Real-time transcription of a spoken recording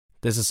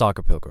This is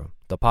Soccer Pilgrim,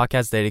 the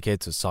podcast dedicated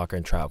to soccer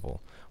and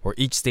travel, where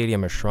each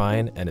stadium is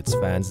shrine and its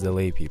fans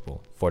delay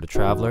people. For the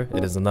traveler,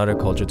 it is another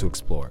culture to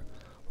explore.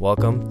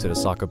 Welcome to the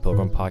Soccer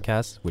Pilgrim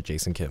podcast with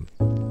Jason Kim.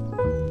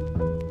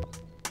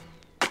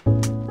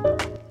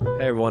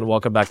 Hey everyone,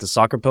 welcome back to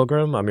Soccer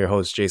Pilgrim. I'm your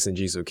host, Jason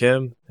Jisoo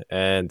Kim,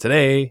 and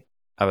today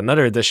I have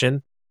another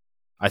edition.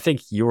 I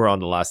think you were on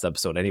the last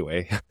episode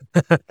anyway.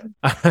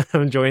 I'm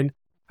rejoined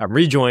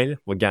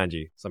with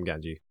Ganji. Some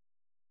Ganji.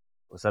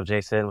 What's up,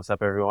 Jason? What's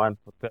up, everyone?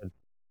 What's good?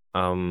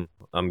 I'm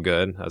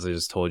good. As I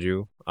just told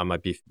you, I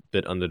might be a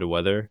bit under the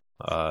weather.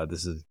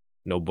 This is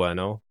no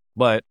bueno.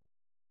 But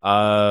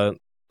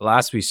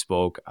last we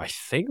spoke, I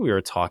think we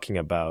were talking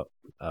about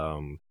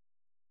the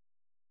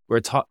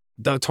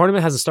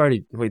tournament hasn't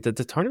started. Wait, did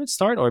the tournament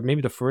start, or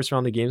maybe the first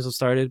round of games have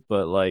started?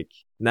 But like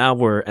now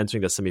we're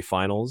entering the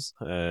semifinals,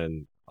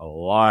 and a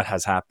lot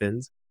has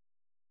happened.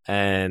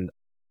 And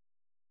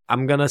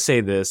I'm gonna say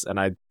this, and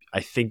I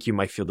think you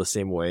might feel the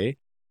same way.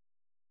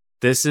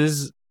 This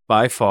is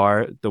by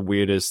far the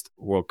weirdest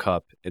World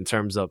Cup in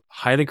terms of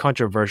highly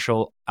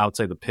controversial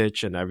outside the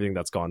pitch and everything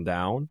that's gone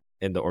down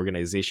in the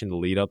organization, the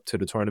lead up to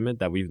the tournament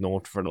that we've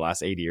known for the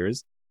last 8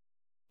 years.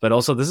 But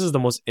also, this is the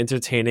most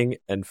entertaining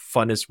and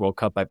funnest World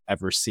Cup I've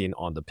ever seen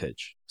on the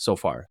pitch so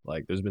far.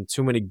 Like, there's been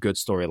too many good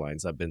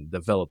storylines I've been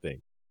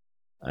developing.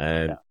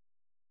 And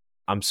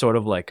I'm sort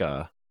of like,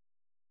 I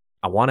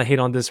want to hate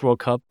on this World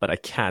Cup, but I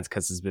can't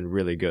because it's been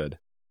really good.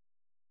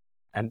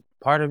 And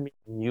part of me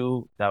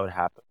knew that would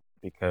happen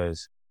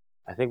because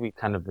I think we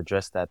kind of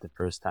addressed that the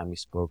first time we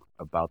spoke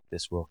about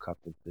this World Cup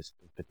in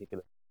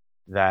particular,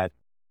 that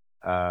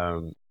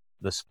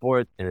the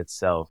sport in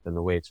itself and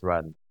the way it's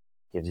run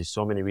gives you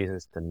so many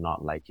reasons to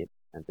not like it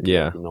and to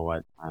think, you know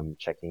what, I'm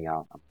checking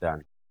out, I'm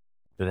done.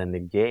 But then the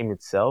game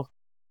itself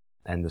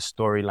and the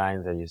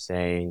storylines that you're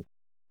saying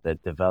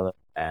that develop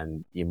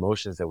and the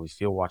emotions that we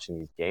feel watching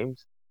these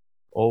games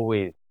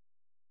always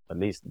at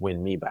least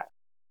win me back.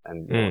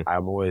 And you know,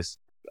 I'm always,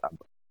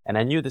 and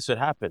I knew this would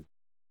happen.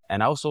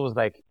 And I also was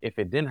like, if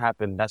it didn't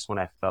happen, that's when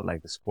I felt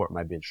like the sport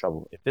might be in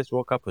trouble. If this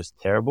World Cup was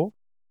terrible,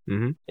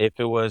 if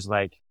it was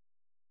like,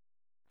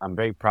 I'm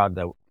very proud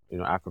that, you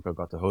know, Africa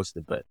got to host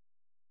it, but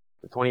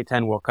the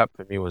 2010 World Cup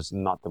for me was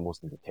not the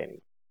most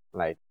entertaining.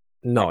 Like,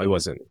 no, it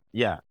wasn't.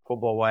 Yeah,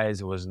 football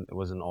wise, it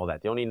wasn't all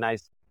that. The only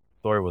nice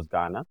story was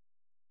Ghana.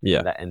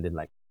 Yeah, that ended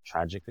like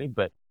tragically.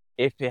 But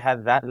if it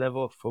had that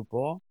level of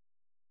football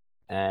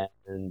and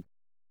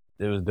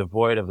it was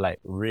devoid of like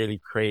really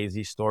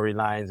crazy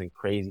storylines and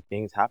crazy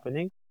things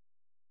happening,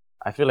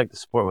 I feel like the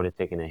sport would have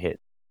taken a hit.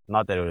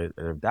 Not that it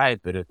would have died,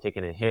 but it would have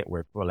taken a hit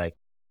where people are like,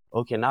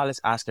 okay, now let's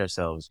ask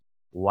ourselves,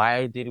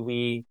 why did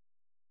we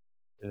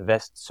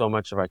invest so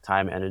much of our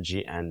time,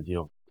 energy, and, you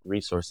know,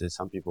 resources,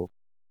 some people,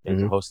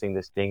 into hosting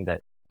this thing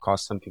that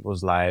cost some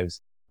people's lives,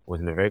 was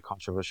in a very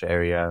controversial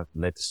area,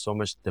 led to so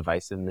much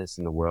divisiveness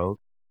in the world,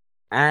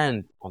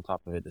 and on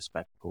top of it, the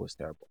spectacle was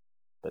terrible.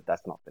 But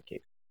that's not the case.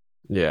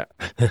 Yeah.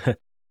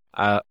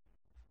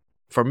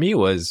 For me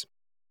was,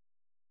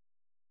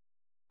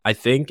 I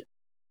think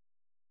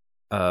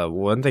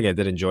one thing I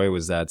did enjoy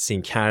was that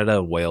seeing Canada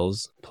and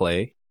Wales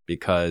play,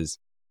 because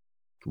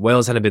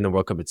Wales hadn't been in the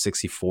World Cup in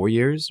 64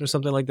 years or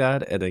something like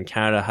that, and then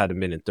Canada hadn't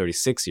been in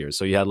 36 years.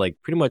 So you had like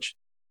pretty much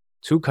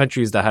two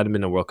countries that hadn't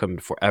been in the World Cup in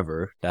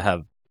forever that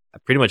have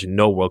pretty much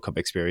no World Cup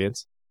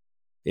experience.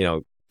 You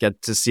know,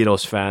 get to see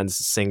those fans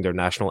sing their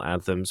national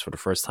anthems for the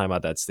first time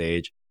at that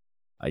stage.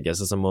 I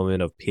guess it's a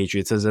moment of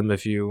patriotism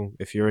if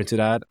you're into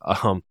that.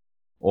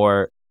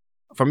 Or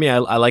for me, I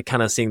like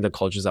kind of seeing the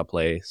cultures at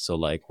play. So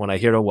like when I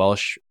hear the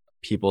Welsh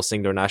people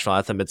sing their national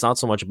anthem, it's not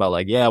so much about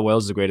like, yeah,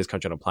 Wales is the greatest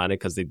country on the planet,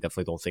 because they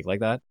definitely don't think like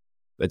that.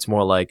 It's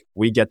more like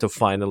we get to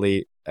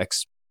finally,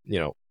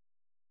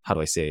 how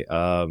do I say?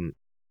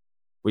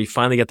 We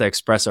finally get to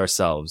express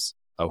ourselves,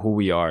 who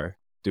we are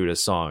through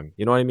this song.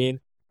 You know what I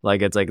mean?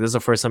 Like, it's like this is the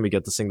first time we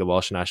get to sing the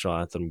Welsh national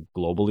anthem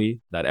globally,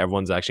 that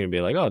everyone's actually gonna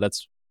be like, oh,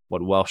 that's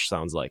what Welsh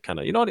sounds like, kind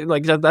of, you know,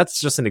 like that's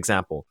just an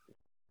example.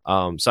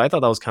 So I thought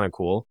that was kind of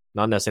cool.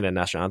 Not necessarily a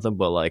national anthem,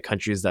 but like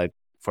countries that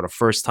for the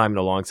first time in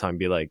a long time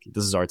be like,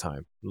 this is our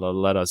time.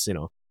 Let us, you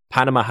know.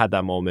 Panama had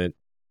that moment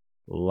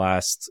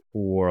last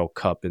World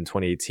Cup in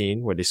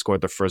 2018 where they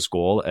scored their first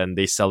goal and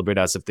they celebrate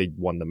as if they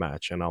won the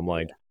match. And I'm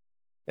like,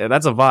 yeah,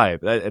 that's a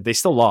vibe. They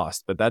still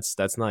lost, but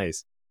that's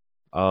nice.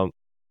 But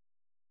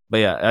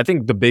yeah, I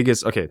think the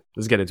biggest, okay,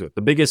 let's get into it.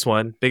 The biggest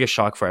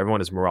shock for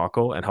everyone is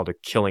Morocco and how they're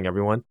killing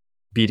everyone,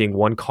 beating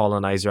one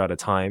colonizer at a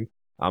time.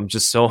 I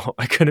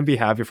couldn't be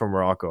happy for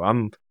Morocco.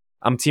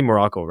 I'm team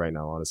Morocco right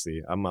now,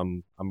 honestly.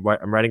 I'm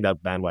riding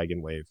that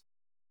bandwagon wave.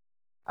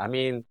 I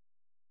mean,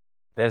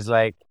 there's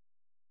like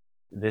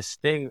this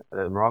thing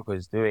that Morocco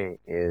is doing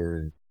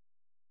is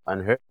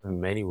unheard of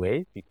in many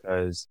ways,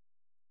 because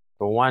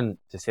for one,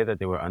 to say that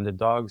they were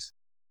underdogs,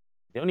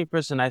 the only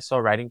person I saw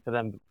writing for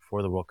them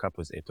before the World Cup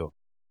was Eto'o.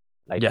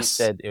 Like, he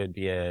said it would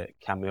be a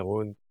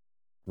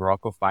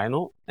Cameroon-Morocco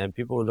final, and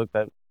people looked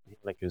at him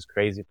like he was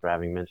crazy for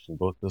having mentioned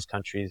both those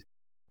countries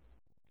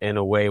in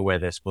a way where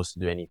they're supposed to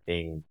do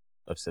anything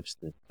of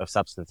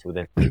substance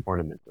within the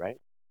tournament, right?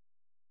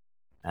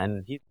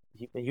 And he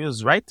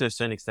was right to a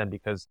certain extent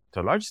to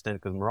a large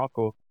extent, because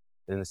Morocco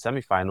is in the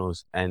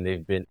semifinals and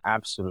they've been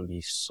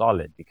absolutely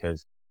solid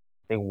because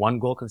I think one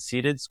goal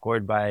conceded,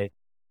 scored by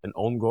an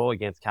own goal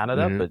against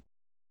Canada. Hmm. But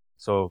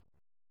so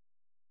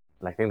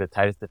I think the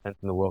tightest defense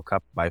in the World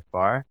Cup by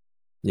far.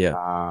 Yeah.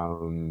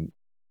 Um,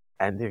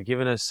 and they've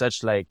given us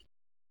such like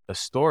a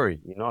story,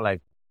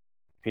 like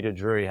Peter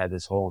Drury had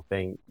this whole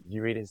thing. Did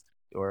you read his,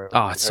 or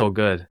Oh, you it's so heard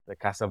good. the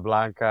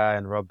Casablanca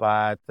and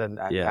Rabat and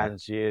Yeah.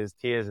 Tangiers,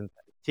 tears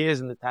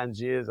in the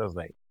Tangiers? I was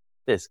like,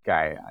 this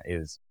guy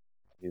he's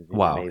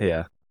Wow. amazing.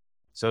 Yeah.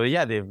 So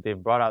yeah, they've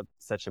brought out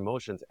such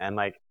emotions, and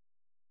like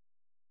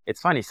it's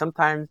funny.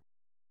 Sometimes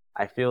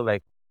I feel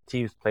like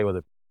teams play with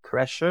a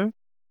pressure,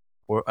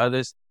 or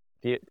others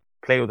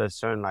play with a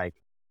certain like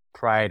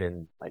pride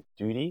and like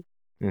duty.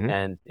 Hmm.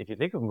 And if you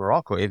think of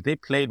Morocco, if they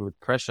played with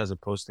pressure as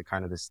opposed to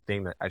kind of this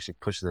thing that actually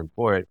pushes them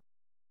forward,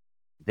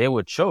 they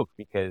would choke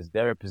because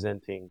they're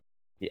representing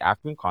the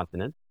African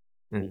continent,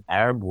 Hmm. the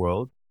Arab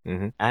world,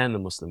 Hmm. and the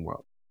Muslim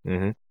world.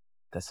 Hmm.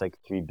 That's like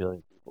 3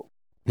 billion people.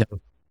 Yeah.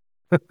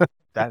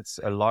 That's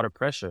a lot of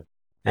pressure.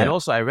 And Yeah.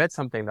 also, I read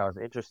something that was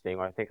interesting,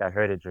 or I think I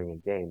heard it during a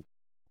game,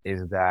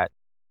 is that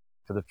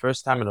for the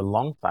first time in a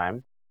long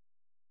time,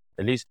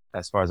 at least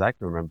as far as I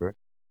can remember,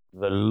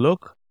 the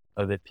look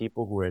of the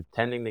people who were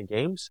attending the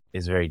games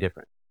is very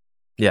different.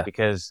 Yeah.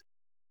 Because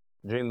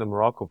during the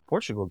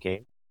Morocco-Portugal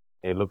game,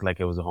 it looked like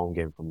it was a home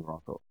game for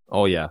Morocco,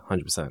 Oh yeah.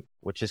 100%.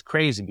 which is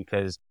crazy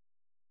because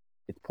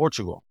it's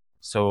Portugal.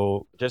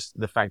 So just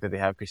the fact that they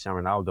have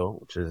Cristiano Ronaldo,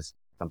 which is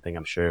something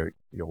I'm sure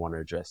you'll want to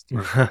address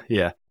too,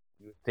 Yeah.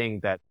 you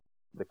think that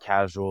the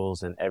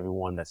casuals and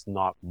everyone that's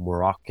not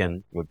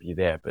Moroccan would be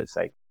there, but it's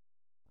like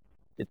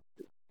it's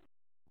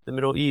the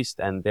Middle East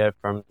and they're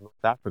from North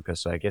Africa,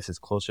 so I guess it's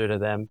closer to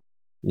them.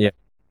 Yeah.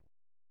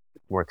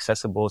 It's more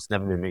accessible. It's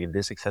never been made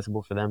this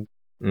accessible for them.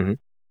 Hmm.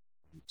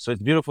 So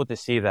it's beautiful to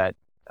see that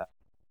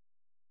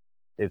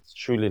it's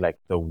truly like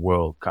the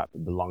World Cup.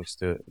 It belongs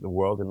to the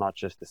world and not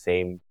just the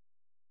same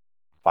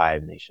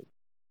 5 nations.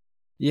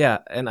 Yeah.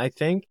 And I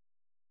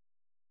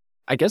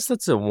guess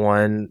that's the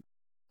one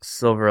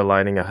silver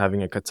lining of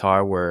having a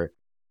Qatar where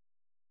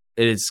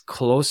it is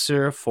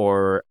closer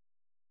for,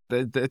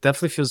 it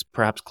definitely feels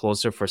perhaps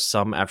closer for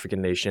some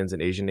African nations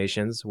and Asian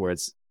nations where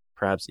it's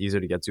perhaps easier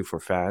to get to for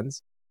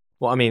fans.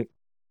 Well, I mean,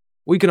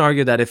 we can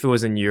argue that if it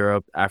was in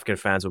Europe, African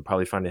fans would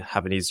probably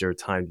have an easier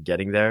time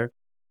getting there,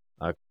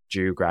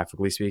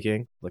 geographically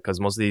speaking, because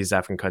most of these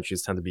African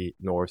countries tend to be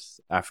North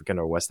African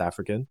or West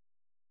African.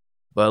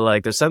 But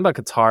like there's something about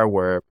Qatar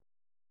where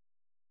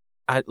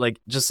I like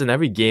just in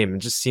every game, it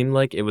just seemed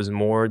like it was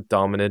more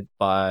dominant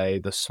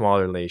by the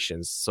smaller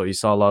nations. So you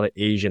saw a lot of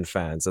Asian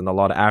fans and a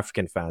lot of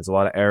African fans, a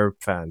lot of Arab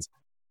fans.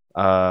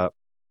 Uh,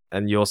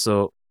 and you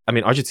also, I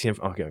mean, Argentina.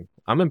 Okay,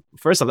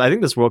 first off, I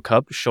think this World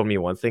Cup showed me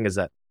one thing is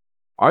that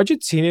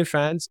Argentinian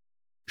fans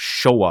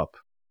show up.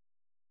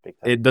 Big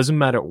time. It doesn't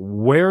matter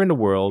where in the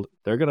world,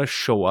 they're gonna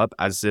show up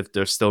as if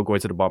they're still going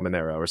to the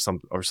Bombonera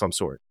or some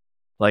sort.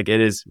 Like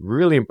it is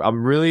really,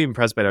 I'm really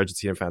impressed by the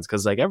Argentinian fans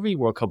because like every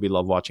World Cup we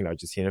love watching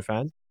Argentinian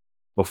fans,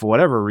 but for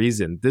whatever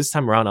reason, this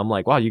time around I'm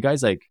like, wow, you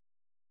guys like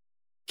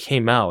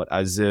came out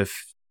as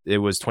if it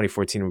was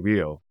 2014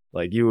 Rio.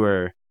 Like you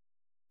were,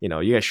 you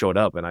guys showed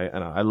up, and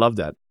I love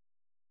that.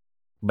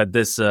 But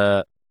this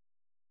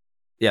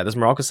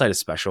Morocco side is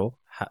special.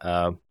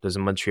 There's a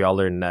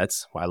Montrealer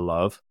Nets who I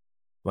love.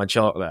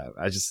 Montreal,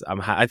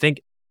 I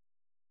think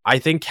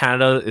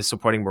Canada is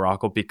supporting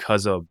Morocco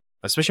because of,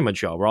 especially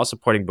Montreal. We're all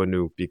supporting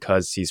Bonu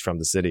because he's from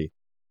the city,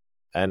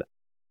 and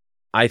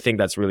I think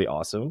that's really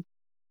awesome.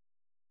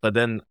 But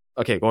then,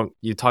 okay,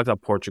 you talked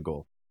about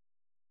Portugal.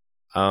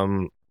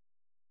 Um,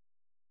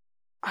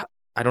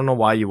 I don't know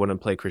why you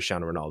wouldn't play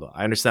Cristiano Ronaldo.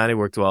 I understand it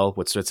worked well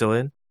with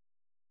Switzerland,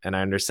 and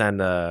I understand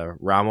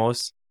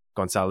Ramos,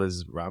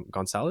 Gonçalves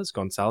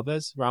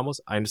Ramos.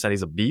 I understand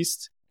he's a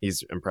beast.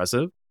 He's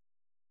impressive.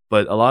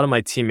 But a lot of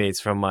my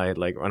teammates from one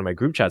of my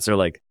group chats are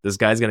like, this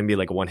guy's gonna be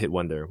like a one hit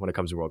wonder when it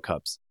comes to World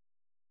Cups.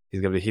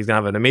 He's gonna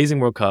have an amazing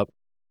World Cup,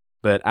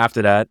 but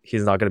after that,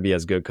 he's not gonna be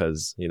as good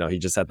because he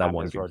just had that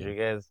one James good game.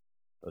 Rodriguez,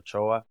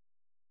 Ochoa.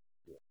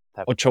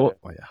 Ochoa,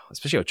 oh yeah,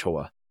 especially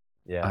Ochoa.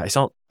 Yeah. I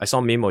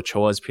saw meme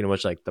Ochoa is pretty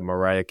much like the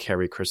Mariah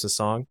Carey Christmas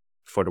song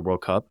for the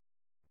World Cup.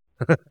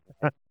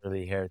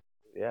 Really hair.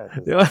 Yeah.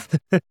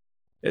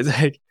 It's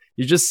like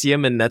you just see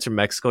him in nets from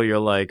Mexico. You're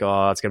like,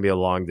 oh, it's gonna be a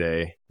long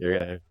day. You're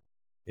gonna,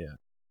 yeah.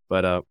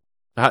 But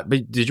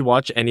did you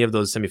watch any of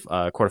those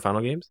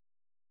quarterfinal games?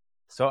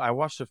 So I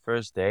watched the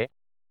first day.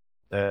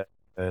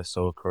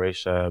 So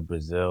Croatia,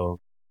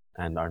 Brazil,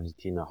 and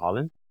Argentina,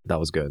 Holland. That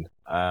was good.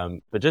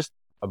 But just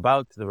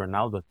about the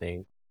Ronaldo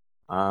thing,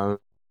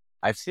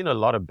 I've seen a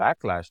lot of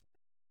backlash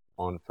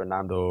on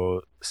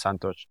Fernando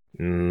Santos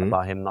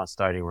about him not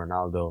starting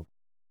Ronaldo.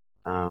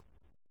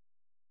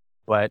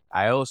 But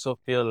I also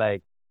feel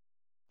like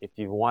if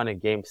you won a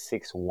game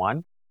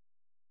 6-1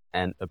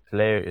 and a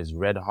player is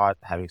red hot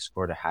having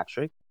scored a hat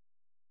trick,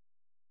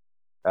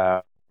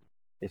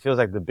 it feels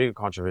like the bigger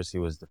controversy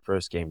was the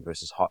first game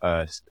versus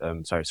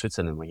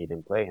Switzerland when he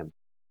didn't play him.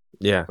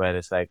 Yeah. But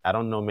it's like, I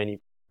don't know many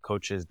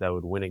coaches that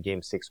would win a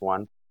game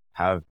 6-1,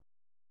 have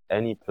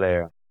any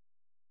player,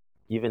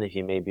 even if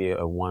he may be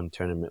a one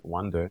tournament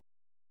wonder,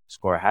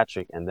 score a hat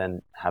trick and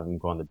then have him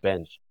go on the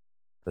bench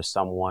for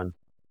someone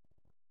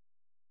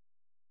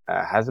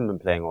hasn't been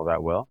playing all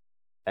that well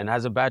and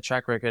has a bad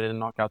track record in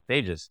knockout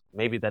stages.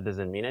 Maybe that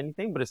doesn't mean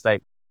anything, but it's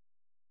like,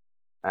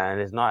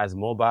 and it's not as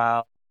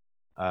mobile,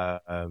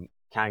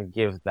 can't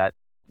give that,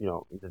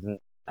 it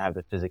doesn't have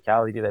the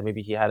physicality that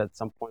maybe he had at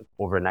some point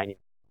over 90.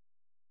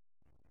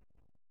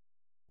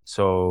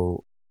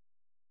 So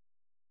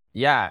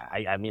yeah,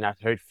 I mean, I've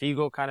heard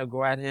Figo kind of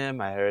go at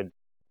him. I heard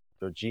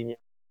Jorginho,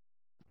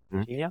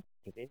 Mm.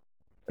 Jorginho,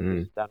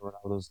 Mm. Cristiano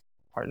Ronaldo's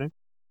partner,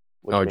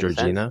 which Oh, makes sense.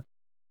 Georgina.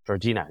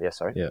 Georgina, yeah,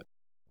 sorry. Yeah.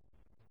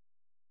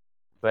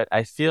 But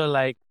I feel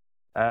like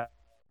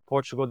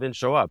Portugal didn't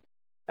show up,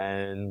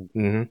 and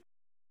Hmm.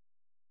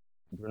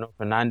 Bruno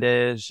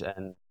Fernandes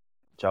and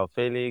João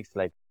Felix,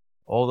 like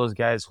all those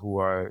guys who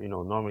are,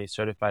 normally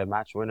certified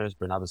match winners,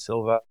 Bernardo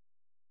Silva,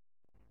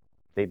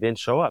 they didn't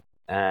show up,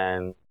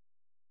 and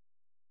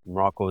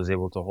Morocco was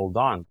able to hold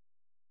on.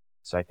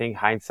 So I think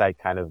hindsight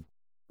kind of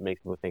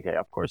makes people think, hey,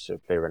 of course you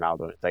play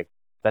Ronaldo. It's like,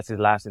 that's his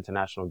last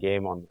international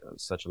game on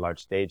such a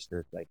large stage.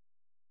 There's like,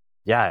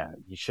 yeah,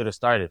 he should have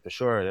started for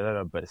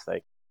sure. But it's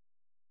like,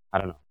 I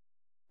don't know.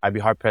 I'd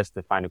be hard pressed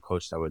to find a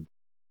coach that would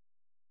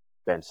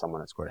bench someone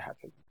that scored a hat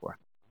trick before.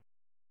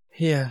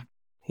 Yeah.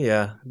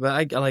 Yeah. But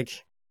I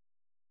like,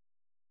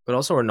 but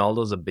also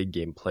Ronaldo's a big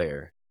game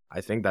player.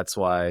 I think that's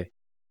why,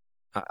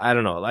 I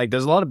don't know. Like,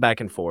 there's a lot of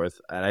back and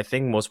forth. And I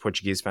think most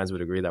Portuguese fans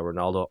would agree that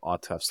Ronaldo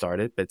ought to have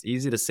started. But it's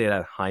easy to say that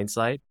in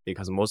hindsight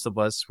because most of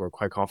us were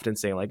quite confident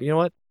saying, like, you know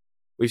what?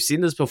 We've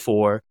seen this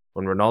before.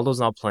 When Ronaldo's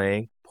not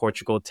playing,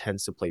 Portugal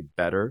tends to play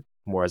better,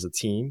 more as a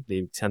team.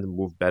 They tend to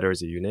move better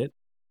as a unit.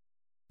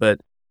 But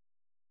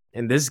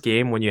in this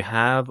game, when you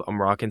have a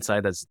Moroccan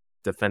side that's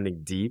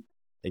defending deep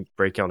and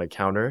breaking on a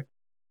counter,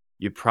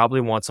 you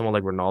probably want someone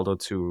like Ronaldo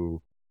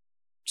to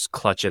just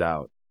clutch it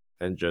out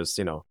and just,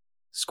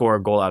 score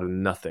a goal out of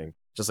nothing.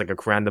 Just like a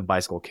random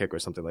bicycle kick or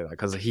something like that.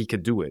 Because he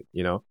could do it.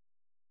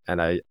 And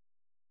I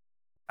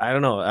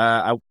don't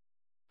know.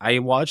 I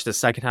watched the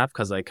second half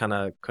because I kind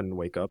of couldn't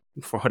wake up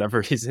for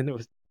whatever reason.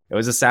 It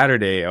was a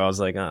Saturday. I was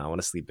like, I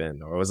want to sleep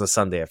in, or it was a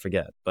Sunday. I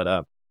forget.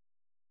 But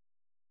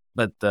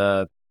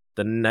the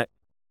net,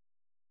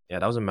 yeah,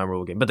 that was a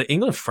memorable game. But the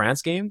England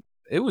France game,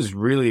 it was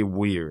really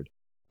weird.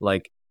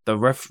 Like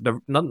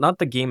not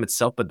the game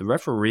itself, but the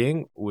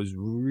refereeing was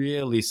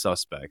really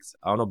suspect.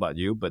 I don't know about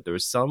you, but there were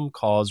some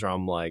calls where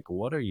I'm like,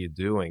 what are you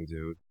doing,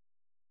 dude?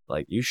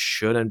 Like, you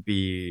shouldn't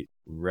be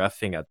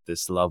reffing at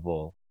this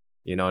level.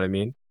 You know what I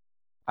mean?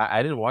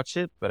 I didn't watch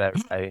it, but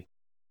I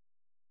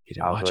You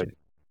didn't watch heard, it.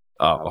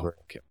 Oh,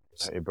 okay.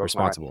 it broke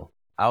Responsible.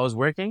 I was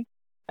working,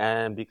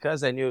 and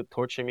because I knew it would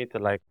torture me to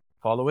like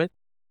follow it,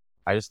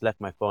 I just left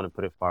my phone and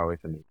put it far away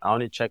from me. I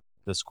only checked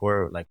the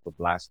score like the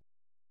last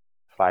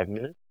 5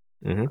 minutes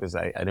because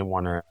I didn't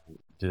want to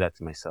do that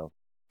to myself.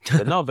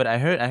 But no, but I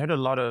heard a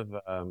lot of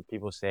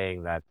people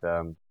saying that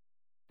the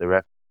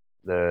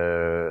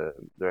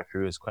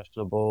referee was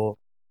questionable.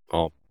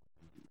 Oh,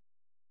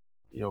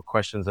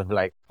 Questions of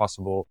like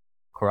possible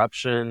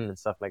corruption and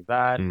stuff like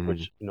that,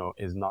 which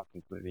is not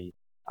completely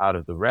out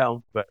of the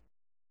realm. But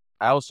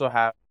I also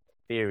have a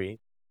theory.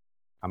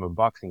 I'm a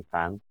boxing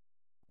fan,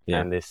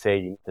 and they say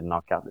you need to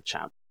knock out the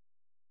champ.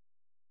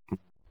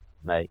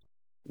 Like,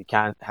 you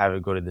can't have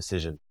it go to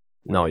decision.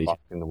 No, you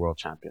boxing the world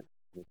champion.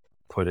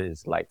 Put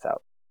his lights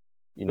out.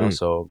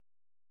 So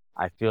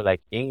I feel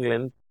like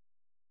England,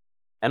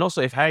 and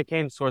also if Harry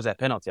Kane scores that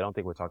penalty, I don't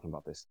think we're talking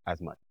about this as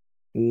much.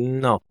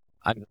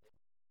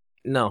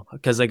 No,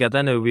 because like at the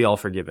end it would be all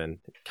forgiven,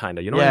 kind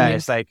of. You know what I mean?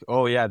 It's like,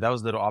 oh yeah, that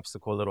was a little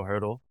obstacle, little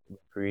hurdle. The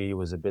referee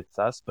was a bit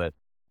sus, but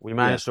we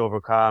managed to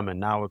overcome, and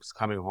now it's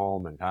coming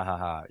home, and ha ha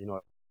ha.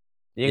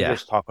 The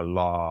English talk a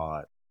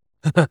lot.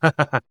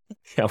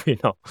 Yeah, we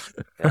know.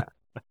 Yeah,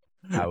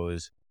 I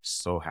was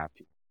so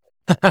happy.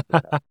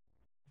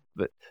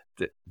 But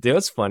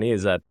what's funny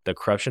is that the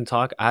corruption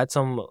talk. I had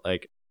some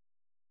like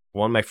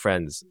one of my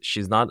friends.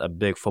 She's not a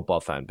big football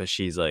fan, but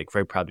she's like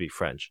very proud to be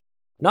French.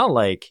 Not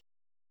like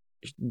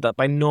that,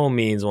 by no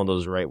means one of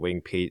those right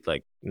wing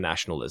like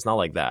nationalists. Not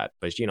like that,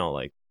 but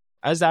like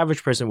as the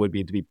average person would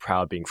be to be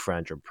proud being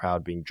French or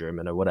proud being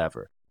German or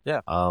whatever.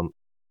 Yeah. I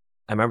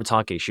remember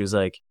talking. She was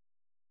like,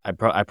 I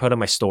put on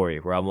my story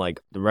where I'm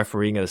like, the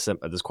refereeing at this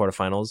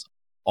quarterfinals,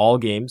 all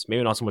games,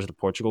 maybe not so much the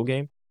Portugal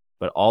game,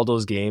 but all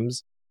those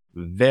games,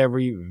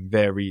 very,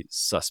 very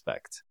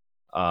suspect.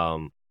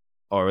 Or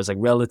it was like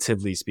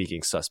relatively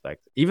speaking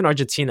suspect. Even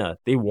Argentina,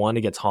 they won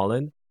against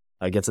Holland,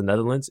 against the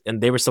Netherlands,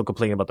 and they were still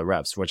complaining about the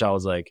refs, which I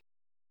was like,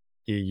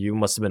 you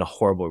must have been a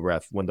horrible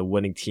ref when the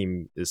winning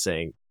team is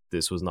saying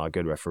this was not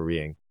good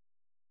refereeing.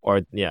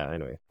 Or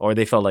anyway. Or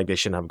they felt like they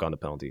shouldn't have gone to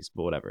penalties,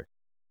 but whatever.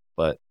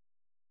 But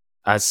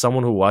as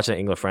someone who watched an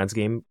England-France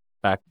game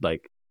back,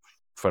 like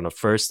from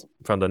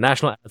the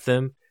national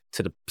anthem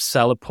to the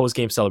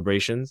post-game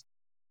celebrations,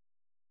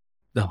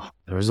 there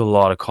was a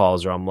lot of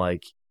calls where I'm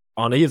like,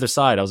 on either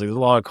side, I was like, there's a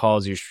lot of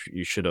calls you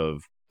should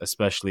have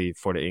especially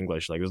for the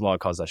English. Like, there's a lot of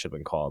calls that should have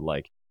been called.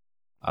 Like,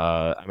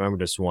 I remember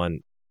this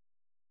one,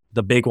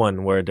 the big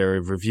one where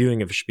they're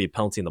reviewing if it should be a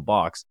penalty in the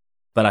box.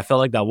 But I felt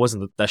like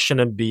that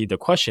shouldn't be the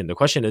question. The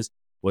question is,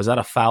 was that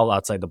a foul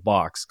outside the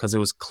box? Because it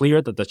was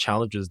clear that the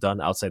challenge was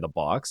done outside the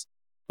box,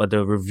 but they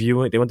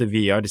went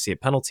to VAR to see a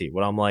penalty.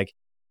 What I'm like,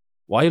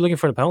 why are you looking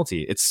for the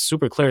penalty? It's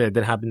super clear that it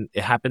didn't happen.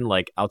 It happened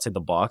like outside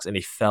the box and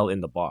he fell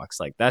in the box.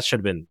 Like, that should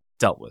have been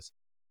dealt with.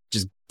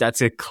 Just,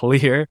 that's a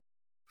clear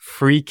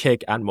free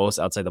kick at most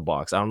outside the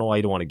box. I don't know why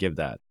you don't want to give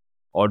that.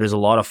 Or there's a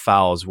lot of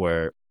fouls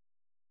where,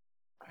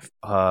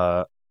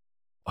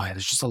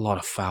 there's just a lot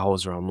of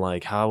fouls where I'm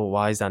like,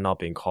 why is that not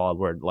being called?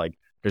 Where like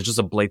there's just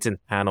a blatant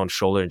hand on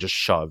shoulder and just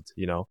shoved,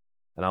 you know?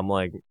 And I'm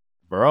like,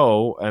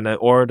 bro. And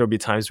or there'll be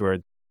times where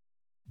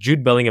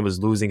Jude Bellingham was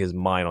losing his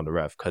mind on the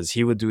ref because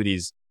he would do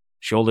these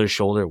shoulder to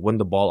shoulder, win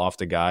the ball off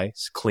the guy,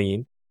 it's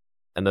clean,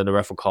 and then the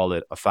ref would call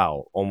it a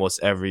foul. Almost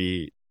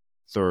every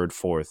third,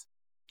 fourth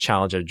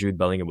challenge that Jude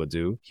Bellingham would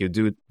do,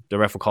 the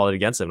ref would call it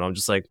against him. And I'm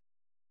just like,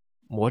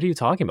 what are you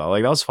talking about?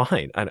 Like, that was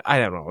fine. And I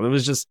don't know. It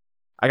was just,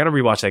 I got to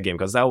rewatch that game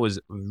because that was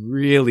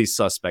really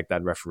suspect,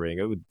 that refereeing.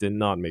 It did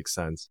not make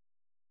sense.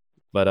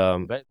 But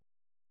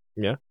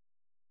yeah.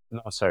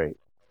 No, sorry.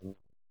 What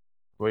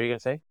were you going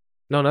to say?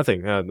 No,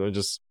 nothing.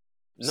 It's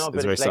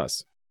very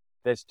sus.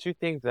 There's two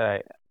things that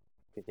I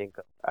can think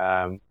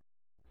of.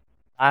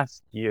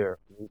 Last year,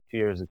 2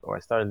 years ago, I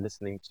started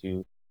listening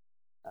to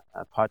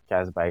a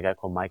podcast by a guy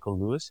called Michael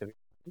Lewis.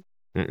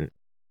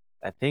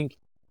 I think,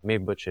 I may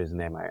butcher his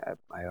name.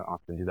 I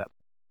often do that.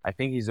 I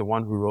think he's the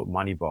one who wrote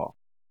Moneyball.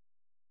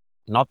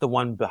 Not the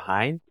one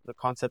behind the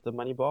concept of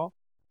Moneyball,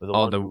 but the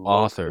one who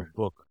author. wrote the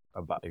book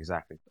about,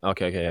 exactly.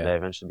 Okay, and yeah. that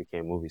eventually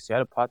became movies. So he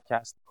had a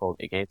podcast called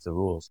Against the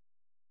Rules.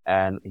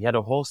 And he had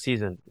a whole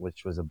season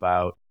which was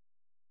about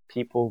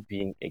people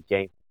being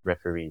against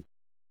referees.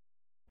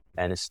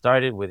 And it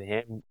started with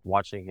him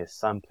watching his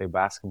son play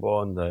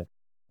basketball in the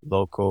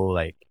local,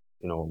 like,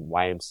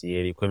 YMCA,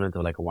 the equivalent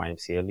of like a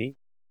YMCA league.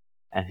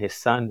 And his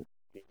son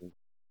being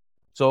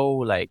so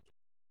like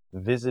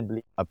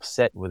visibly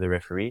upset with the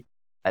referee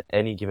at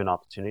any given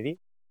opportunity.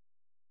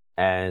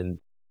 And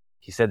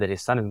he said that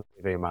his son is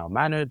very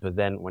mild-mannered, but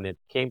then when it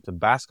came to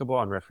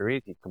basketball and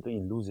referees, he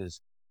completely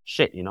loses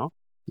shit,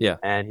 Yeah.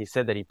 And he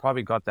said that he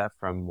probably got that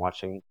from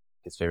watching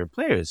his favorite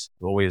players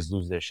who always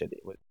lose their shit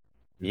with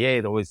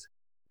NBA, they're always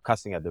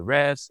cussing at the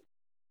refs.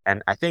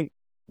 And I think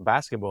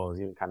basketball is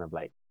even kind of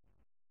like,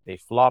 they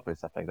flop and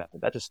stuff like that.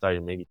 But that just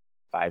started maybe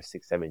 5,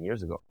 6, 7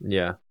 years ago.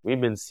 Yeah.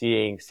 We've been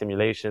seeing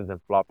simulations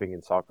and flopping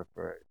in soccer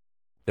for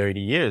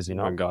 30 years,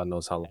 And God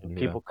knows how long. And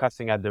people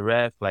cussing at the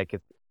ref, like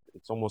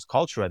it's almost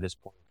culture at this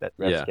point that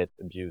refs get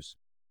abused.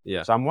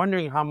 Yeah. So I'm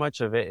wondering how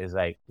much of it is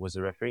like, was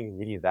the refereeing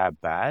really that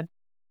bad?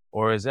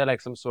 Or is there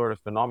like some sort of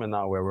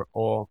phenomenon where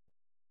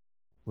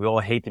we all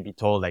hate to be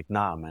told like,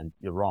 nah, man,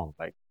 you're wrong.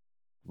 Like,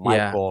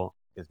 my call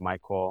is my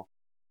call.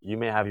 You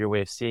may have your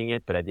way of seeing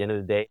it, but at the end of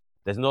the day,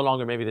 there's no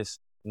longer maybe this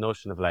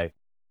notion of like,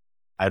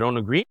 I don't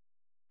agree,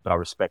 but I'll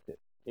respect it.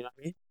 You know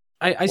what I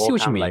mean? I see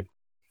what you mean. Like,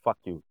 fuck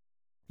you.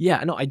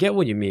 Yeah, no, I get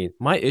what you mean.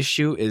 My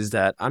issue is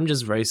that I'm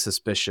just very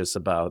suspicious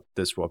about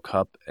this World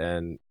Cup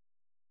and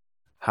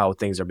how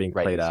things are being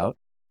played out.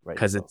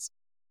 Because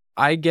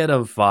I get a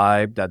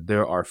vibe that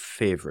there are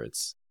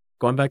favorites.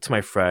 Going back to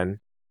my friend,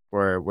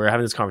 where we're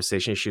having this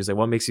conversation, she was like,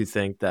 what makes you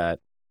think that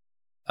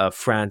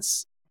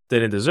France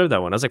didn't deserve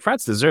that one? I was like,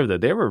 France deserved it.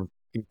 They were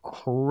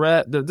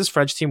incredible. This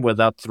French team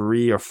without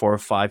 3 or 4 or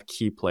 5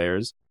 key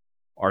players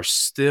are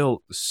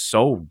still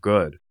so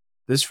good.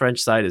 This French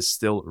side is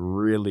still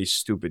really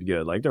stupid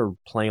good. Like, they're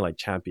playing like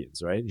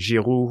champions, right?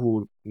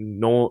 Giroud,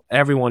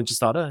 everyone just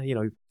thought,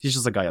 he's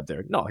just a guy up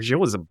there. No,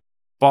 Giroud is a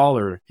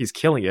baller. He's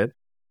killing it.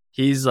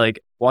 He's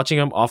like, watching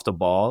him off the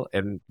ball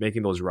and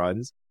making those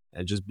runs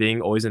and just being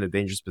always in a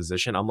dangerous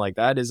position. I'm like,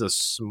 that is a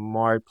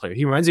smart player.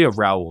 He reminds me of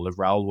Raul, if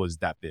Raul was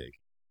that big.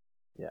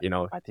 Yeah.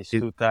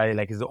 Batistuta,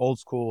 like, he's the old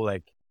school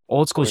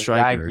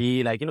striker.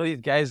 Like, these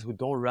guys who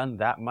don't run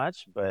that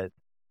much, but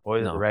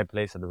always at the right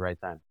place at the right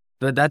time.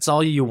 But that's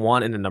all you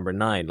want in the number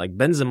 9. Like,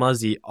 Benzema's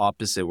the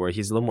opposite, where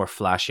he's a little more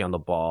flashy on the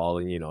ball,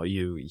 and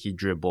he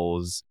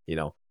dribbles,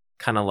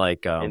 kind of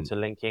like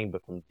interlinking,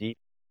 but from deep.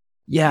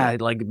 Yeah,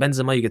 like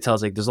Benzema, you could tell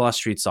it's like there's a lot of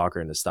street soccer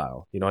in his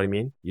style. You know what I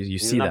mean? You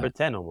see number that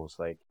 10 almost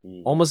like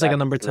a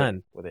number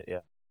 10 with it,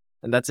 yeah.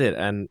 And that's it.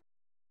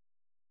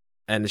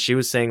 And she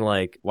was saying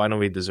like, why don't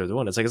we deserve the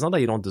win? It's like, it's not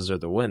that you don't deserve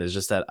the win. It's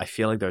just that I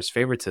feel like there's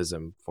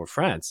favoritism for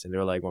France, and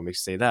they're like, what makes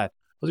you say that? I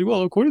was like,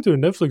 well, according to a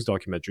Netflix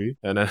documentary,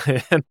 and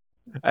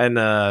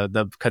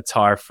the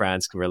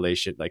Qatar-France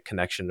relation, like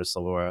connection or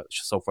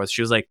so forth.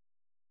 She was like,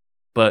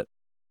 but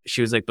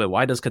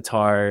why does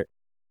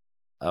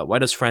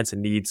France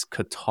needs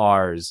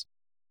Qatar's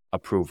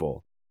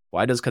approval?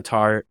 Why does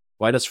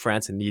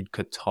France need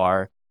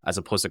Qatar as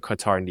opposed to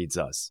Qatar needs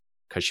us?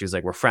 Because she was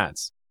like, we're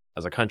France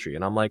as a country.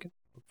 And I'm like,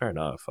 fair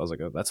enough. I was like,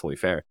 oh, that's totally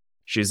fair.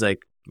 She's like,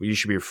 you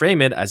should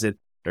reframe it as if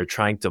they're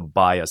trying to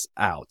buy us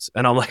out.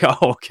 And I'm like, oh,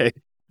 okay.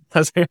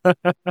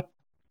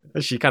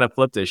 She kind of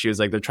flipped it. She was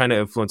like, they're trying to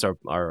influence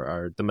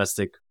our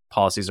domestic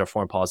policies, our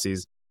foreign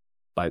policies,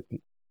 by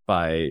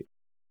by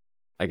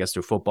I guess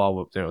through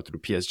football, through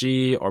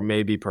PSG, or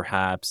maybe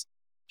perhaps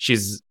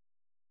she's.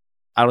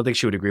 I don't think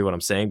she would agree with what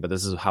I'm saying, but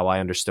this is how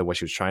I understood what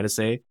she was trying to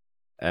say.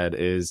 And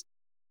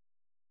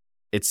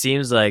it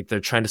seems like they're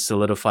trying to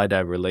solidify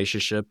that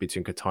relationship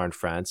between Qatar and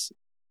France,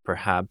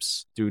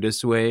 perhaps through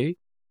this way.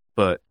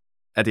 But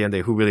at the end of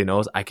the day, who really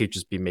knows? I could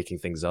just be making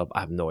things up. I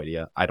have no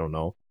idea. I don't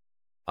know.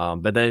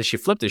 But then she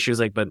flipped it. She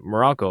was like, but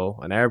Morocco,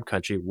 an Arab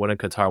country,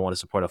 wouldn't Qatar want to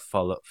support a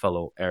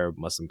fellow Arab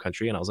Muslim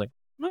country? And I was like,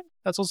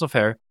 that's also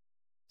fair.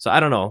 So I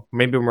don't know.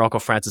 Maybe Morocco,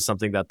 France is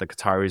something that the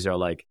Qataris are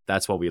like,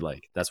 that's what we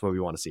like. That's what we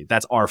want to see.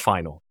 That's our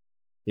final,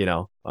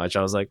 which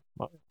I was like,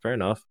 well, fair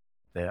enough.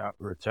 The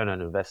return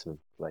on investment.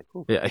 Like,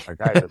 ooh, Yeah. our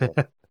guys.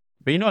 But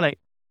like,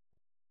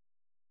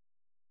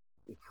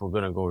 if we're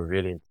going to go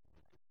really into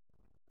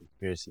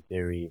conspiracy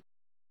theory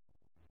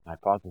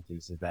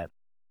hypothesis, is that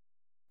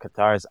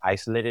Qatar is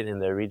isolated in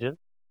their region.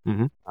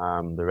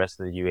 Mm-hmm. The rest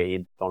of the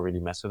UAE don't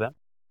really mess with them.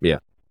 Yeah.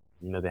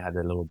 They had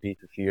a little beef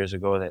a few years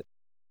ago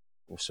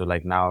so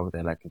like now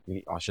they're like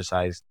completely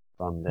ostracized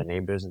from their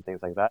neighbors and things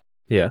like that.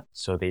 Yeah.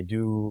 So they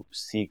do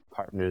seek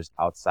partners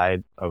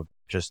outside of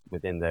just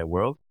within their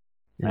world.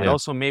 And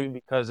also maybe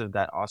because of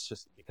that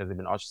because they've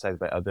been ostracized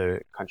by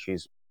other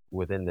countries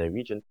within their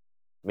region,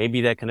 maybe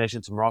their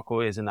connection to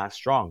Morocco isn't that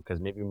strong because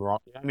maybe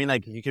Morocco, I mean,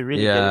 like you could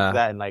really get into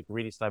that and like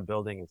really start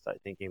building and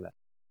start thinking that,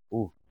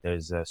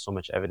 there's so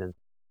much evidence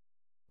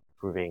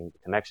proving the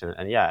connection.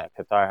 And yeah,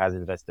 Qatar has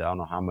invested, I don't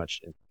know how much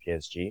in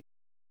PSG.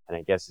 And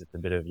I guess it's a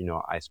bit of,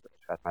 I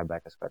scratch my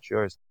back, I scratch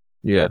yours.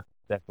 Yeah.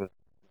 That's definitely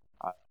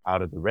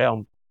out of the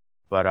realm.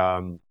 But,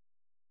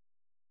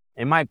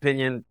 in my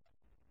opinion,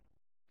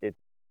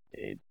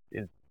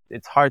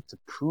 it's hard to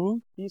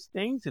prove these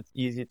things. It's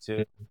easy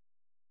to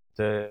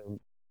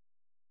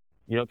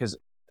because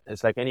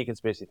it's like any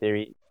conspiracy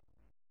theory.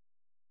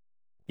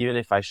 Even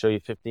if I show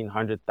you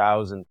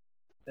 1,500,000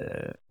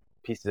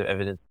 pieces of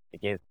evidence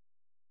against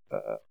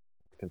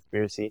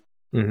conspiracy,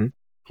 mm-hmm.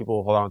 people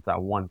will hold on to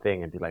that one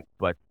thing and be like,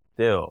 but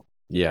still,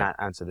 you can't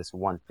answer this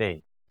one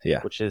thing,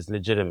 which is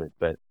legitimate.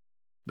 But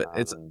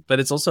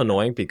it's also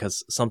annoying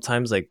because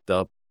sometimes like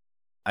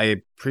I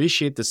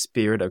appreciate the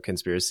spirit of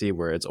conspiracy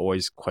where it's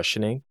always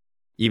questioning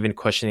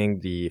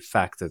the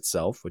fact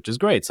itself, which is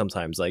great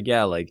sometimes. Like,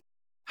 like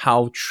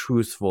how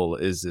truthful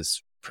is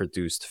this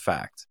produced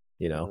fact?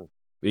 We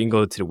can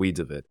go to the weeds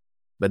of it,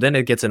 but then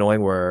it gets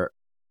annoying where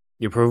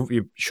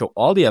you show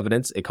all the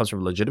evidence. It comes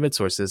from legitimate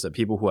sources of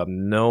people who have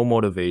no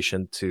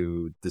motivation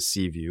to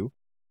deceive you.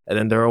 And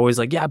then they're always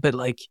like, but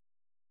like,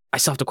 I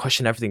still have to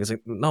question everything. It's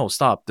like, no,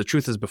 stop. The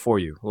truth is before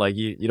you. Like,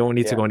 you don't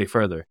need to go any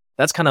further.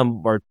 That's kind of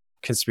where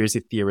conspiracy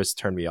theorists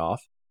turn me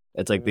off.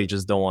 It's like they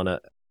just don't want to.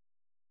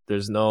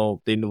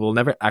 They will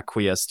never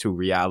acquiesce to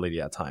reality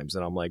at times.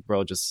 And I'm like,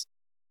 bro, just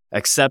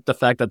accept the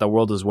fact that the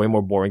world is way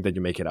more boring than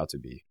you make it out to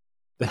be.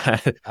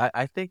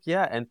 I think,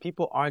 and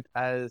people aren't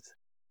as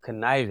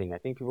conniving. I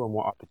think people are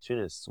more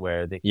opportunists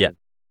where they can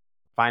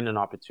find an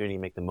opportunity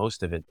and make the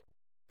most of it.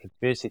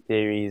 Conspiracy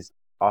theories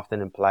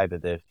often imply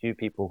that there are few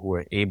people who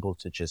are able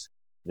to just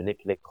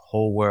manipulate the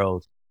whole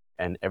world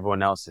and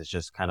everyone else is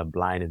just kind of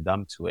blind and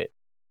dumb to it.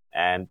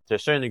 And to a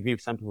certain degree,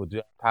 some people do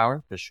have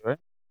power for sure.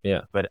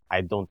 Yeah. But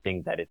I don't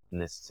think that it's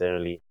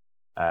necessarily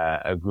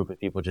a group of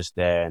people just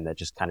there and they're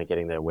just kind of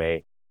getting their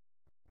way.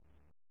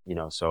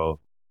 So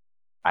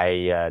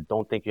I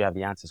don't think you have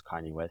the answers,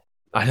 Kanye West.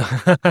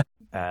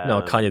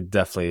 No, Kanye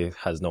definitely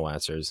has no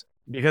answers.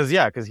 Because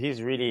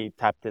he's really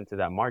tapped into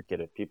that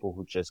market of people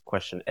who just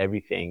question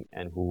everything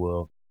and who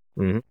will.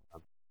 Mm-hmm.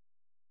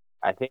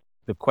 I think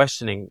the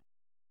questioning,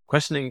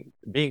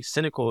 being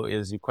cynical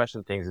is you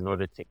question things in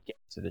order to get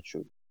to the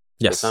truth.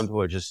 Yes. So some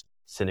people are just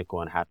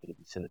cynical and happy to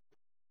be cynical.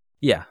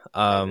 Yeah.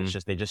 It's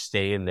just, they just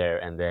stay in there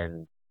and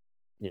then,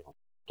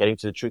 getting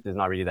to the truth is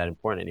not really that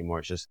important anymore.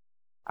 It's just,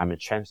 I'm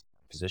entrenched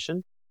in a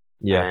position.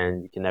 Yeah.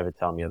 And you can never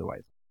tell me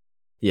otherwise.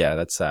 Yeah,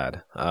 that's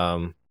sad.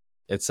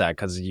 It's sad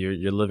because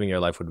you're living your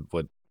life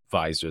with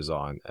visors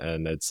on,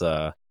 and it's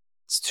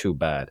too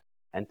bad.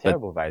 And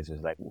terrible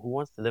visors. Like, who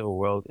wants to live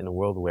in a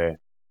world where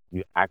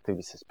you're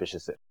actively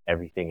suspicious of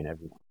everything and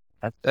everyone?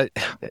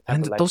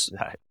 And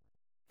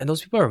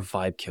those people are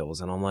vibe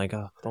kills, and I'm like,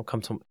 don't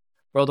come to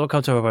my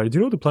party. Do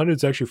you know the planet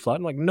is actually flat?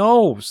 I'm like,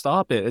 no,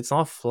 stop it. It's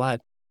not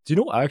flat. Do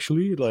you know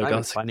actually? Like, it's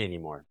not funny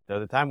anymore. There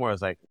was a time where I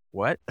was like,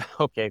 what?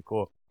 Okay,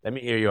 cool. Let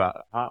me hear you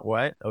out. Huh?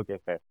 What? Okay,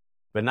 fair.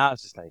 But now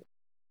it's just like,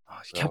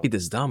 you can't be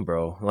this dumb,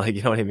 bro. Like,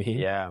 you know what I mean?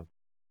 Yeah.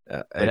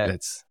 I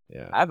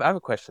have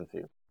a question for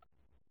you.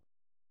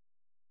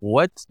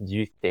 What do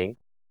you think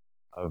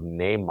of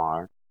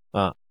Neymar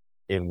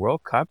in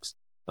World Cups?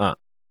 And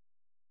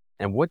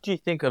what do you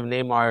think of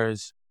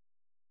Neymar's,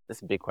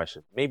 that's a big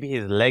question, maybe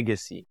his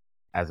legacy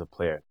as a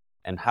player?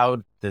 And how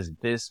does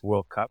this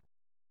World Cup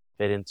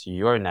fit into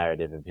your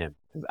narrative of him?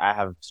 Because I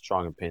have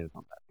strong opinions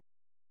on that.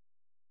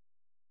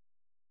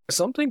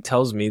 Something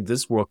tells me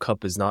this World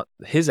Cup is not,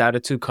 his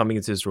attitude coming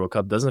into this World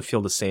Cup doesn't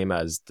feel the same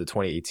as the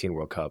 2018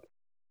 World Cup.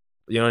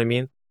 You know what I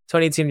mean?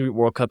 2018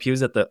 World Cup, he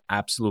was at the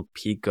absolute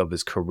peak of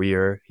his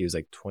career. He was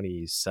like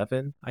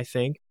 27, I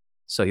think.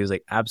 So he was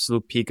like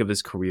absolute peak of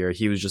his career.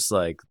 He was just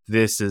like,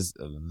 this is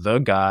the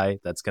guy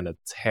that's gonna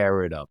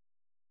tear it up.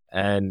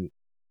 And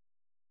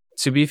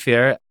to be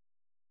fair,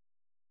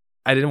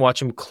 I didn't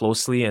watch him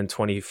closely in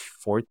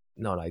 2014.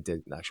 No, I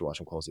did actually watch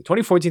him closely.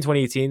 2014,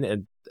 2018,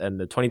 and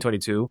the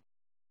 2022.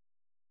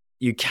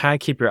 You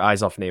can't keep your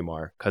eyes off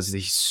Neymar because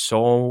he's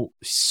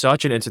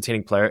such an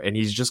entertaining player, and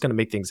he's just gonna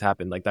make things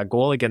happen. Like that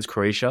goal against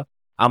Croatia,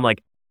 I'm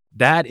like,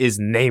 that is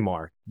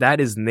Neymar. That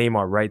is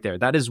Neymar right there.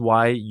 That is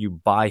why you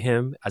buy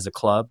him as a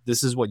club.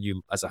 This is what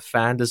you, as a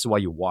fan, this is why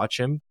you watch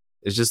him.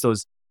 It's just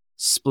those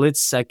split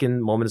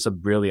second moments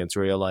of brilliance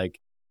where you're like,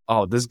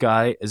 oh, this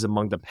guy is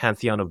among the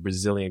pantheon of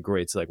Brazilian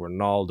greats like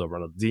Ronaldo,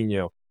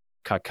 Ronaldinho,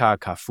 Kaká,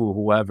 Cafu,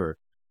 whoever.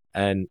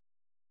 And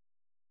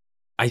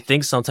I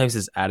think sometimes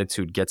his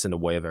attitude gets in the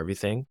way of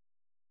everything.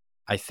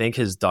 I think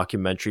his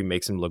documentary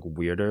makes him look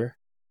weirder.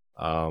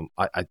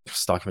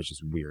 His documentary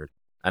is weird,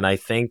 and I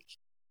think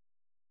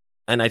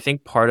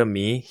part of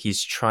me,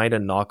 he's trying to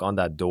knock on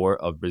that door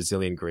of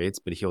Brazilian greats,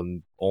 but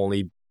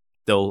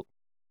they'll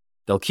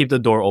keep the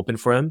door open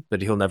for him,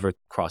 but he'll never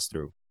cross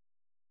through.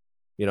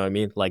 You know what I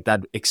mean? Like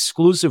that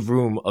exclusive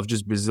room of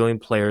just Brazilian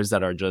players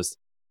that are just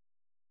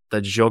the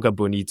Joga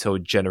Bonito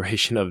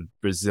generation of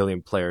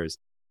Brazilian players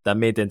that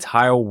made the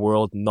entire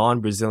world,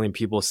 non-Brazilian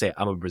people say,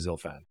 I'm a Brazil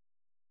fan.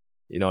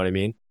 You know what I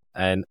mean?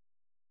 And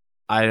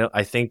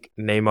I think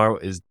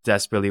Neymar is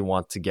desperately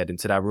want to get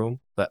into that room,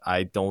 but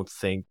I don't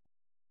think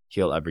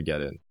he'll ever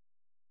get in.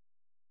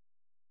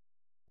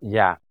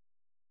 Yeah,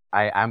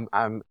 I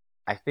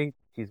think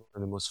he's one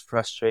of the most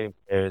frustrating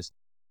players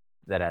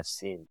that I've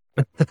seen.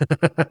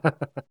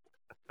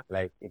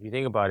 Like, if you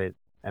think about it,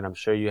 and I'm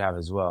sure you have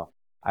as well,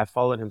 I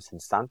followed him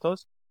since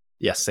Santos.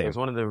 Yes, It same. was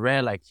one of the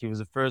rare, like, he was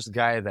the first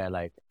guy that,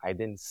 like, I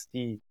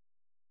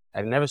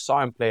never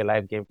saw him play a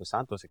live game for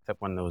Santos except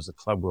when there was a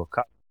Club World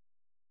Cup.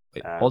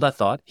 Wait, hold that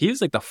thought.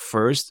 He's like the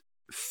first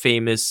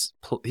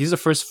he's the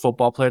first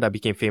football player that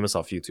became famous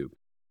off YouTube.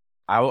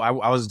 I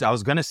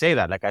was gonna say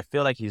that. Like, I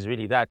feel like he's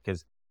really that,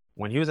 because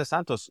when he was at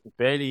Santos,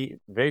 very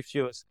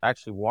few of us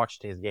actually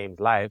watched his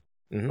games live,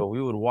 but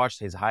we would watch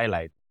his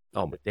highlight.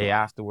 Oh, the day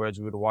afterwards,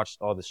 we would watch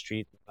all the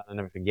street. I'll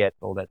never forget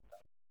all that stuff.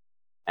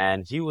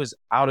 And he was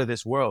out of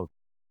this world.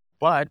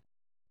 But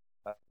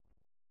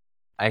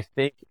I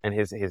think, and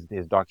his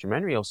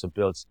documentary also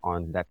builds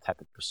on that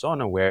type of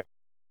persona, where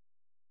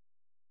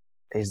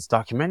his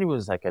documentary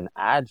was like an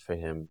ad for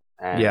him,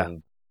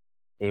 and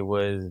it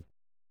was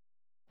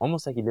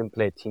almost like he didn't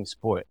play a team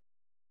sport.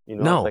 You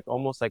know, it's like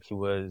almost like he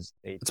was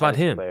it's about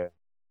him. Player.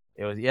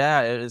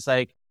 It's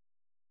like,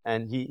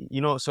 and he, you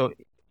know, so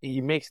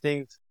he makes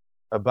things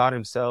about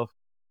himself.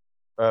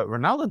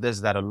 Ronaldo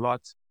does that a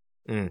lot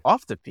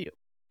off the field,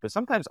 but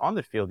sometimes on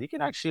the field, he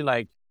can actually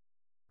like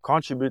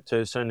contribute to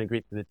a certain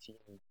degree to the team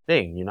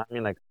thing. You know what I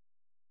mean? Like,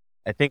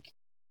 I think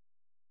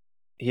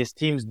his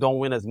teams don't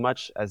win as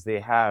much as they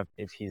have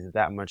if he's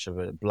that much of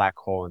a black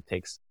hole and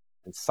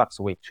sucks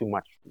away too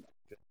much from them.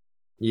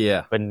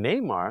 Yeah. But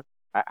Neymar,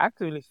 I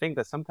actually think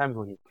that sometimes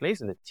when he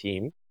plays in a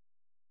team,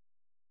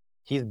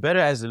 he's better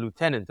as a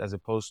lieutenant as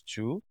opposed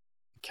to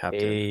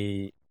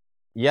captain.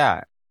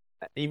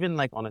 Even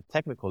like on a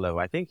technical level,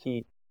 I think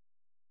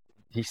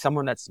he's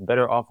someone that's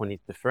better off when he's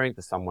deferring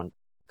to someone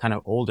kind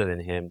of older than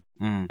him.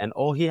 And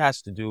all he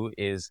has to do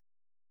is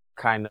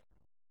kind of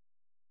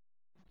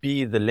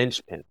be the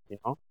linchpin, you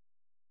know,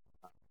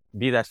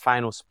 be that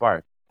final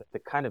spark to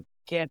kind of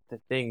get the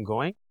thing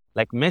going.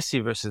 Like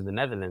Messi versus the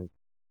Netherlands,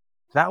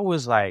 that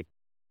was like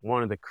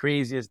one of the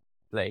craziest,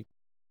 like,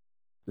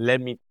 let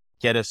me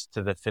get us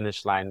to the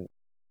finish line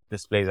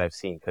displays I've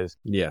seen. Because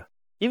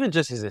even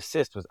just his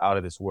assist was out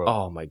of this world.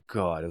 Oh my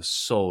God, it was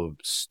so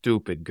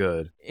stupid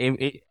good.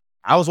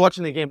 I was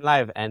watching the game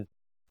live, and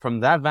from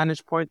that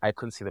vantage point, I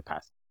couldn't see the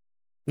pass.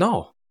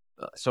 No.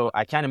 So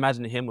I can't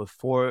imagine him with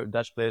 4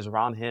 Dutch players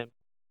around him.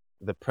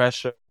 The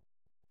pressure,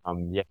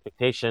 the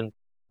expectation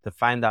to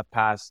find that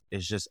pass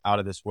is just out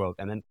of this world.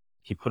 And then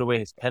he put away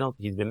his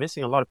penalty. He's been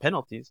missing a lot of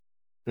penalties.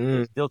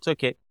 He still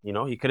took it. You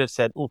know, he could have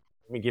said, "Oh,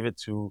 let me give it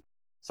to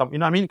some." You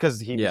know what I mean? Because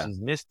he's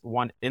missed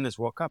one in this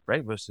World Cup,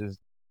 right? Versus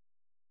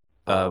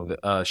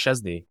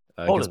Szczesny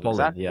against Poland.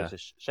 Exactly, yeah,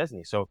 versus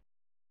Szczesny. So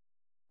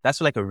that's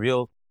like a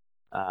real,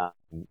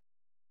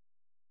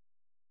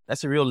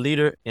 that's a real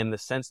leader in the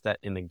sense that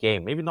in the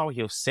game, maybe not what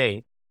he'll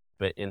say,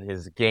 but in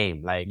his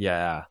game, like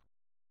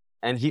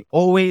and he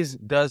always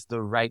does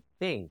the right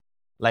thing.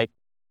 Like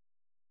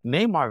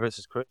Neymar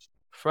versus Croatia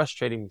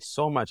frustrated me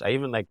so much. I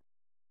even like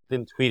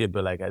didn't tweet it,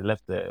 but like I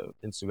left the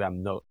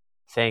Instagram note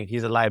saying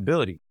he's a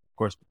liability, of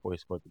course, before he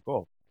scored the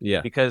goal.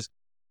 Yeah. Because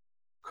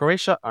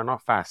Croatia are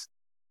not fast.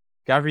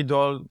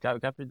 Gvardiol?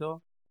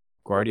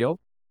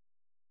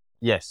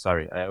 Yes,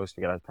 sorry. I always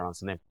forget how to pronounce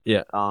the name.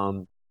 Yeah.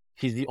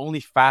 He's the only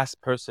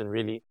fast person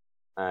really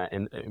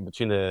in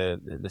between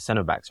the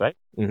center backs, right?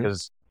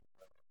 Because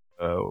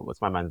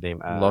what's my man's name?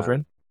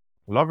 Lovren.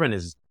 Lovren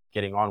is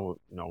getting on with,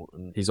 you know,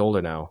 he's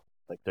older now,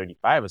 like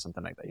 35 or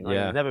something like that. You know,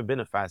 he's never been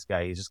a fast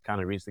guy. He's just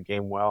kind of reads the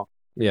game well.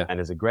 Yeah. And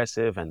is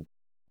aggressive and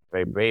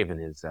very brave in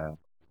his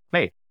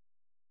play.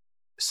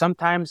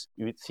 sometimes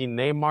you would see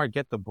Neymar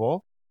get the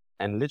ball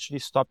and literally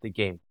stop the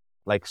game.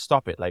 Like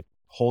stop it, like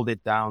hold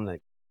it down.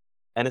 Like,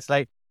 and it's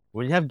like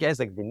when you have guys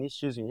like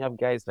Vinicius, when you have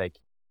guys like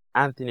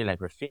Anthony, like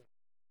Rafinha,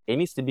 it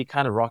needs to be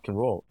kind of rock and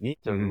roll. You need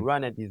to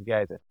run at these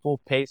guys at full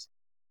pace.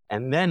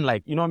 And then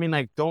like, you know what I mean?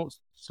 Like don't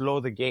slow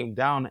the game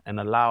down and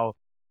allow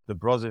the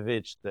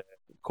Brozovic, the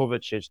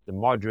Kovacic, the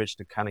Modric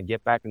to kind of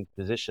get back in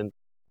position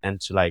and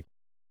to like,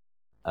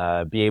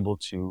 be able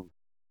to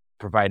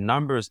provide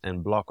numbers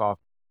and block off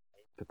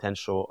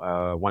potential,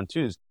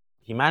 1-2s.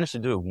 He managed to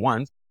do it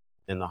once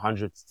in the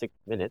 106th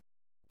minute.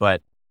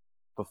 But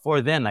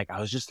before then, like, I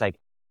was just like,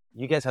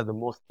 you guys have the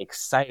most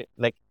excited,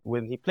 like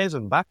when he plays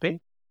with Mbappe,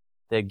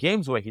 there are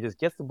games where he just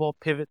gets the ball,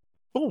 pivot,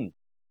 boom,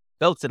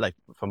 belts it like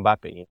from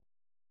Mbappe.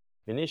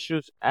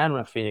 Vinicius and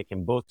Rafinha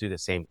can both do the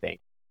same thing.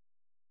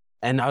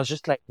 And I was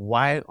just like,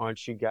 why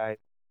aren't you guys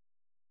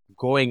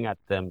going at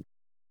them?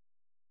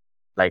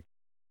 Like,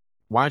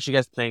 why aren't you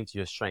guys playing to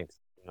your strengths?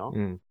 You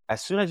know,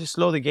 as soon as you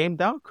slow the game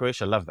down,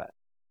 Croatia love that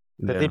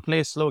because they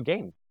play a slow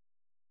game.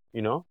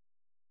 You know,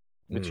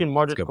 between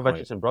Modric,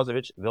 Kovacic, and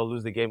Brozovic, they'll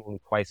lose the game only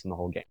twice in the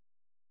whole game.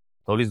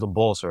 They'll lose the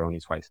ball, only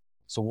twice.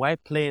 So why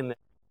play to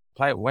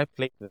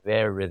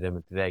their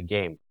rhythm, to their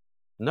game?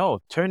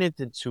 No, turn it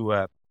into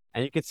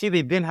and you can see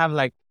they didn't have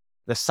like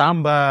the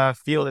Samba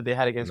feel that they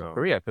had against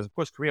Korea, because of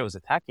course Korea was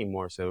attacking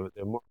more, so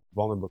they're more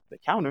vulnerable to the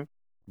counter.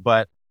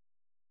 But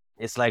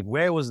it's like,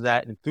 where was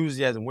that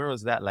enthusiasm? Where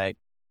was that like,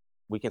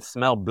 we can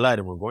smell blood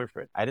and we're going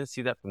for it? I didn't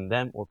see that from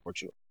them or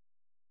Portugal.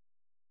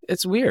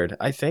 It's weird.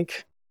 I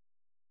think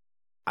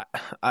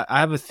I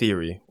have a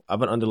theory. I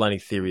have an underlying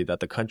theory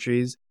that the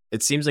countries,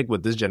 it seems like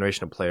with this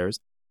generation of players,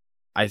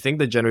 I think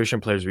the generation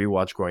of players we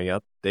watched growing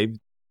up, this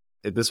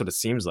is what it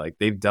seems like.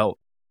 They've dealt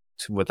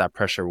with that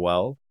pressure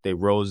well. They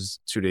rose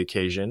to the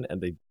occasion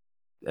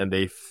and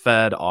they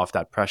fed off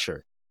that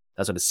pressure.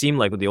 That's what it seemed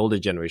like with the older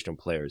generation of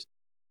players.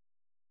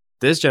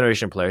 This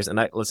generation of players, and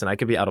I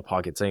could be out of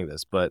pocket saying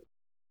this, but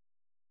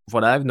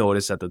what I've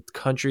noticed that the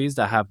countries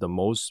that have the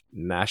most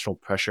national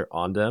pressure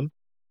on them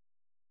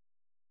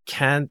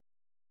can't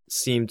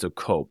seem to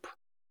cope.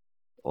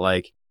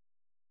 Like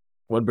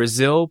when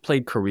Brazil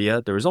played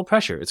Korea, there was no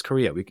pressure. It's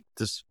Korea.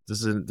 This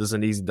is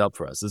an easy dub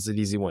for us. This is an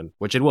easy one,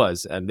 which it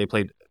was, and they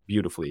played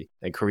beautifully.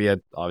 And Korea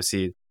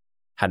obviously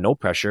had no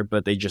pressure,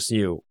 but they just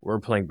knew we're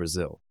playing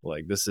Brazil.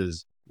 Like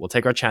we'll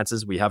take our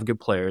chances. We have good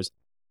players.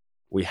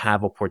 We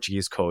have a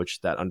Portuguese coach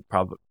that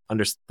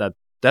that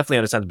definitely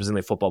understands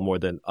Brazilian football more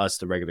than us,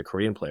 the regular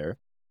Korean player.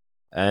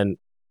 And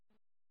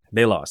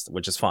they lost,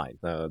 which is fine.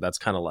 That's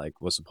kind of like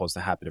what's supposed to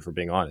happen if we're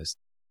being honest.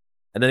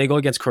 And then they go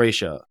against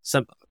Croatia,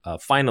 some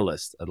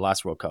finalists at the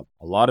last World Cup.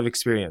 A lot of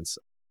experience.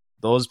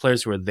 Those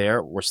players who were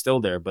there were still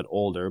there, but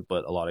older,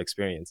 but a lot of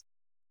experience.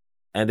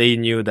 And they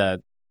knew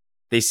that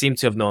they seemed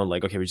to have known,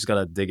 like, okay, we just got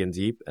to dig in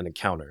deep and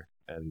counter.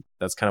 And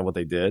that's kind of what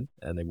they did.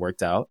 And they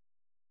worked out.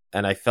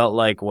 And I felt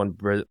like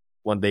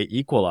when they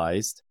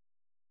equalized,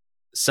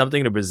 something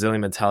in the Brazilian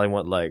mentality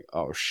went like,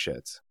 oh,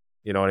 shit.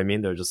 You know what I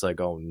mean? They're just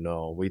like, oh,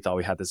 no, we thought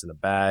we had this in the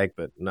bag,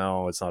 but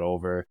no, it's not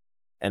over.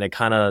 And it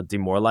kind of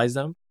demoralized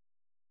them.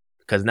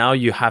 Because now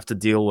you have to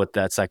deal with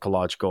that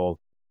psychological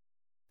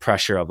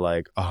pressure of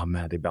like, oh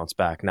man, they bounced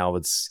back. Now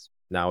it's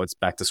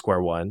back to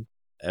square one.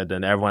 And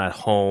then everyone at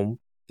home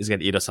is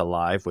going to eat us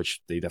alive,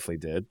 which they definitely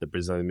did. The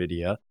Brazilian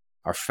media,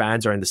 our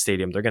fans are in the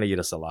stadium. They're going to eat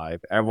us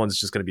alive. Everyone's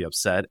just going to be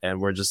upset.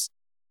 And we're just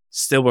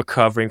still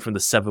recovering from the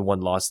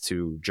 7-1 loss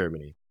to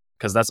Germany.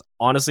 Because that's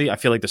honestly, I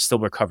feel like they're still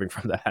recovering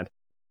from that.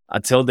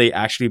 Until they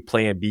actually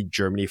play and beat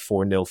Germany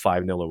 4-0,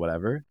 5-0 or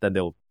whatever, then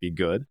they'll be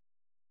good.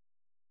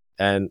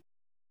 And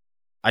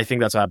I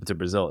think that's what happened to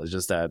Brazil. It's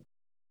just that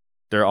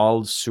they're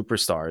all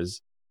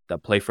superstars that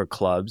play for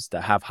clubs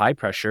that have high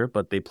pressure,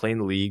 but they play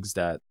in leagues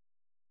that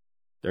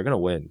they're going to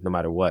win no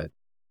matter what,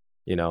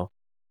 you know?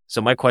 So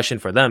my question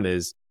for them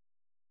is,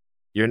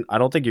 I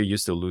don't think you're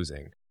used to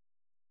losing.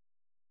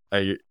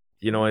 You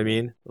know what I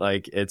mean?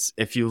 Like, it's,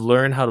 if you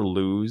learn how to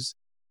lose,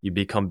 you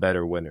become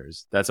better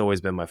winners. That's always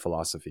been my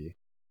philosophy.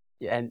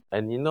 Yeah,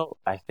 and you know,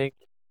 I think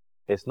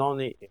it's not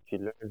only if you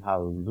learn how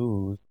to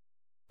lose,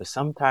 but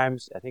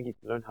sometimes I think if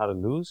you learn how to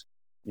lose,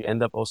 you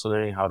end up also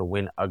learning how to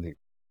win ugly.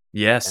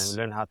 Yes. And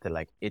learn how to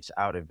like itch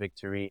out a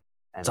victory.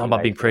 And it's all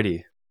about being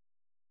pretty.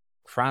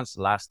 France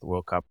last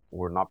World Cup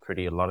were not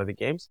pretty a lot of the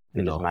games.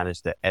 They just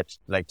managed to etch,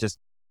 like I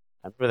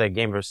remember that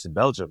game versus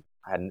Belgium.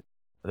 And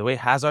the way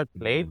Hazard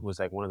played was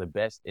like one of the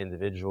best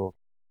individual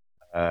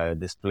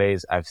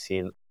displays I've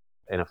seen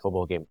in a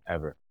football game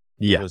ever.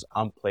 Yeah. It was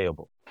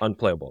unplayable.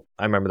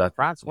 I remember that.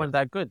 France weren't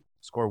that good.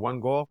 Scored one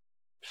goal,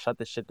 shut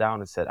the shit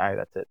down and said, all right,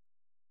 that's it.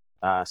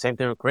 Same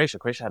thing with Croatia.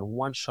 Croatia had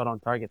one shot on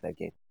target that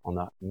game on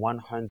the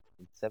 117th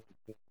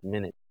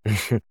minute.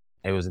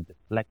 It was a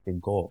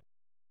deflected goal.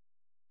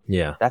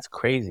 Yeah. That's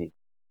crazy.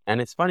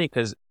 And it's funny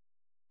because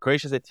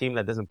Croatia's a team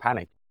that doesn't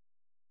panic.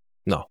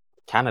 No.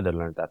 Canada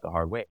learned that the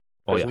hard way.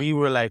 Oh, yeah. We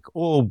were like,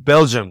 oh,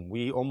 Belgium,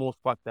 we almost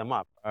fucked them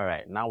up. All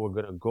right, now we're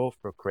going to go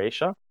for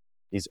Croatia,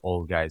 these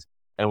old guys,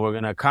 and we're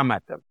going to come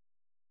at them.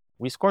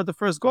 We scored the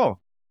first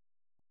goal.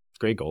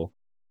 Great goal.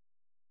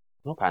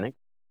 No panic.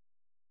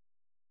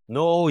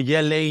 No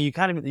yelling. You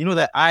can't even, you know,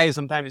 that eye,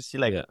 sometimes you see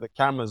like Yeah. the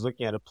camera's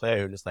looking at a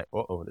player, just like,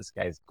 oh, this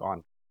guy's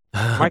gone.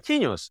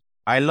 Marquinhos.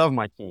 I love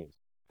Marquinhos,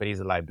 but he's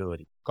a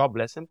liability. God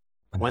bless him.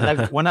 When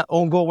that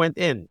own goal went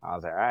in, I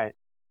was like, all right.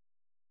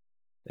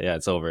 Yeah,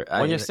 it's over.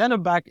 When your center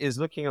back is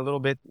looking a little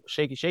bit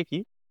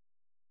shaky,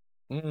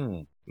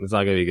 It's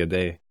not gonna be a good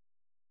day.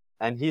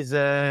 and he's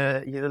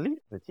a leader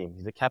of the team.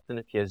 He's the captain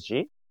of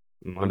PSG,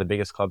 one of the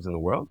biggest clubs in the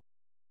world.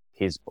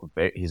 He's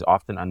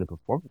often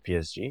underperformed at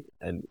PSG,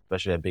 and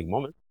especially at big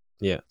moments.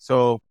 Yeah.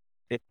 So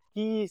if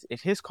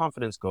his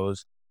confidence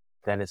goes,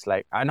 then it's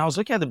like. And I was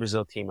looking at the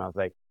Brazil team. I was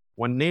like,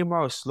 when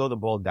Neymar would slow the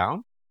ball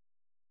down,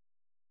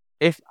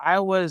 if I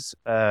was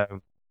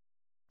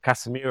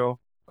Casemiro,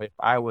 or if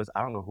I was,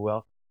 I don't know who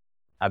else,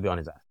 I'd be on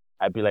his ass.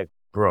 I'd be like,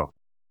 bro,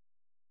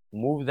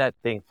 move that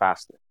thing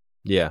faster.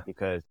 Yeah.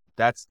 Because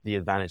that's the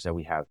advantage that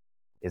we have,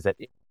 is that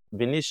if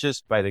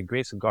Vinicius, by the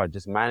grace of God,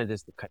 just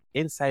manages to cut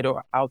inside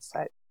or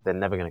outside, they're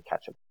never going to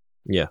catch him.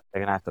 Yeah. They're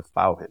going to have to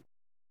foul him.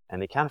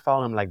 And they can't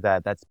foul him like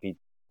that. That's beat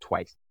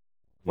twice.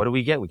 What do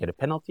we get? We get a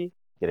penalty,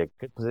 get a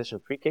good position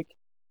free kick,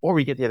 or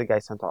we get the other guy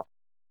sent off.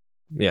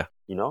 Yeah.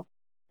 You know?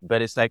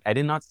 But it's like, I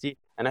did not see,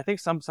 and I think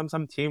some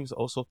teams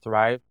also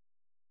thrive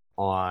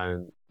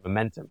on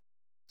momentum.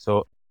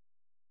 So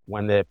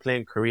when they're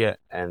playing Korea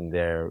and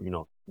they're,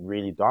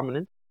 really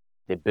dominant,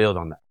 they build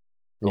on that.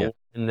 So Yeah.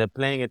 when they're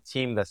playing a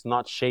team that's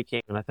not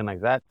shaking or nothing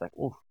like that, like,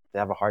 they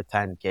have a hard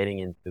time getting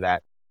into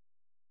that,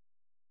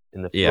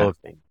 in the flow of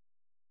things.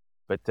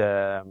 But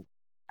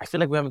I feel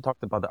like we haven't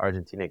talked about the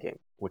Argentina game,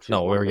 which is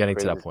No, one of we're the getting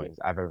to that craziest point. games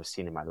I've ever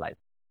seen in my life.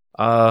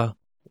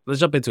 Let's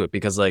jump into it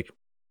because like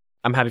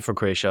I'm happy for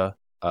Croatia.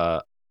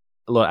 A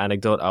little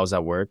anecdote: I was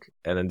at work,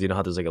 and then do you know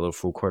how there's like a little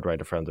food court right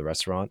in front of the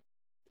restaurant?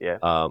 Yeah.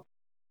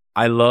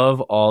 I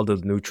love all the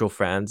neutral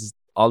fans.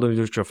 All the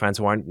neutral fans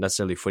who aren't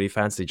necessarily footy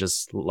fans, they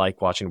just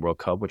like watching World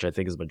Cup, which I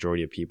think is the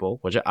majority of people.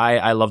 Which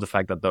I love the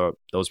fact that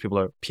those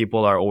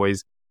people are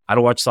always. I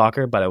don't watch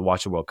soccer, but I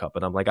watch the World Cup,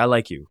 and I'm like, I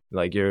like you.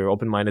 Like you're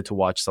open minded to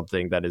watch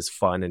something that is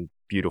fun and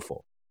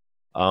beautiful.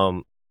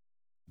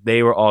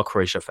 They were all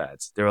Croatia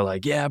fans. They were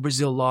like, yeah,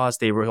 Brazil lost.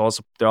 They're all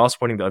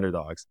supporting the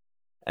underdogs.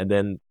 And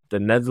then the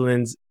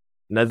Netherlands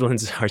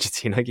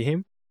Argentina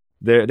game,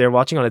 they're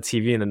watching on a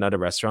TV in another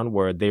restaurant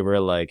where they were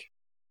like,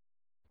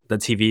 the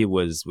TV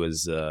was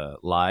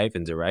live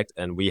and direct,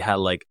 and we had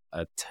like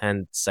a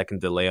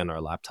 10-second delay on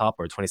our laptop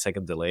or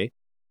 20-second delay.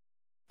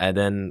 And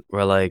then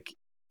we're like,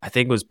 I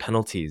think it was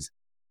penalties.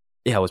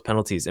 Yeah, it was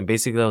penalties. And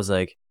basically I was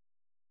like,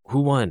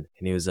 who won?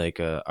 And he was like,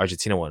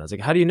 Argentina won. I was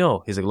like, how do you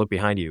know? He's like, look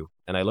behind you.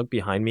 And I look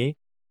behind me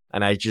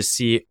and I just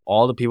see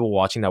all the people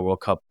watching that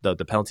World Cup, the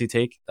penalty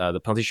the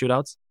penalty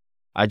shootouts.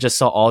 I just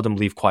saw all of them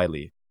leave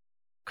quietly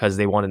because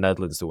they wanted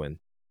Netherlands to win.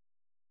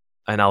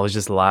 And I was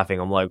just laughing.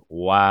 I'm like,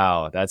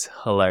 wow, that's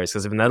hilarious.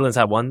 Because if the Netherlands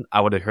had won,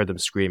 I would have heard them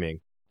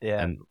screaming.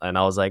 Yeah. And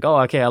I was like,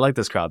 oh, okay, I like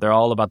this crowd. They're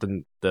all about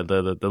the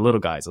little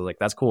guys. I was like,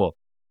 that's cool.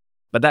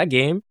 But that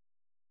game,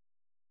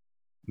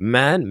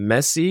 man,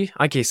 Messi.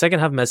 Okay, second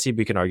half Messi,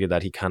 we can argue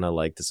that he kind of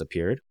like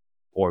disappeared,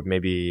 or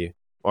maybe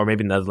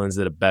Netherlands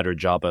did a better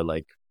job at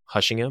like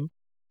hushing him.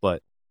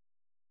 But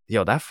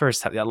yo, that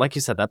first half, like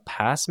you said, that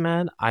pass,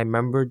 man. I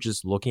remember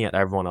just looking at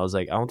everyone. I was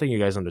like, I don't think you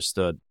guys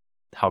understood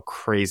how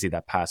crazy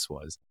that pass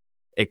was.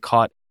 It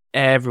caught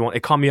everyone.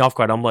 It caught me off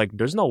guard. I'm like,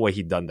 there's no way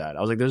he done that. I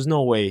was like, there's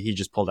no way he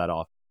just pulled that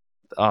off.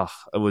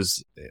 It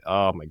was.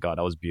 Oh my god,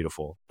 that was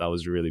beautiful. That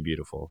was really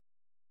beautiful.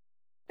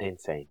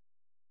 Insane.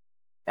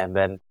 And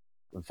then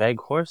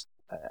Weghorst,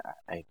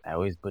 I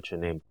always butcher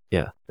name.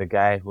 Yeah. The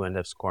guy who ended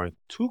up scoring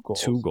 2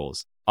 goals. 2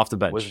 goals off the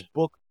bench. Was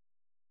booked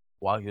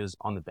while he was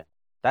on the bench.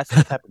 That's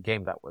the type of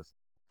game that was.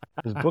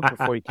 He was booked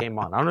before he came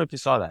on. I don't know if you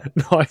saw that.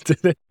 No, I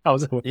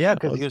didn't. Yeah,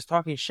 because he was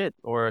talking shit,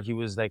 or he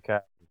was like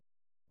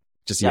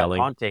just yelling,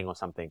 taunting or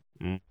something.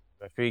 The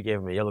referee gave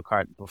him a yellow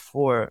card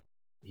before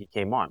he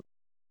came on.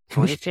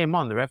 When he came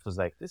on, the ref was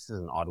like, "This is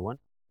an odd one.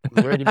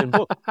 He's already been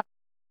booked."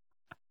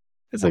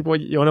 It's like, what,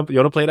 you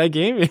wanna play that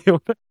game?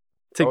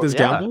 Take this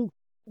gamble?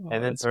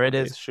 And then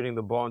Paredes shooting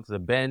the ball into the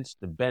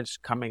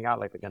bench coming out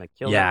like they're gonna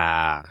kill him.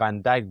 Yeah.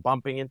 Van Dijk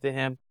bumping into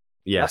him.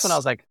 Yes. That's when I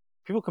was like,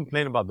 people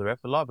complain about the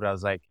ref a lot, but I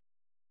was like,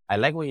 I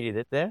like what he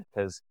did there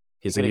because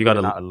he's like, you got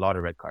a lot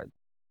of red cards.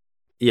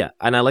 Yeah,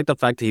 and I like the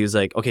fact that he was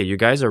like, okay, you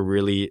guys are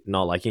really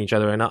not liking each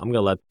other right now. I'm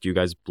gonna let you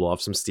guys blow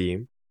off some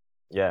steam.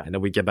 Yeah. And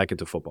then we get back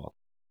into football.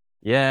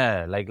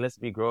 Yeah, like let's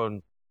be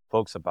grown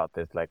folks about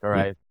this. Like, all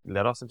right,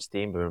 let off some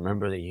steam, but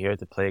remember that you're here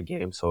to play a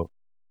game, so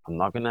I'm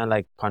not gonna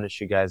like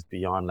punish you guys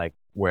beyond like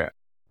where it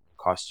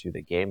costs you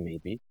the game,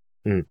 maybe.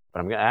 But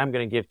I'm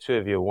gonna give 2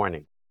 of you a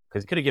warning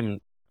because he could have given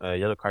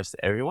yellow cards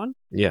to everyone.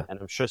 Yeah, and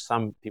I'm sure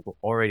some people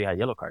already had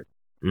yellow cards,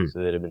 so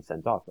they'd have been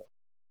sent off.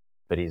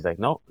 But he's like,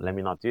 no, let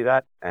me not do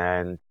that.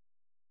 And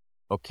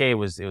okay, it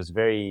was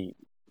very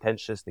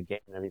tense, the game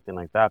and everything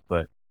like that,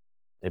 but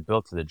it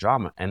built to the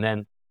drama. And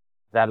then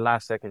that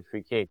last second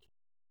free kick,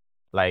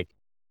 like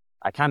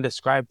I can't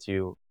describe to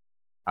you.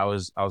 I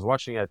was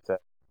watching at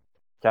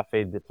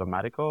Cafe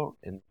Diplomatico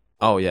in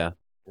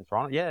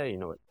Toronto. Yeah, you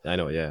know it. I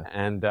know. Yeah,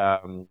 and I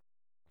think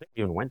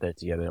we even went there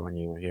together when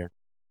you were here.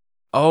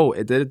 Oh,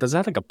 it did. Does it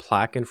have like a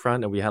plaque in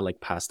front, and we had like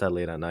pasta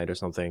late at night or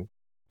something?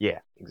 Yeah,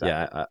 exactly.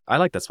 Yeah, I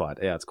like that spot.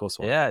 Yeah, it's a cool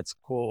spot. Yeah, it's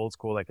cool, old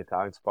school, like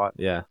Italian spot.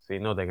 Yeah, So you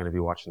know they're going to be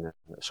watching it,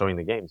 showing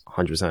the games.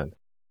 100%.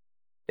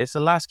 It's the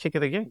last kick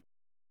of the game.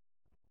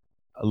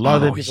 A lot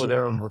of the Oh people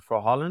there yeah. were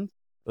for Holland.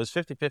 It was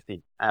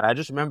 50-50. And I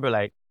just remember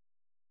like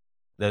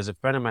there's a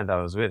friend of mine that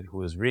I was with who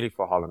was really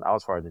for Holland. I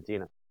was for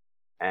Argentina.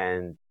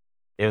 And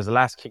it was the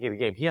last kick of the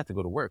game. He had to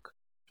go to work.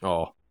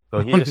 Oh, So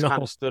he oh just kind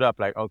no. of stood up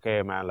like,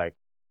 okay, man, like,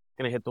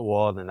 gonna hit the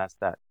wall, and that's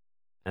that.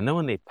 And then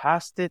when they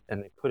passed it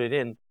and they put it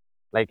in,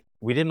 like,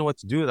 we didn't know what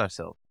to do with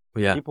ourselves.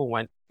 Yeah, People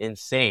went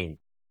insane.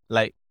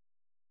 Like,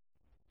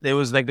 it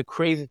was like the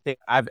craziest thing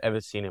I've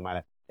ever seen in my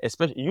life.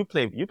 Especially, you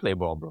play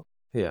ball, bro.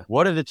 yeah.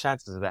 What are the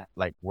chances of that,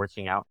 like,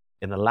 working out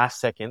in the last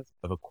seconds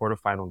of a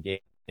quarterfinal game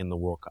in the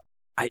World Cup?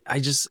 I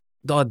just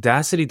the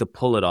audacity to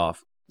pull it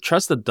off.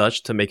 Trust the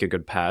Dutch to make a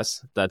good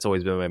pass. That's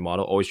always been my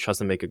motto. Always trust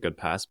them to make a good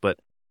pass, but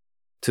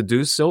to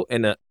do so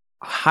in a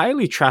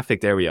highly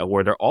trafficked area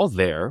where they're all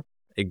there,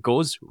 it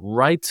goes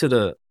right to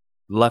the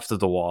left of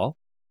the wall,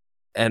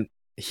 and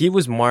he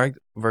was marked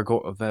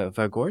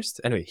Vergorst.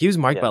 Anyway, he was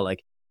marked Yeah. by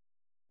like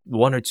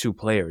one or two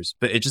players,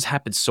 but it just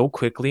happened so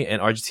quickly,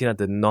 and Argentina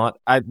did not.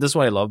 This is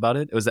what I love about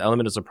it. It was the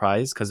element of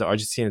surprise because the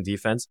Argentina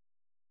defense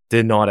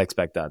did not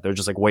expect that. They're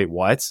just like, wait,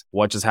 what?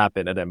 What just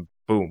happened? And then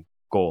boom,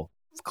 goal,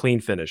 clean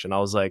finish. And I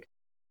was like,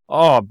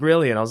 oh,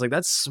 brilliant. I was like,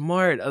 that's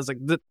smart. I was like,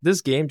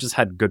 this game just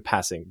had good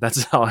passing.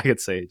 That's how I could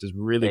say. Just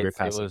really great It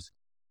passing. was,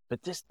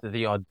 but just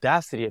the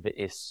audacity of it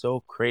is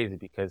so crazy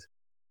because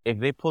if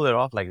they pull it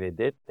off like they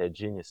did, they're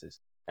geniuses.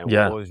 And we'll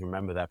Yeah. always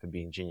remember that for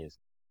being genius.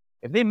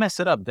 If they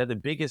mess it up, they're the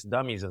biggest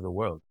dummies of the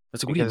world.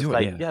 That's like, what are you Because doing?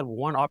 like Yeah. you had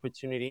one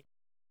opportunity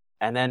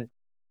and then,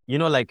 you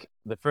know, like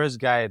the first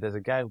guy, there's a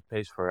guy who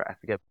plays for, I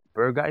forget,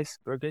 Burgess?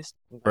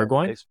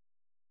 Bergwijn?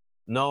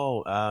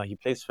 No, he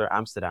plays for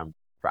Amsterdam,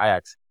 for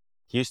Ajax.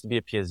 He used to be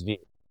a PSV.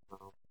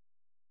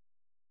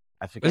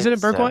 I forget. Isn't it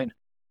Bergwijn?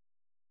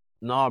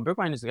 No,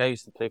 Bergwijn is the guy who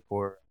used to play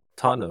for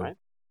Tottenham. right?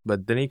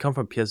 But didn't he come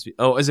from PSV?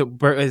 Oh, is it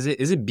Berghuis?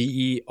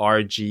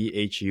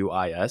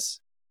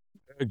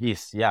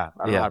 Burgess, yeah.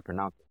 I don't know Yeah. how to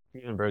pronounce it.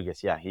 Steven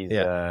Burgess, yeah. He's,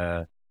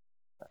 Yeah.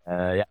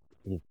 yeah.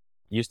 He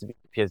used to be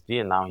at PSV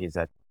and now he's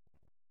at,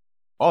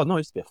 oh, no, he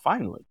used to be a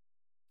Feyenoord.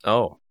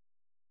 Oh.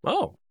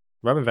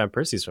 Robin van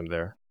Persie's from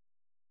there.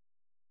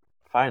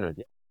 Feyenoord,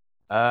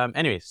 yeah.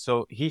 Anyway,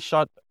 so he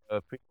shot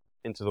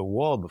into the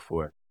wall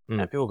before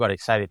and people got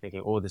excited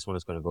thinking, oh, this one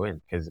is going to go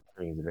in because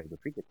he's a very good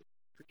free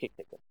kick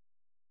taker.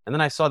 And then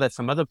I saw that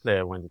some other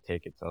player went to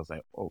take it. So I was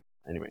like, oh,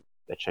 anyway,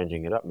 they're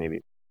changing it up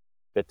maybe.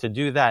 But to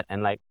do that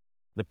and like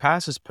the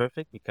pass is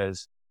perfect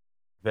because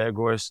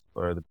Vergorst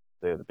or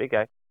the big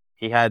guy,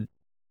 he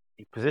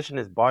positioned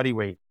his body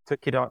where he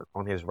took it out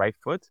on his right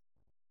foot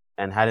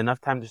and had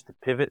enough time just to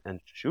pivot and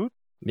shoot.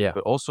 Yeah.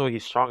 But also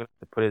he's strong enough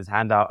to put his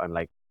hand out and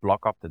like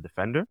block off the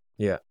defender.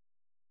 Yeah.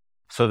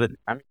 So that,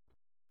 I mean,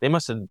 they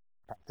must have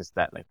practiced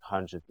that like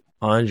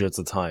Hundreds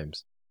of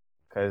times.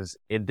 because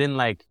it didn't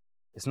like,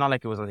 it's not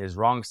like it was on his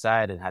wrong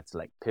side and had to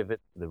like pivot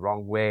the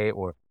wrong way,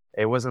 or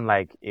it wasn't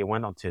like it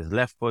went onto his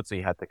left foot. So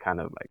he had to kind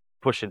of like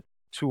push it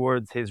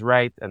towards his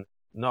right. And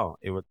no,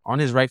 it was on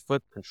his right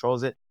foot,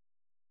 controls it,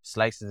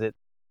 slices it,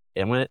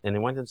 and it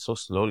went in so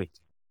slowly.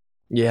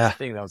 Yeah. I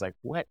think I was like,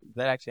 what?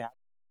 That actually happened?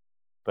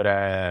 But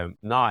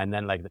no, and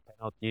then like the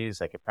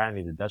penalties, like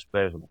apparently the Dutch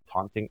players were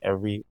taunting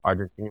every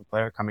Argentinian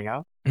player coming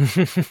out.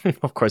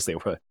 Of course they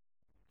would.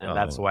 And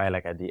that's why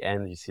like at the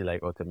end you see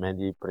like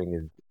Otamendi putting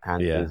his hand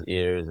to his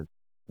ears and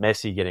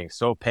Messi getting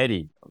so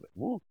petty. I was like,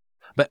 woo.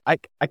 But I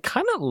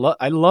kind of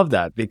love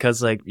that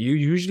because like you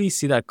usually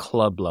see that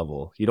club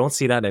level. You don't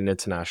see that in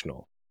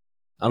international.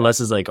 Unless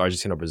it's like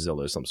Argentina,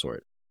 Brazil or some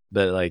sort.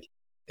 But like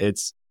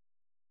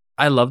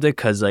I loved it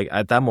because like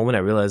at that moment I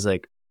realized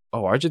like,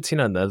 oh,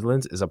 Argentina and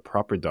Netherlands is a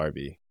proper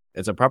derby.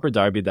 It's a proper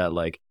derby that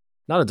like,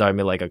 not a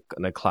derby like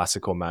a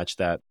classical match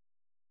that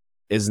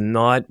is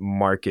not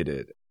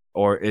marketed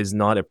or is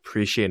not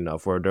appreciated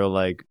enough, where they're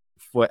like,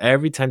 for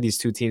every time these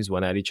two teams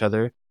went at each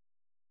other,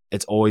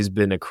 it's always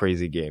been a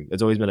crazy game.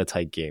 It's always been a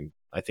tight game.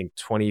 I think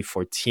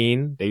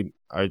 2014,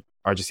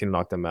 Argentina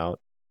knocked them out.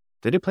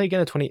 Did they play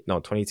again at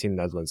 2018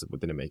 Netherlands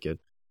didn't make it.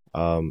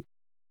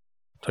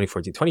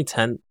 2014,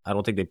 2010, I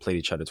don't think they played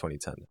each other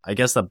 2010. I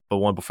guess the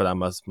one before that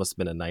must have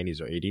been the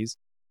 90s or 80s.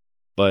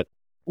 But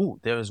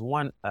there was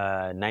one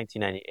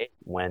 1998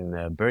 when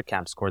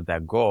Bergkamp scored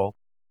that goal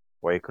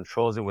where he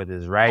controls it with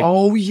his right.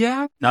 Oh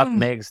yeah,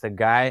 nutmegs the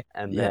guy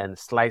and then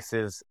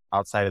slices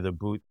outside of the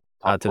boot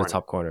to the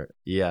top corner.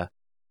 Yeah,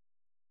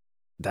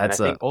 that's.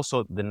 And I think also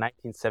the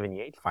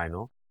 1978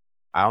 final.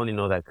 I only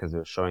know that because they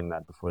were showing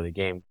that before the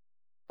game.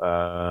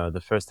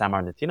 The first time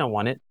Argentina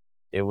won it,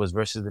 it was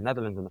versus the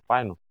Netherlands in the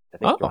final. I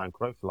think Johan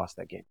Cruyff lost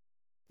that game.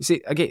 You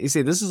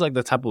see, this is like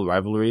the type of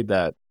rivalry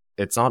that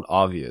it's not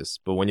obvious,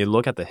 but when you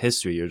look at the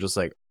history, you're just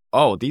like,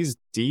 oh, these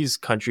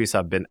countries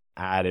have been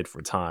added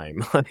for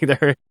time.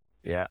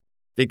 Yeah,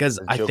 because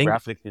I think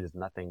geographically there's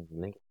nothing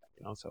linked,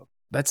 so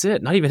that's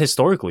it. Not even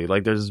historically.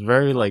 Like there's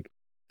very like,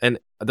 and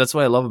that's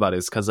what I love about it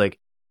is because like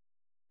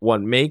what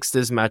makes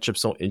this matchup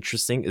so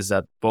interesting is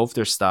that both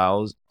their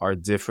styles are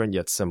different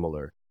yet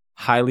similar.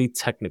 Highly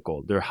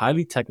technical. They're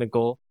highly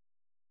technical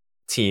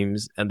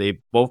teams, and they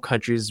both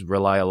countries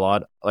rely a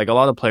lot. Like a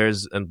lot of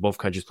players in both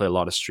countries play a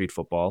lot of street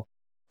football,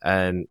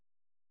 and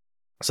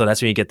so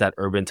that's when you get that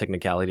urban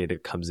technicality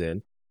that comes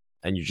in,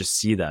 and you just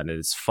see that, and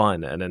it's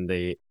fun. And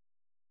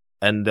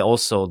then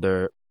also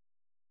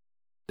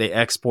they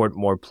export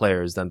more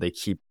players than they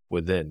keep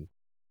within,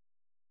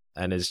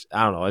 and it's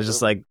I don't know. It's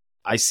just like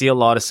I see a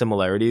lot of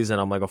similarities,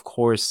 and I'm like, of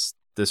course,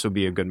 this would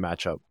be a good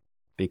matchup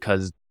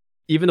because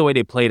even the way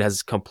they played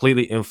has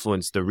completely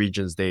influenced the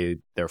regions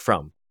they're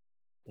from.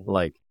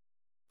 Like,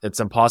 it's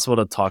impossible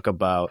to talk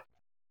about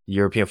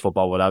European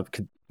football without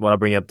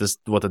bringing up this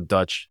what the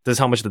Dutch. This is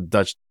how much the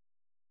Dutch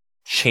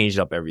changed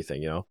up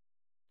everything, you know.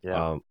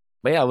 Yeah.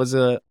 But yeah, it's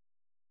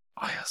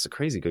a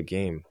crazy good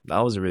game. That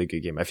was a really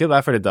good game. I feel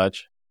bad for the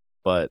Dutch,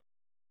 but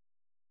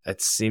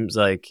it seems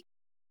like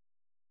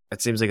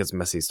it's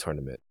Messi's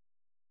tournament.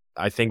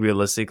 I think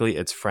realistically,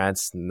 it's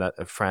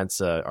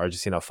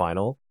Argentina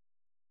final,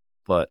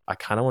 but I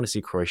kind of want to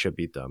see Croatia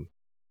beat them.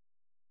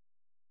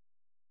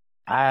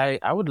 I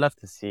would love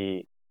to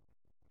see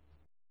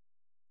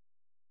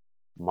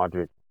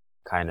Modric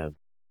kind of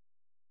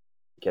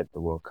get the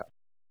World Cup.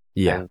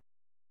 Yeah. And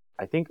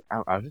I think I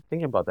was just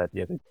thinking about that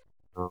the other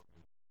day.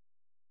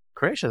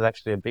 Croatia is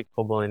actually a big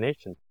footballing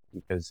nation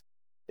because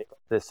they got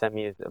to the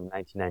semis of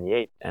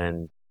 1998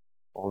 and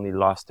only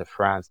lost to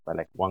France by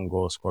like 1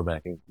 goal scored by I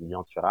think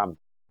Jan Thuram.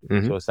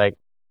 Mm-hmm. So it's like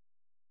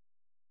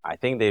I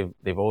think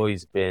they've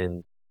always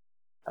been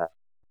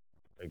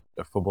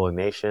a footballing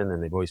nation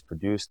and they've always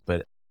produced,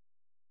 but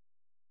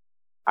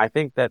I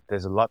think that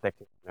there's a lot that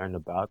can be learned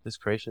about this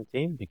Croatian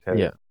team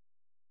because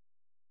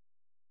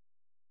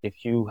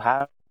if you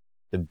have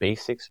the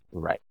basics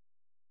right,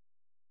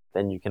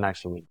 then you can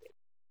actually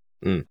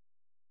win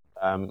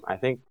games. I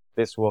think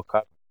this World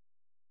Cup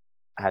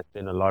has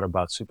been a lot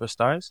about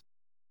superstars.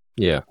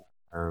 Yeah.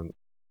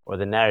 Or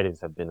the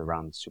narratives have been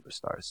around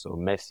superstars. So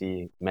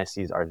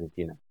Messi's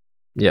Argentina.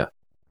 Yeah.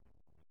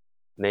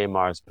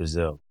 Neymar's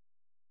Brazil.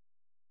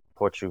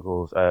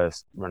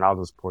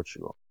 Ronaldo's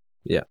Portugal.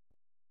 Yeah.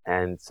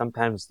 And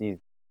sometimes these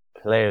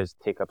players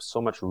take up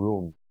so much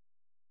room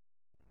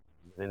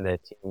within their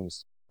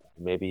teams,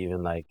 maybe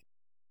even like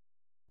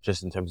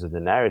just in terms of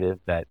the narrative,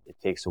 that it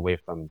takes away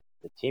from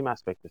the team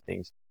aspect of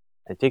things.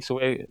 It takes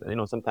away,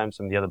 sometimes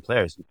from the other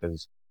players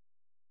because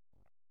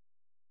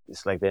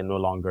it's like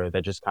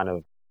they're just kind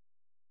of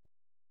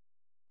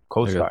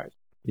co-stars.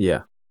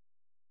 Yeah.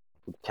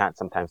 Who can't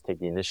sometimes take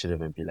the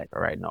initiative and be like,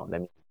 all right, no,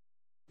 let me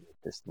make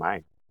this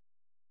mine.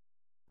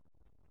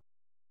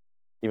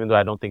 Even though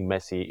I don't think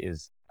Messi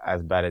is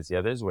as bad as the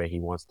others where he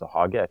wants to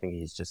hog it, I think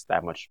he's just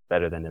that much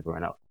better than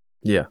everyone else.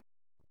 Yeah.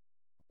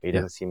 He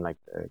doesn't seem like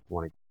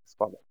wanting to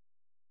spotlight.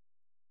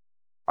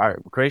 All right,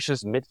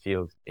 Croatia's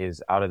midfield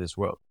is out of this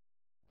world.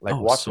 Like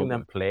watching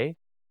them play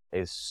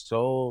is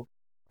so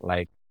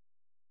like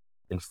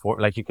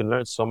you can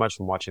learn so much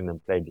from watching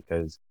them play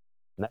because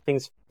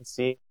nothing's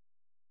fancy,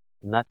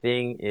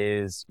 nothing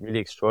is really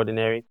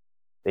extraordinary.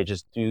 They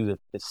just do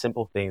the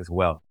simple things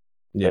well.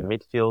 Yeah. Their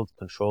midfield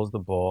controls the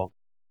ball,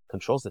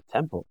 controls the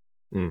tempo.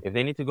 If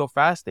they need to go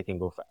fast, they can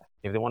go fast.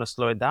 If they want to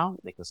slow it down,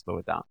 they can slow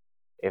it down.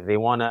 If they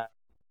want to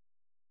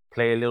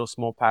play a little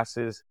small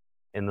passes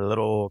in a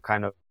little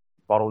kind of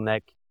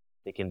bottleneck,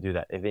 they can do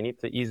that. If they need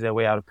to ease their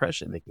way out of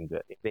pressure, they can do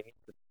it. If they need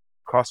to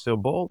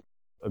crossfield ball,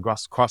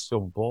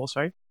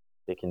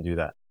 they can do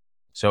that.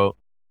 So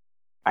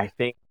I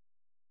think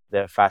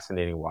they're a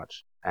fascinating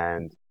watch.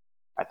 And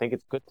I think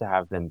it's good to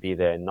have them be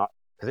there, not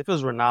because if it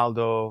was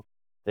Ronaldo,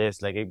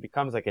 it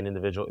becomes like an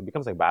individual, it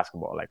becomes like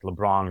basketball, like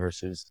LeBron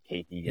versus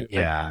KD.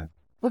 Yeah.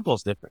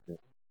 Football's different.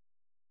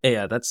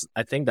 Yeah,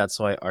 I think that's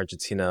why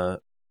Argentina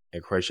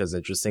and Croatia is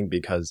interesting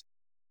because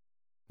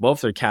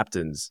both their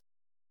captains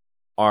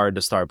are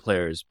the star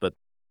players, but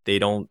they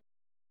don't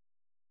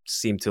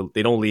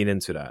lean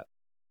into that.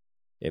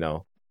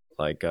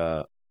 Like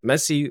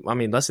Messi,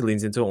 Messi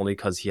leans into it only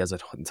because he has an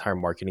entire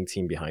marketing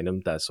team behind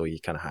him, so he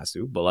kind of has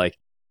to. But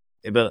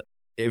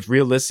if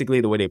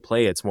realistically the way they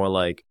play, it's more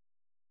like,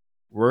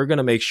 we're going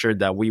to make sure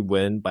that we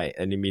win by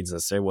any means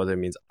necessary, whether it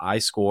means I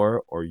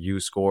score or you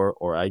score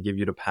or I give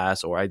you the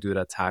pass or I do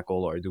that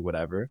tackle or I do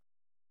whatever.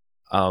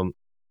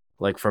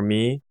 Like for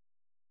me,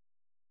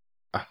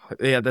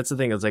 that's the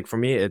thing. It's like for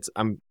me, it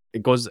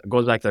goes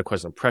back to the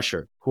question of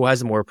pressure. Who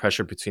has more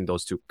pressure between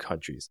those two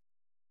countries?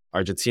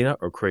 Argentina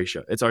or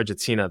Croatia? It's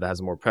Argentina that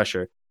has more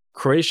pressure.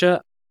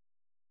 Croatia,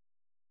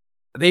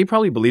 they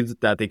probably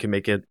believed that they can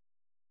make it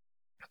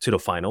to the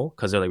final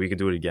because they're like, we could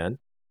do it again.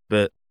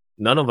 But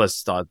none of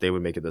us thought they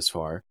would make it this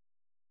far.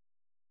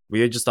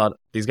 We just thought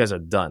these guys are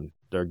done.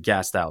 They're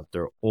gassed out.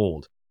 They're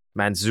old.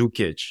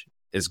 Mandzukic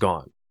is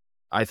gone.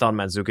 I thought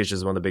Mandzukic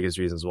is one of the biggest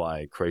reasons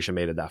why Croatia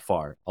made it that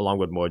far, along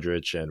with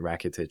Modric and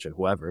Rakitic and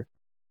whoever.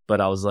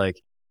 But I was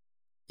like,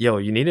 yo,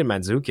 you needed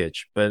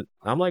Mandzukic. But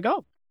I'm like,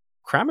 oh,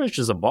 Kramaric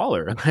is a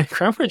baller.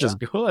 Kramaric is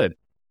good.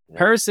 Yeah.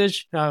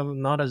 Perisic,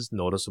 not as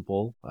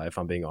noticeable, if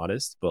I'm being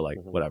honest, but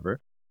whatever.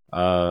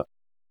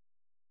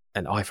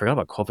 And I forgot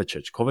about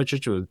Kovacic.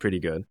 Kovacic was pretty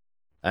good.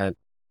 And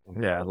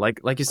yeah, like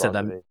you said,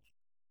 that.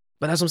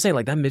 But that's what I'm saying.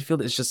 Like that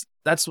midfield is just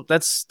that's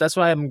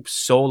why I'm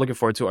so looking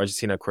forward to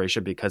Argentina Croatia,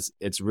 because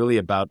it's really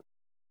about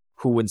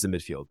who wins the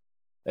midfield.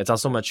 It's not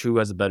so much who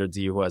has a better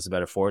D, who has a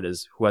better forward,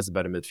 is who has a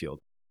better midfield.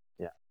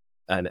 Yeah.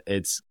 And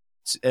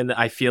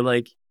I feel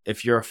like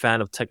if you're a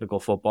fan of technical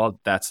football,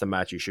 that's the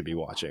match you should be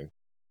watching.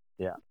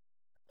 Yeah.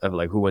 Of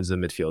like who wins the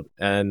midfield.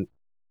 And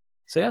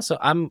so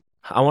I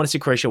want to see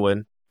Croatia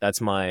win.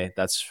 That's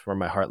where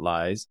my heart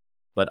lies.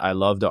 But I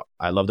love the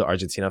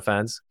Argentina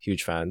fans,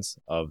 huge fans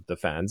of the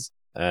fans.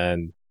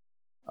 And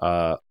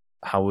how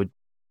would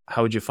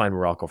you find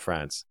Morocco,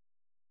 France?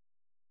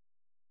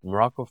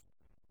 Morocco.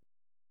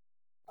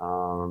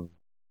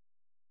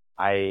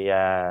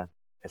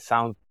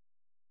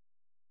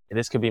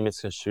 This could be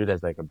misconstrued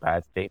as like a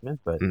bad statement,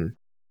 but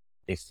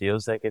it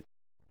feels like it's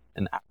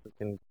an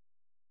African.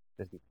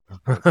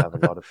 France have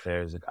a lot of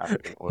players of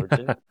African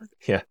origin.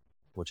 Yeah,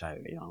 which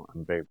I'm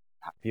very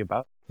happy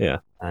about. Yeah,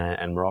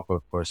 and Morocco,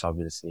 of course,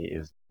 obviously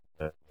is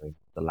the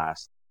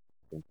last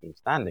team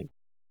standing.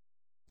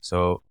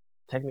 So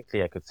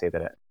technically, I could say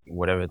that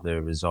whatever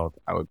the result,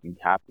 I would be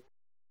happy.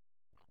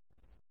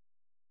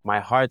 My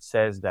heart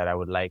says that I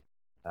would like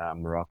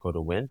Morocco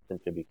to win,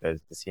 simply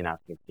because to see an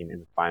African team in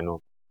the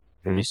final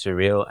would be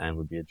surreal and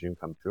would be a dream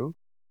come true.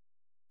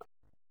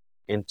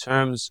 In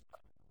terms of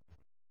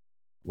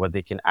what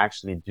they can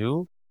actually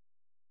do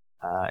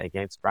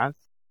against France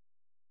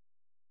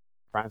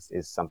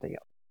is something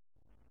else.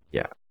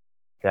 Yeah.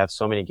 They have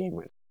so many game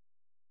wins.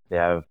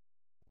 And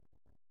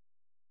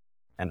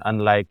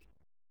unlike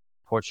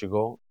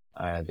Portugal,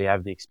 they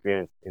have the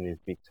experience in these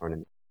big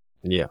tournaments.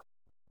 Yeah.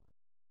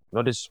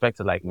 No disrespect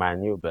to like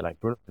Man U, but like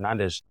Bruno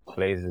Fernandes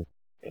plays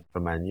for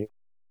Man U.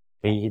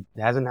 He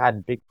hasn't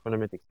had big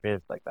tournament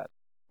experience like that.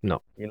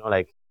 No.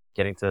 Like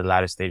getting to the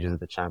latter stages of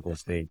the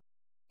Champions League,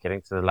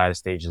 getting to the latter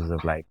stages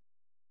of like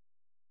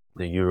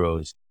the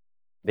Euros.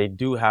 They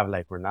do have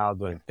like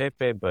Ronaldo and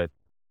Pepe, but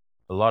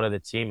a lot of the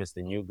team is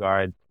the new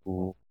guard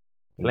who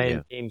play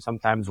in teams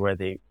sometimes where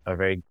they are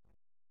very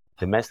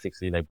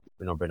domestically, like,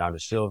 Bernardo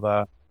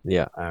Silva,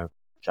 João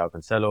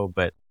Cancelo,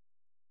 but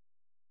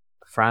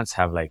France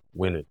have like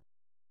winners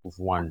who've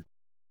won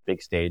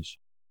big stage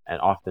and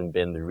often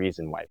been the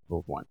reason why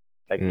they've won.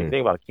 Like, if you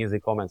think about it, Kingsley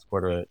Coman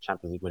scored a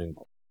Champions League winning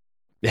goal.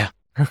 Yeah.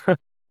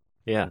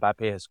 Yeah.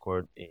 Mbappe has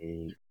scored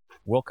a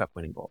World Cup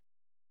winning goal.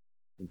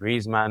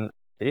 Griezmann,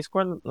 did he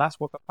score in the last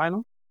World Cup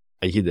final?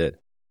 He did.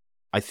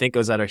 I think it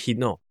was I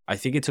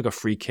think he took a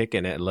free kick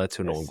and it led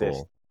to an own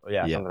goal.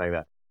 Yeah, something like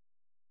that.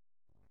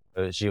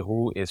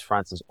 Giroud is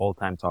France's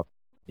all-time top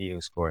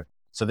leading scorer.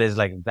 So there's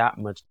like that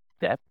much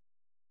depth.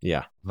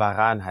 Yeah.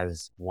 Varane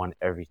has won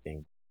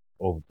everything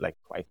over like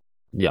twice.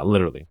 Yeah,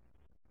 literally.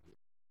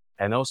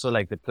 And also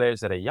like the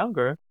players that are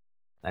younger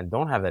and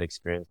don't have that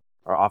experience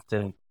are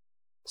often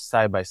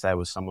side by side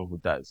with someone who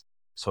does.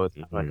 So it's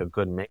like a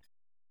good mix.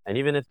 And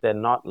even if they're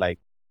not like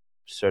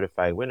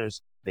certified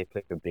winners, they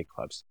play for big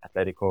clubs.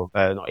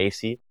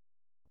 AC,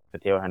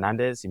 Theo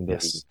Hernandez, even though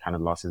he kind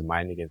of lost his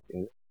mind against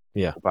England.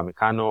 Yeah.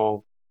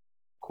 Upamecano,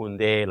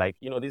 Koundé, like,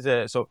 these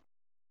are, so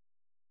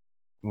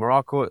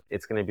Morocco,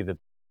 it's going to be the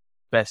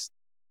best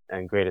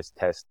and greatest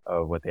test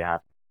of what they have.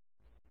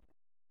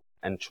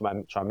 And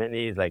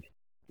Tchouaméni is like,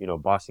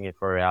 bossing it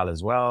for Real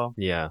as well.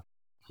 Yeah.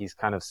 He's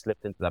kind of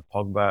slipped into that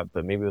Pogba,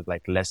 but maybe with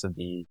like less of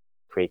the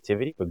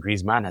creativity. But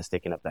Griezmann has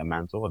taken up that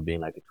mantle of being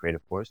like a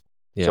creative force.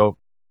 Yeah. So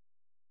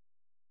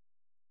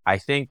I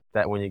think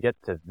that when you get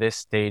to this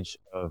stage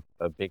of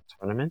a big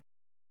tournament,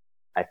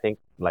 I think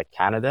like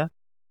Canada,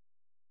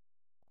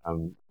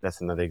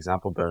 that's another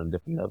example, but on a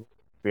different level,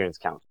 experience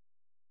counts.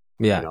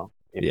 Yeah.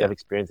 If you have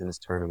experience in this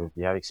tournament, if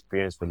you have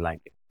experience with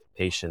like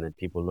expectation and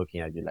people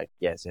looking at you like,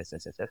 yes.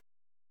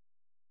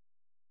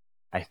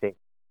 I think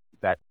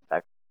that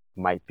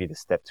might be the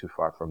step too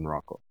far from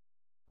Morocco.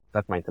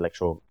 That's my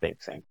intellectual thing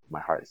saying.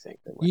 My heart is saying.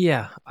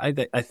 Yeah, I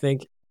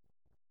think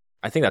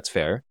that's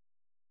fair.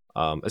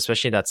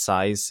 Especially that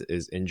Size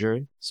is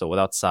injured. So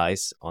without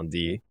Size on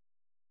D,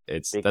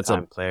 that's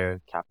a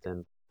player,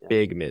 captain. Yeah.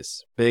 Big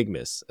miss.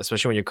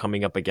 Especially when you're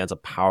coming up against a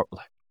power.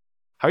 Like,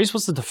 how are you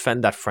supposed to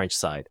defend that French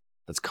side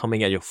that's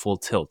coming at your full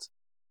tilt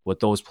with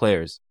those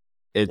players?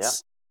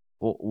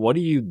 What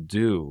do you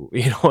do?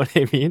 You know what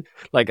I mean?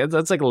 Like,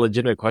 that's like a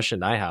legitimate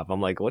question I have. I'm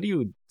like, what do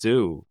you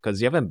do?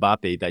 Because you have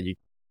Mbappe that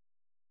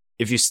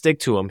if you stick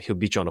to him, he'll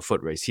beat you on a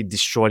foot race. He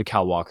destroyed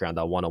Kyle Walker on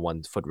that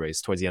one-on-one foot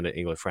race towards the end of the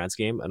England-France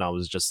game. And I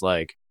was just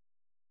like,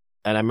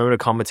 and I remember the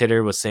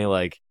commentator was saying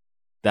like,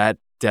 that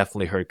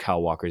definitely hurt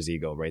Kyle Walker's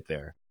ego right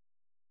there.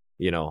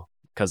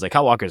 Because like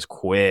Kyle Walker's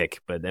quick,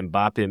 but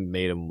Mbappe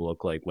made him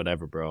look like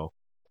whatever, bro.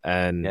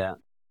 And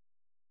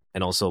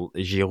also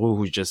Giroud,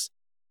 who's just,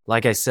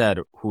 like I said,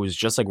 who's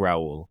just like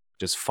Raul,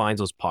 just finds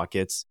those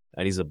pockets,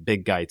 and he's a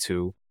big guy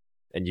too.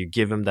 And you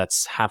give him that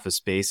half a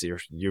space,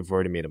 you've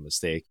already made a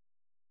mistake.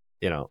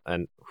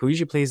 And who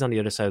usually plays on the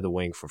other side of the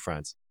wing for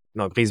France?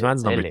 No,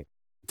 Griezmann's number.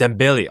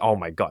 Dembele. Oh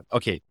my God.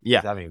 Okay, yeah.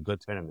 He's having a good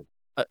tournament.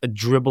 A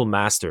dribble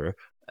master,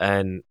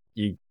 and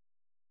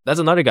that's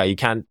another guy you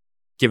can't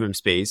give him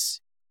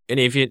space. And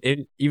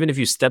even if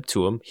you step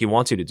to him, he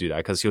wants you to do that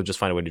because he'll just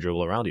find a way to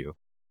dribble around you.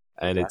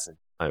 And Exactly.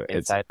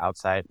 it's Inside,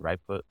 outside, right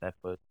foot, left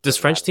foot. this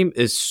Doesn't French matter. team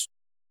is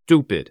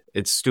stupid.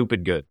 It's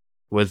stupid good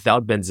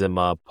without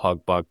Benzema,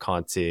 Pogba,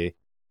 Conte,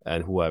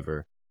 and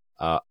whoever.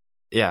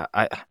 Yeah,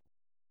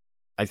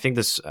 I think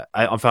this.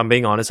 If I'm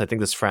being honest, I think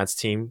this France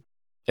team,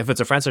 if it's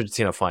a France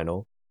Argentina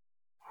final,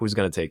 who's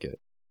gonna take it?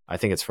 I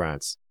think it's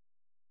France.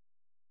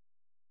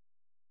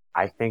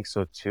 I think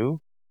so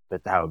too,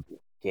 but that would be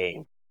a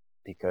game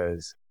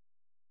because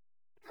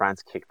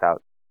France kicked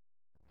out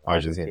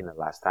Argentina. Argentina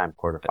last time,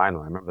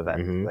 quarterfinal. I remember that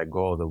Mhm. that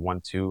goal, the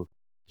 1-2,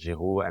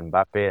 Giroud and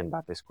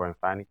Mbappe scoring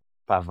finally.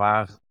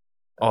 Pavard,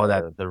 Oh,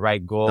 that the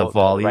right goal, the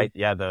volley.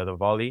 the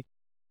volley.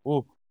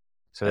 Ooh.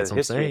 So That's there's what I'm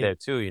history saying. there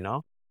too, you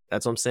know?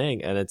 That's what I'm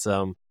saying, and it's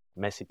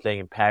Messi playing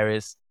in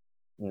Paris,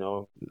 you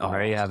know,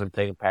 Maria hasn't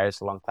played in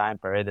Paris a long time,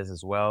 Paredes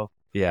as well.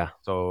 yeah,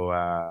 So,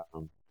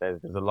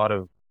 there's a lot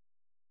of,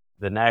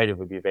 the narrative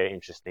would be very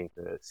interesting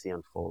to see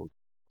unfold.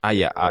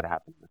 yeah. What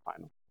happened in the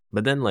final.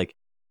 But then like,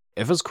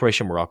 if it's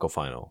Croatia Morocco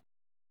final,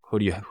 who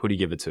do you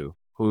give it to?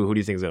 Who do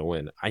you think is gonna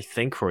win? I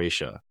think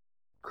Croatia.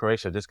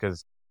 Croatia, just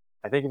because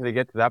I think if they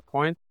get to that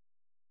point,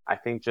 I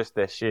think just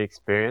their sheer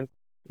experience,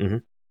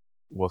 Mhm.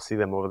 we'll see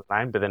them over the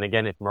line. But then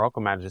again, if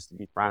Morocco manages to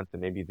beat France,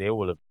 then maybe they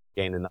will have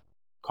gained enough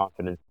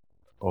confidence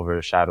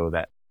overshadow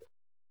that.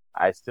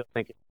 I still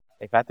think if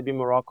it had to be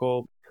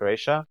Morocco,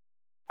 Croatia,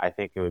 I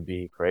think it would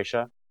be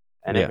Croatia.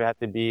 And if Yeah. it had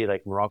to be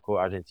like Morocco,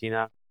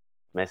 Argentina,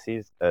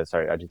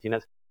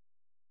 Argentina's.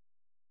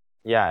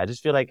 Yeah, I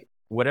just feel like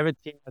whatever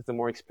team has the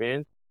more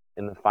experience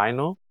in the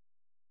final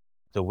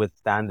to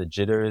withstand the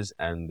jitters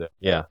and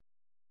Yeah.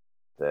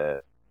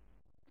 the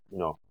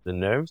the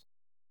nerves,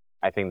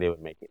 I think they would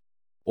make it.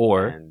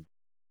 Or And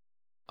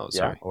oh,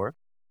 yeah, sorry. or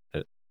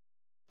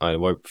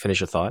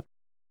Finish your thought.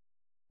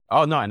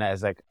 oh no, and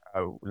as like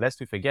lest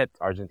we forget,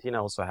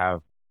 Argentina also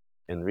have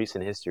in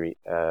recent history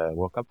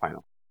World Cup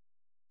final.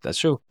 That's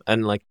true.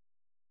 And like,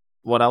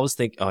 what I was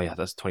thinking. Oh yeah,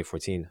 that's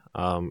 2014.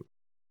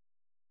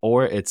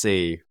 Or it's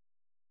a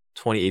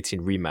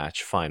 2018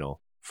 rematch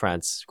final,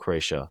 France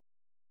Croatia.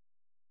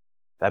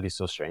 That'd be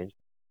so strange.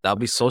 That'd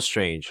be so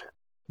strange.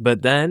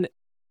 But then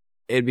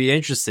it'd be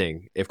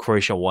interesting if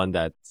Croatia won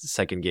that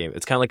second game.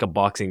 It's kind of like a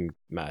boxing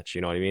match.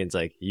 You know what I mean? It's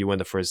like you win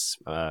the first,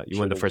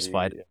 win the first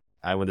fight. Yeah.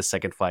 I win the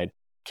second fight.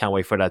 Can't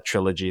wait for that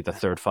trilogy, the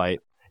third fight.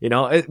 You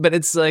know, but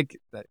it's like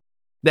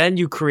then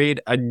you create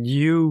a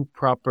new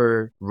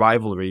proper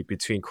rivalry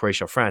between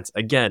Croatia and France.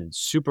 Again,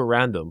 super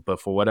random, but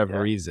for whatever Yeah.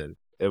 reason,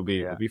 it'll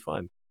Yeah. be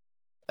fun.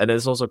 And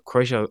it's also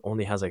Croatia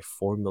only has like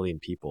 4 million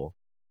people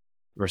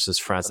versus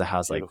France that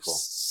has like Beautiful.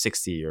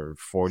 60 or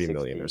 40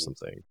 million or 60.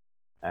 something.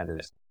 And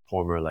it's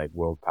former like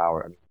world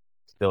power. I mean,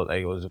 still,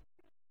 like, it was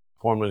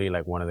formerly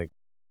like one of the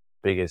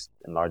biggest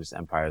and largest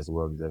empires the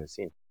world has ever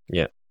seen.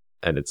 Yeah,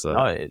 and it's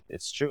No,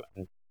 it's true.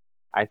 And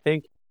I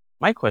think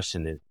my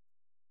question is,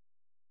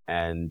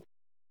 and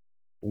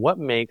what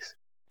makes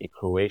a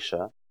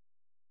Croatia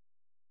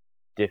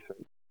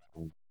different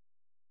from,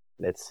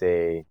 let's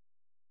say,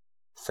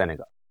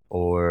 Senegal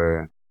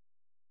or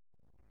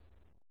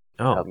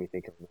help me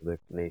think of another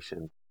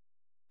nation.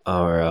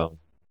 Or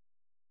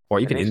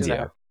even nation that India.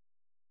 have-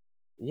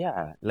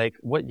 yeah, like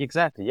what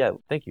exactly? Yeah,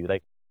 thank you.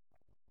 Like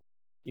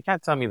you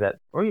can't tell me that,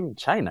 or even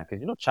China, because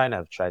you know China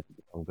have tried to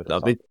become good. No,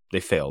 at soccer. they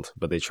failed,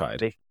 but they tried.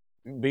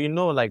 But you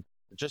know, like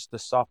just the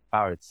soft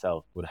power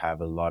itself would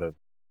have a lot of,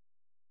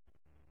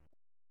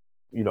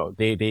 you know,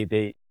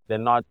 they're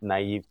not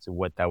naive to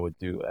what that would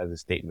do as a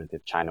statement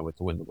if China were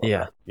to win the World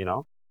Yeah. Cup, you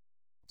know?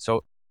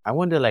 So I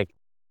wonder, like,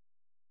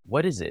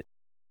 what is it?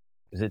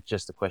 Is it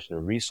just a question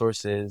of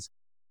resources?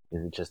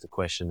 Is it just a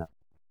question of,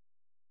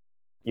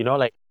 you know,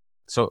 like,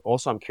 so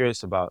also I'm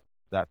curious about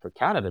that for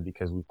Canada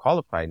because we've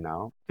qualified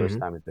now, first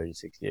time in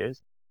 36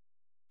 years.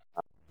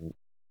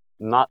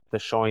 Not the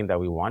showing that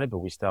we wanted, but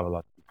we still have a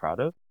lot to be proud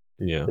of.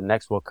 Yeah. The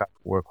next World Cup,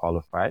 we're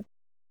qualified.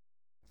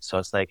 So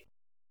it's like,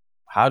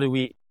 how do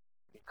we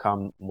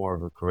become more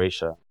of a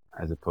Croatia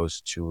as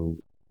opposed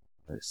to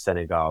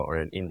Senegal or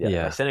in India?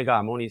 Yeah. Like Senegal,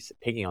 I'm only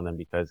picking on them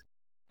because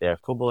they're a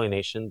footballing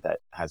nation that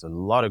has a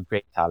lot of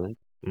great talent,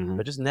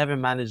 but just never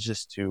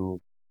manages to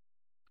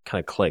kind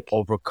of click,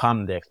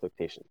 overcome the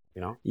expectations,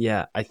 you know?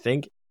 Yeah, I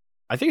think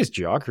it's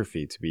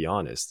geography, to be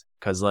honest.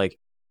 Because like,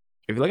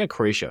 if you look at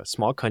Croatia,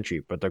 small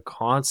country, but they're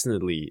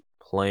constantly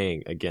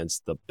playing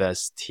against the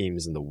best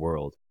teams in the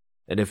world.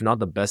 And if not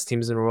the best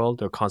teams in the world,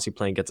 they're constantly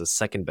playing against the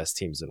second best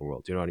teams in the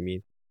world. You know what I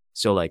mean?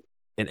 So like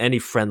in any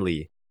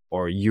friendly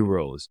or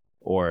Euros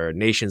or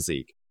Nations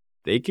League,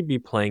 they could be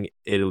playing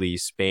Italy,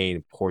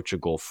 Spain,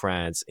 Portugal,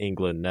 France,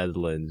 England,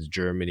 Netherlands,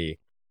 Germany,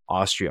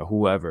 Austria,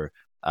 whoever.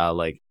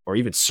 Or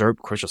even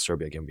Croatia,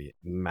 Serbia can be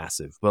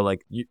massive. But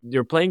like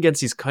you're playing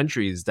against these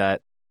countries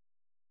that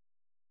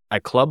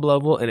at club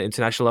level and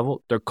international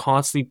level, they're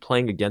constantly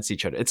playing against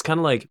each other. It's kind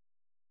of like,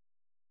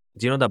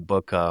 do you know that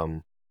book,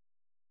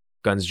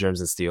 Guns, Germs,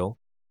 and Steel?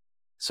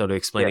 So they're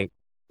explaining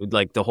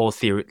like the whole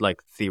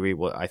theory,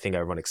 what I think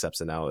everyone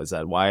accepts it now is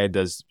that why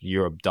does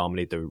Europe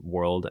dominate the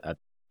world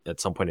at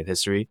some point in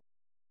history?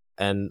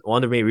 And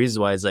one of the main reasons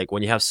why is like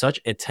when you have such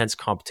intense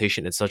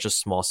competition in such a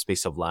small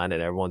space of land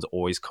and everyone's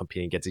always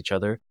competing against each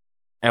other,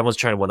 everyone's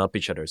trying to one up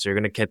each other. So you're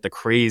going to get the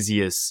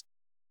craziest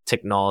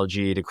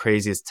technology, the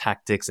craziest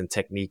tactics and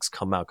techniques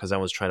come out because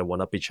everyone's trying to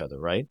one up each other,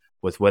 right?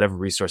 With whatever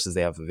resources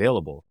they have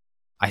available.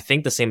 I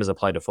think the same is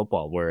applied to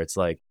football, where it's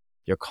like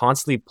you're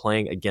constantly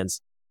playing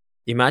against,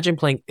 imagine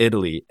playing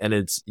Italy and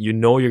you're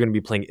going to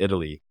be playing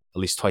Italy at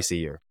least twice a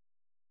year.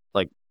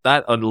 Like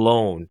that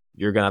alone,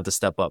 you're going to have to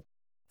step up.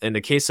 In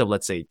the case of,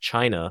 let's say,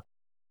 China,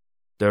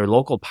 their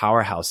local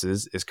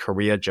powerhouses is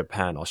Korea,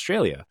 Japan,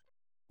 Australia,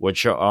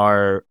 which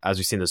are, as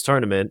we see in this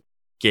tournament,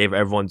 gave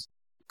everyone's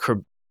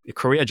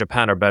Korea,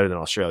 Japan are better than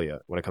Australia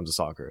when it comes to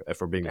soccer,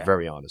 if we're being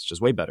very honest,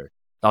 just way better.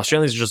 The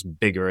Australians are just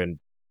bigger and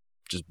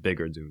just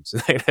bigger dudes.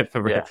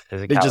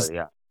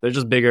 They're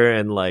just bigger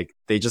and like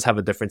they just have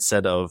a different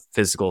set of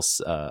physical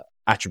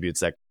attributes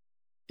that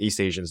East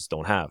Asians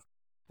don't have.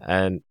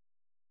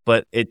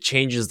 But it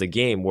changes the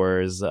game,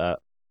 whereas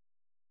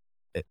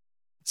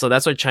so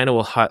that's why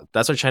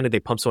China they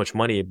pump so much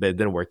money, but it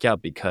didn't work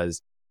out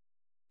because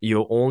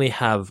you only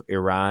have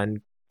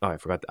Iran. Oh, I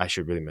forgot. I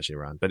should really mention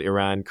Iran, but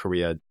Iran,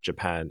 Korea,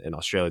 Japan, and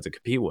Australia to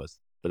compete with.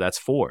 But that's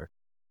 4.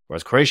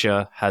 Whereas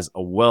Croatia has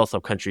a wealth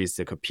of countries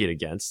to compete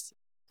against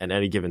at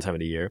any given time of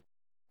the year.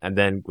 And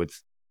then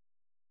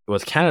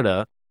with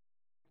Canada,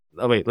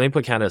 oh wait, let me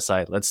put Canada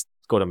aside. Let's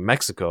go to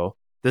Mexico.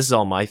 This is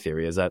all my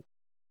theory, is that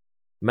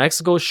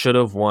Mexico should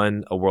have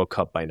won a World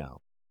Cup by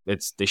now.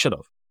 They should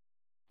have.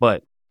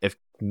 But if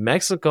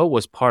Mexico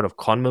was part of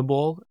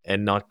CONMEBOL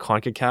and not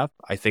CONCACAF,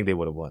 I think they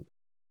would have won.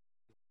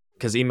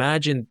 Because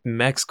imagine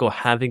Mexico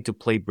having to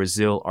play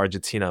Brazil,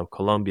 Argentina,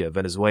 Colombia,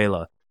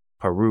 Venezuela,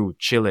 Peru,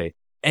 Chile,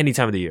 any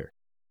time of the year.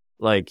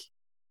 Like,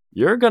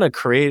 you're gonna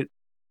create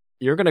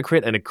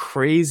a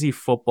crazy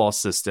football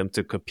system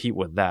to compete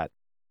with that.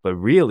 But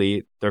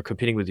really, they're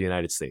competing with the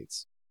United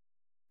States.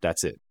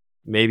 That's it.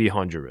 Maybe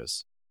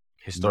Honduras.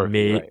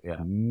 Historically, right, yeah.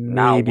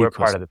 Now we're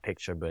part of the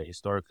picture, but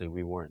historically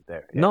we weren't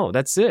there. Yeah. No,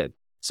 that's it.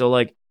 So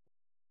like,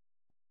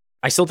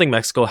 I still think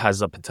Mexico has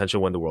the potential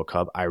to win the World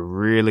Cup. I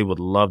really would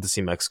love to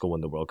see Mexico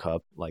win the World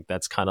Cup. Like,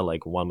 that's kind of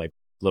like one of my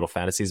little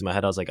fantasies in my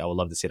head. I was like, I would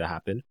love to see that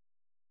happen.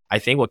 I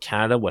think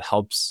Canada will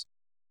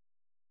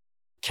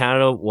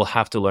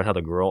have to learn how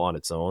to grow on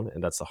its own,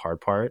 and that's the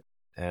hard part.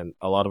 And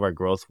a lot of our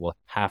growth will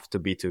have to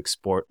be to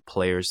export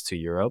players to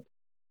Europe.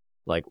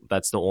 Like,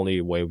 that's the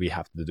only way we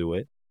have to do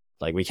it.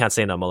 Like, we can't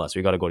stay in MLS.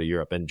 We got to go to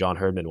Europe, and John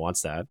Herdman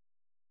wants that.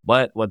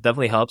 But what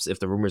definitely helps, if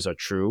the rumors are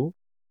true,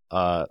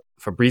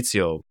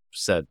 Fabrizio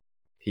said,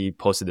 he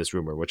posted this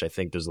rumor, which I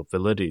think there's a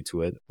validity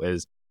to it,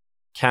 is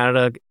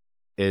Canada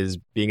is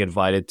being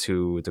invited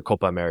to the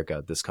Copa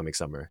America this coming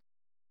summer.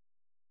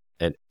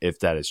 And if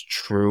that is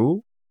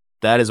true,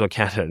 that is what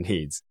Canada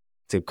needs,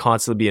 to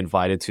constantly be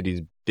invited to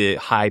these big,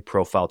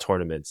 high-profile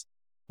tournaments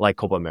like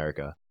Copa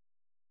America.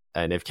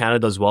 And if Canada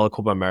does well at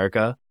Copa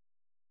America,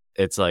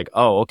 it's like,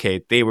 oh,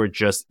 okay, they were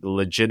just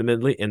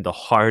legitimately in the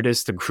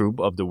hardest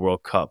group of the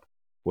World Cup,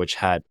 which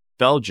had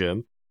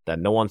Belgium, that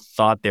no one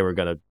thought they were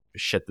going to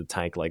shit the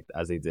tank like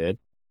as they did.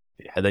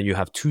 And then you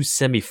have 2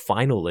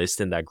 semifinalists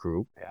in that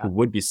group who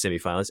would be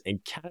semifinalists,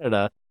 and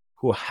Canada,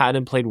 who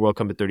hadn't played World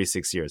Cup in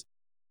 36 years.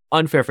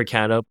 Unfair for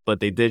Canada, but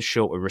they did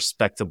show a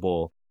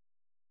respectable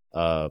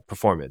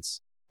performance.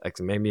 Like,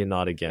 maybe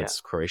not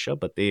against Croatia,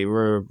 but they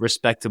were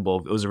respectable.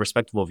 It was a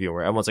respectable view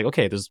where everyone's like,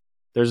 okay,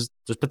 there's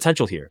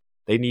potential here.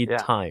 They need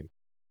time.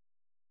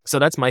 So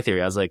that's my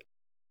theory. I was like,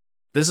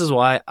 this is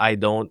why I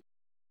don't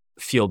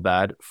feel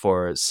bad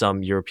for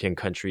some European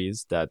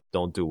countries that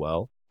don't do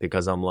well,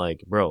 because I'm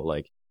like, bro,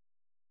 like,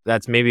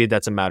 that's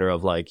a matter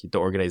of like the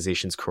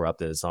organization's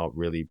corrupt and it's not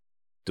really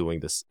doing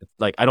this.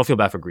 Like, I don't feel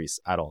bad for Greece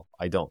at all.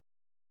 I don't.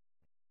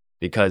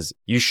 Because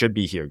you should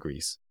be here,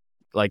 Greece.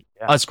 Like,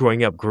 us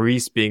growing up,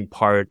 Greece being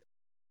part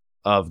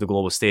of the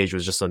global stage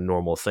was just a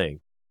normal thing.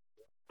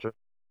 Sure.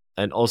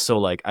 And also,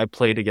 like, I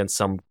played against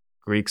some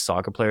Greek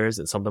soccer players,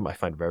 and some of them I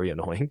find very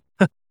annoying.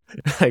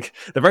 Like,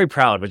 they're very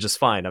proud, which is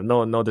fine. I'm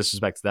no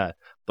disrespect to that.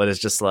 But it's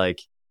just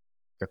like,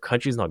 your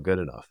country's not good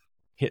enough.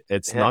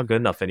 It's not good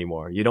enough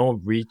anymore. You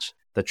don't reach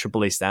the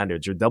AAA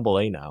standards. You're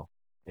AA now.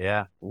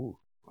 Yeah. Ooh.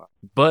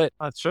 But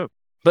that's true.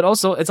 But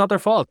also, it's not their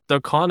fault. The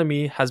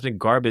economy has been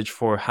garbage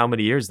for how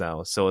many years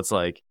now? So it's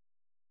like,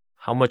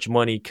 how much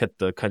money could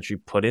the country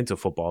put into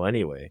football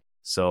anyway?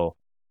 So,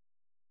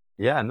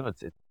 yeah, no,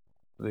 it's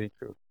really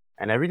true.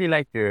 And I really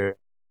like your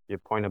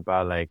point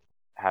about like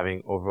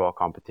having overall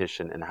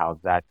competition and how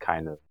that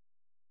kind of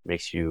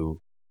makes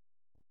you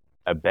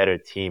a better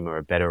team or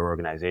a better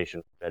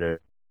organization, better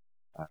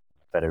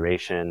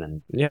federation,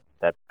 and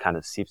that kind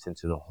of seeps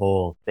into the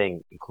whole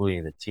thing,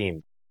 including the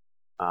team.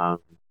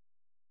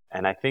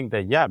 And I think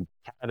that,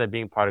 Canada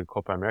being part of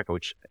Copa America,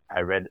 which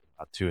I read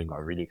about too and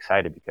got really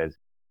excited, because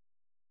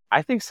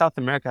I think South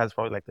America has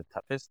probably like the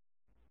toughest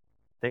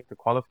thing to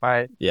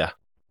qualify. Yeah.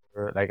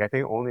 Like, I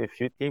think only a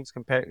few teams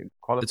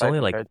qualify. It's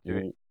only like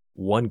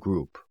one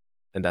group,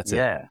 and that's it.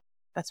 Yeah.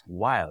 That's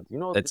wild. You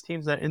know, the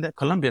teams that in there,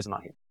 Colombia's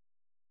not here.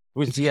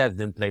 Luis Diaz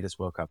didn't play this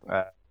World Cup.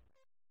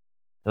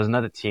 There's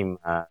another team,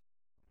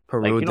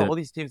 Peru Like, did. all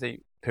these teams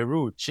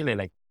Peru, Chile,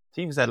 like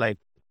teams that like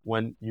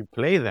when you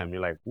play them,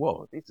 you're like,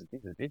 whoa, these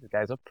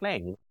guys are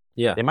playing.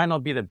 Yeah. They might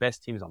not be the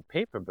best teams on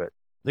paper, but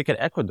look at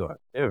Ecuador.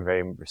 They're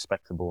very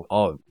respectable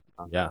Oh,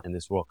 yeah. in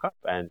this World Cup.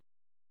 And,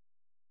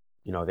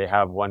 they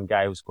have one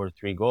guy who scored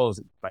 3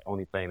 goals by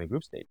only playing the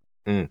group stage.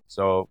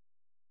 So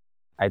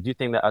I do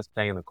think that us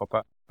playing in the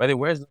Copa, by the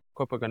way, where's the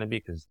Copa going to be?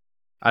 Because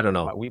I don't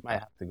know. we might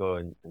have to go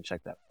and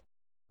check that out.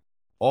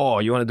 Oh,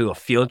 you want to do a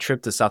field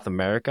trip to South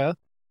America?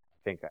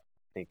 I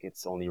think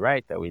it's only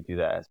right that we do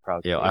that as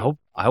proud. Yeah, I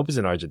hope it's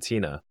in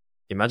Argentina.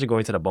 Imagine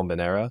going to the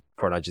Bombonera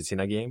for an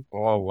Argentina game.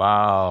 Oh,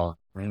 wow.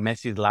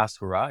 Messi's last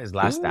hurrah, his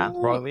last dance,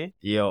 probably.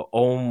 Yo,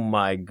 oh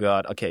my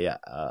God. Okay, yeah.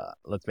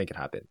 Let's make it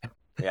happen.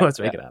 Yeah, Let's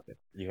make it happen.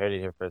 You heard it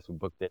here first. We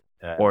booked it.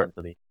 Or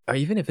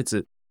even if it's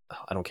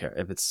I don't care.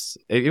 If it's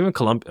even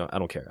Colombia, I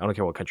don't care. I don't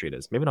care what country it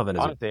is. Maybe not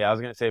Venezuela. Honestly, I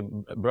was gonna say,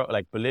 bro,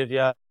 like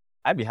Bolivia,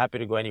 I'd be happy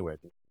to go anywhere.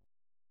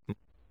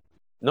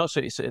 No,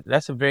 so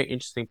that's a very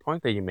interesting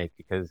point that you make,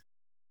 because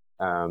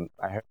I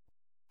heard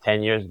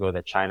 10 years ago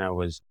that China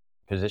was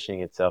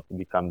positioning itself to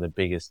become the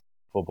biggest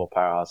football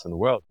powerhouse in the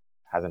world.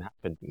 Hasn't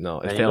happened. No,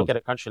 it and failed. You look at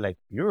a country like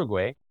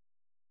Uruguay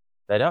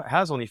that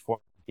has only 4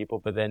 people,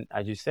 but then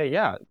as you say,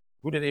 yeah,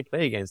 who do they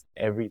play against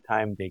every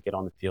time they get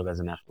on the field as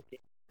a national team?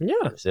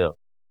 Yeah. Brazil,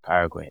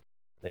 Paraguay,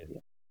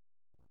 Bolivia,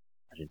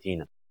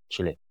 Argentina,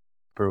 Chile,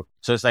 Peru.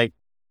 So it's like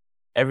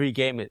every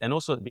game, and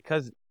also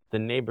because the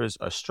neighbors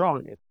are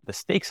strong, the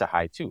stakes are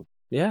high too.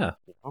 Yeah.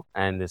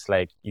 And it's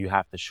like you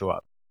have to show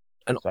up.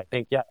 And so I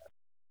think,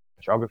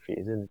 geography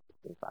is an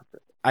interesting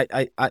factor.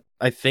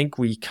 I think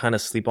we kind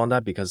of sleep on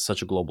that because it's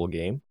such a global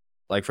game.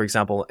 Like, for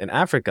example, in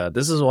Africa,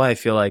 this is why I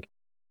feel like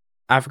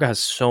Africa has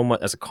so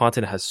much, as a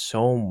continent, has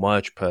so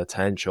much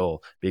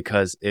potential,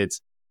 because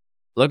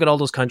look at all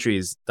those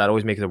countries that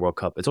always make the World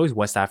Cup. It's always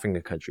West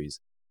African countries,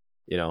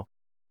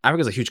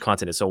 Africa's a huge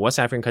continent. So West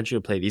African country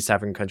will play East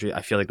African country.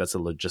 I feel like that's a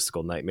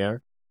logistical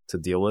nightmare to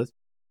deal with.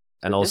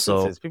 And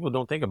also, people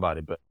don't think about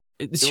it, but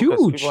it's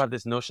huge. People have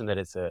this notion that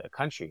it's a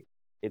country.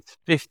 It's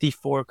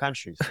 54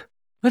 countries.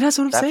 But that's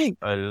what I'm saying.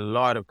 A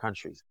lot of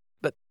countries.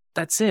 But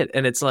that's it.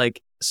 And it's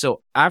like,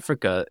 so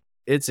Africa,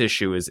 its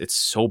issue is it's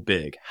so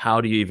big. How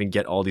do you even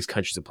get all these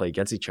countries to play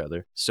against each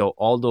other? So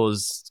all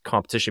those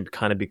competition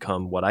kind of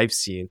become, what I've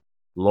seen,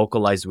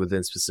 localized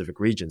within specific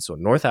regions. So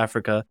North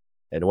Africa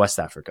and West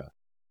Africa.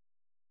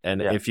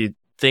 And if you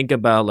think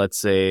about, let's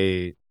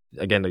say,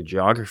 again, the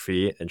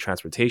geography and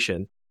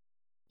transportation,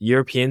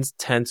 Europeans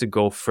tend to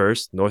go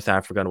first, North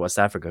Africa and West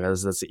Africa,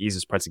 because that's the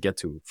easiest part to get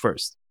to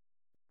first.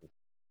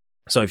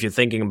 So if you're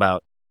thinking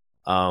about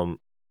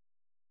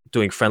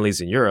doing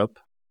friendlies in Europe,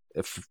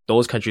 if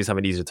those countries have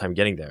an easier time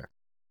getting there.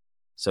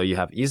 So you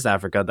have East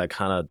Africa that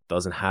kind of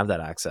doesn't have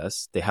that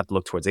access. They have to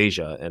look towards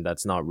Asia, and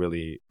that's not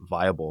really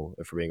viable,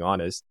 if we're being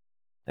honest.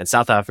 And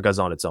South Africa is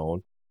on its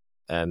own,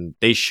 and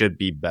they should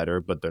be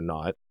better, but they're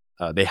not.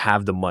 They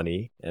have the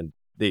money, and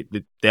they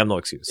have no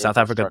excuse. South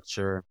Africa,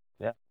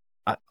 yeah.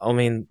 I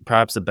mean,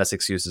 perhaps the best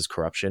excuse is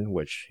corruption,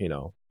 which,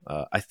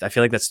 I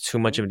feel like that's too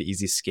much of an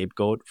easy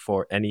scapegoat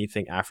for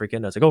anything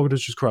African. That's like, oh,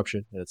 it's just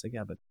corruption. And it's like,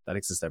 yeah, but that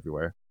exists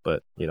everywhere.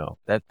 But,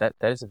 That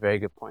is a very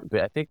good point.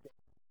 But I think,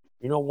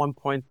 one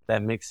point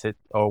that makes it,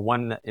 or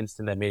one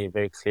instant that made it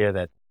very clear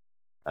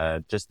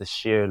that just the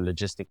sheer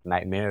logistic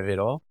nightmare of it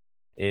all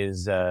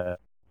is the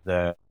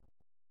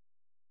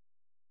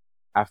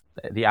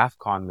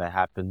AFCON that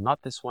happened.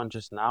 Not this one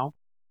just now.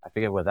 I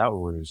forget what that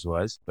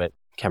was, but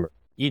Cameroon.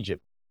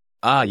 Egypt.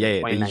 Yeah,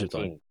 the Egypt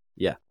one.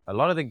 Yeah. A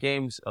lot of the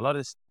games, a lot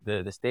of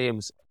the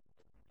stadiums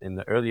in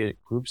the earlier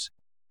groups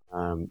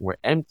were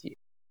empty.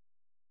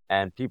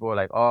 And people were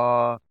like,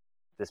 oh,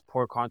 this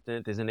poor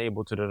continent isn't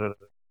able to...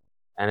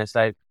 And it's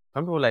like,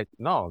 some people were like,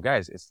 no,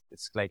 guys, it's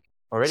like,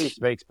 already it's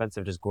very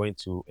expensive just going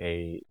to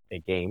a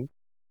game.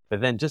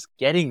 But then just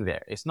getting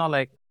there, it's not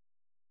like...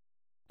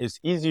 It's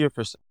easier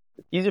for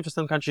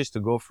some countries to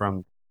go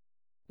from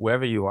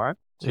wherever you are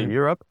to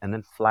Europe and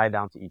then fly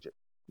down to Egypt.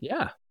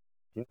 Yeah.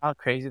 You know how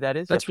crazy that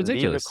is? That's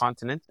ridiculous. Leave the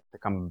continent to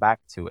come back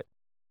to it.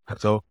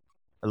 So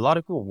a lot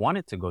of people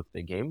wanted to go to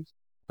the games,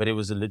 but it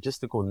was a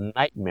logistical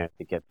nightmare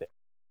to get there.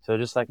 So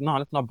just like, no,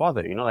 let's not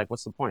bother.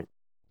 What's the point?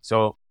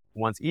 So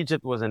once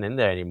Egypt wasn't in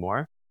there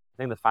anymore, I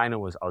think the final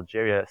was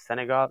Algeria,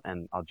 Senegal,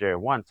 and Algeria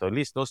won. So at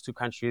least those two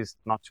countries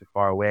not too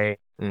far away,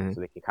 so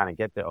they can kind of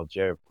get there.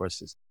 Algeria, of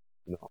course, is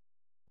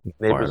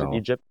neighbors of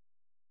Egypt.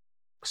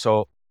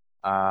 So,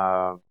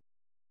 I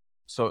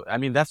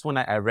mean, that's when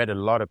I read a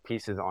lot of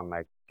pieces on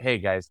like, hey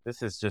guys,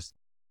 this is just,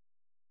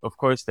 of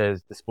course,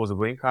 there's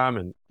disposable income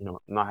and,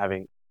 not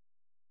having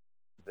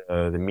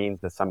the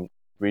means that some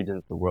regions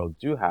of the world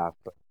do have,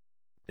 but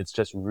it's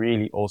just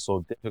really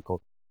also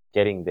difficult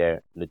getting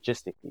there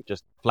logistically,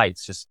 just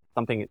flights, just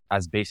something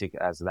as basic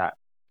as that.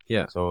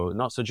 Yeah. So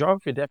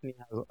geography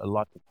definitely has a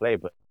lot to play,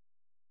 but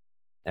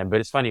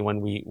it's funny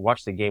when we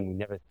watch the game, we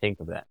never think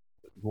of that.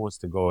 Who wants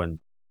to go and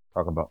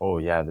talk about, oh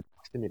yeah, the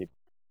proximity?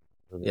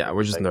 Yeah,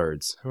 we're just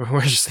nerds. We're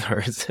just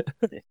nerds.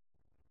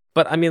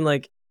 But I mean,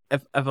 like,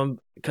 if I'm,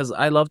 because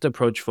I love to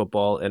approach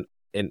football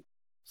and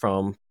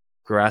from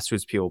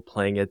grassroots people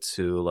playing it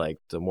to like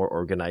the more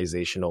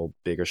organizational,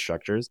 bigger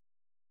structures.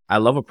 I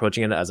love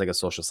approaching it as like a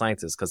social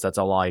scientist because that's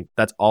all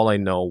I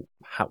know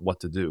what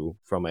to do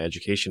from my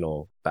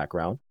educational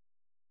background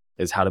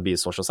is how to be a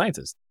social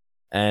scientist.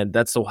 And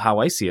that's how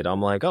I see it.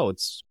 I'm like, oh,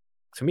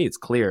 to me, it's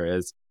clear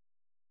is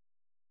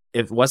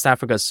if West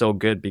Africa is so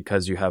good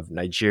because you have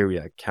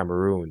Nigeria,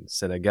 Cameroon,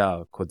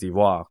 Senegal, Cote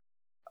d'Ivoire,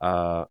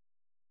 well,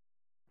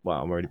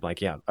 I'm already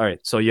blanking out. All right.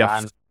 So you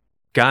have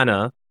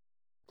Ghana,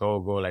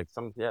 Togo, like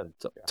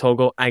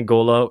Togo,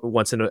 Angola,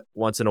 once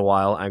in a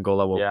while,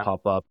 Angola will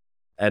pop up.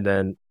 And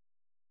then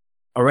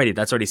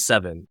that's already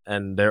 7.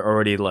 And they're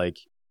already like,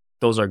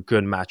 those are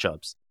good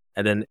matchups.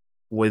 And then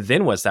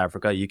within West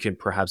Africa, you can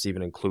perhaps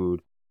even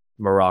include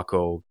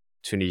Morocco,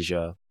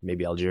 Tunisia,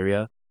 maybe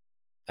Algeria.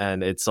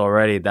 And that's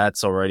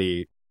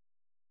already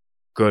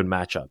good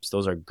matchups.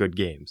 Those are good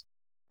games.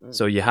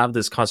 So you have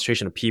this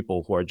concentration of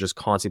people who are just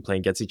constantly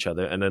playing against each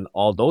other. And then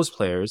all those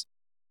players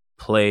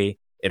play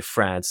in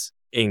France,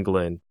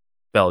 England,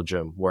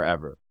 Belgium,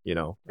 wherever,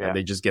 and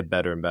they just get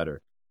better and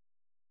better.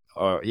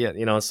 So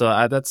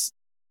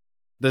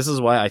this is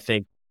why I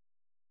think,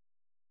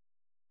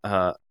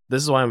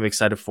 this is why I'm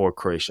excited for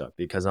Croatia,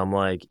 because I'm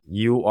like,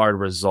 you are the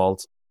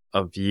result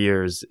of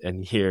years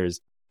and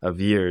years of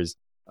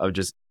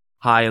just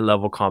high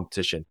level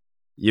competition.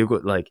 You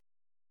go like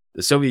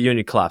the Soviet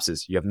Union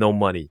collapses. You have no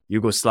money.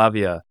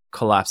 Yugoslavia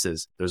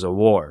collapses. There's a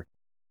war.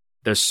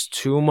 There's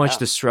too much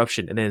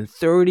disruption. And in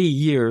 30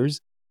 years,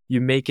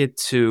 you make it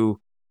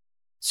to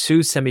 2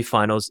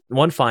 semifinals,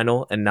 1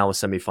 final, and now a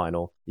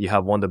semifinal. You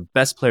have one of the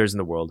best players in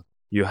the world.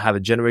 You have a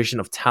generation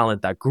of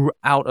talent that grew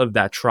out of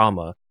that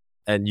trauma.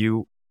 And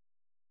you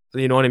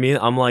know what I mean?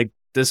 I'm like,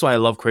 this is why I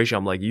love Croatia.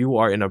 I'm like, you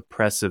are an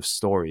impressive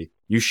story.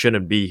 You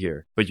shouldn't be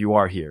here, but you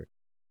are here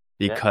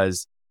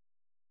because,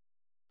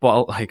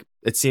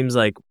 it seems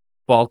like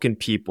Balkan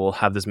people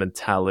have this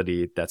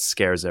mentality that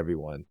scares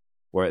everyone,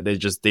 where they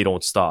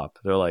don't stop.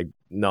 They're like,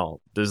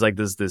 no, there's like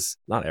this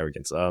not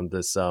arrogance,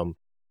 this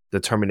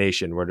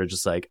determination where they're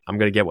just like, I'm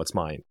gonna get what's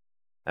mine,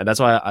 and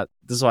that's why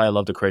this is why I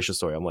love the Croatia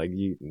story. I'm like,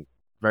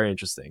 very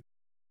interesting,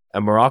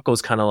 and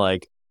Morocco's kind of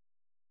like,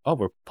 oh,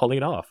 we're pulling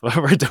it off,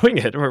 we're doing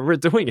it, we're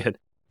doing it,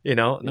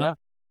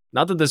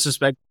 not to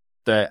disrespect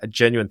the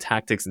genuine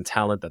tactics and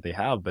talent that they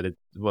have, but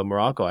with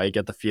Morocco, I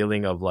get the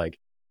feeling of like,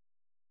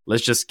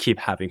 let's just keep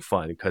having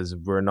fun because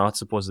we're not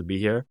supposed to be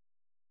here.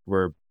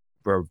 We're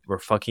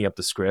fucking up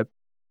the script.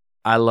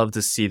 I love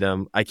to see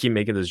them. I keep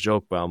making this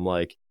joke, but I'm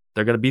like,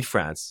 they're gonna beat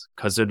France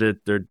because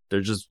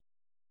they're just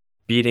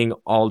beating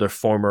all their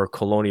former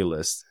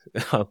colonialists.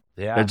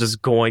 They're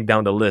just going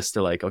down the list.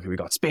 They're like, okay, we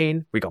got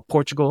Spain, we got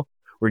Portugal,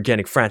 we're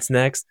getting France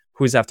next.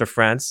 Who's after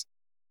France?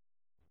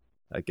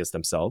 I guess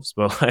themselves,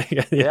 but like,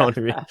 you know what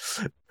I mean.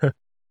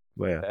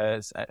 But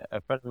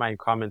a friend of mine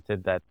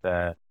commented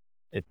that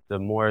it's the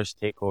Moorish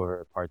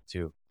takeover part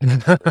 2.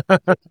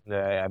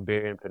 The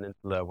Iberian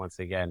Peninsula once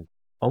again.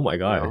 Oh my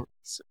God.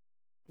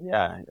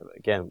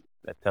 Again,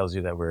 that tells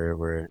you that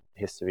we're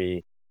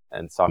history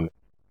and soccer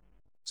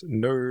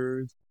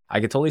nerds.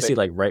 I could totally see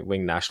like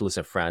right-wing nationalists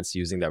in France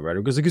using that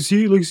rhetoric because they can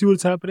see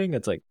what's happening.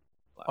 It's like,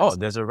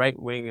 there's a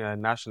right-wing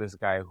nationalist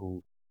guy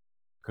who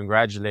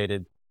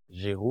congratulated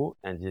Giroud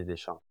and Didier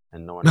Deschamps,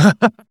 and no one else.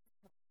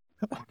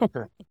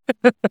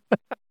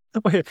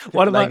 Wait,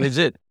 what about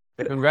legit?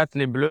 Congrats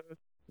les Bleus,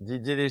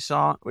 Didier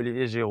Deschamps,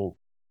 Olivier Giroud.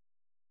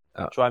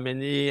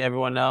 Tchouaméni,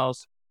 everyone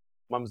else.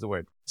 Mum's the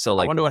word. So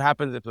like, I wonder what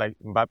happens if like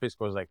Mbappe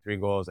scores like 3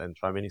 goals and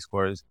Tchouaméni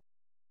scores.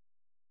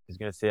 He's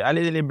gonna say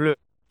allez les Bleus.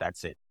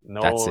 That's it.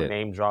 No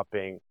name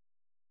dropping.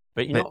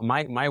 But you know,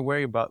 my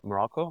worry about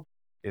Morocco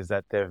is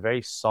that they're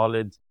very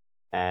solid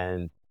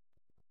and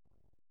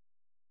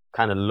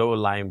kind of low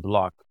lying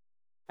block.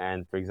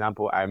 And for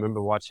example, I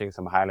remember watching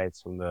some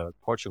highlights from the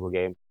Portugal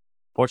game.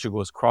 Portugal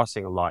was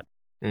crossing a lot.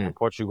 And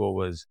Portugal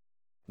was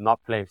not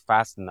playing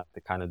fast enough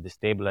to kind of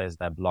destabilize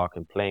that block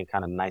and playing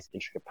kind of nice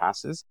intricate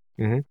passes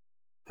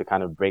to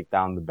kind of break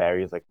down the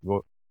barriers,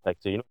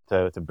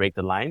 to break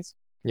the lines.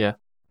 Yeah.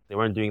 They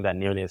weren't doing that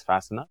nearly as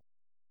fast enough.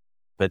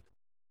 But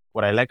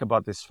what I like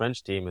about this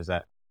French team is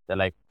that they're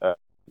like, they're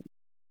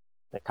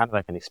kind of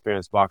like an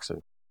experienced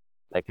boxer,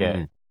 like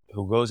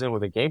who goes in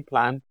with a game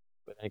plan,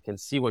 but I can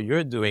see what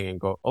you're doing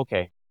and go,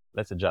 okay,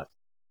 let's adjust.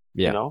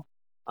 Yeah.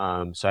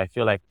 So I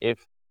feel like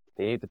if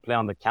they need to play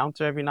on the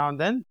counter every now and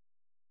then,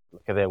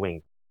 look at their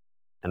wing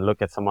and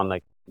look at someone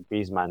like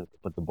Griezmann who can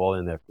put the ball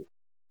in there for you,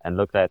 and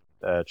look at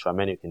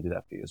Tchouaméni who can do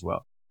that for you as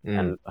well.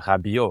 And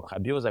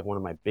Rabiot is like one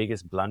of my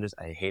biggest blunders.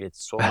 I hated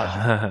so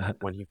much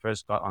when he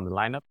first got on the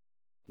lineup.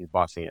 He's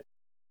bossing it.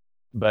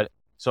 But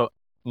so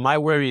my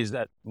worry is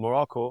that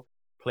Morocco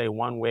play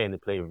one way and they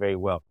play very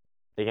well.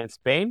 Against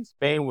Spain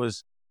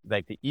was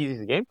like the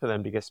easiest game for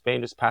them because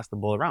Spain just passed the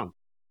ball around.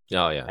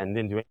 Oh yeah. And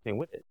didn't do anything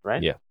with it,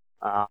 right? Yeah.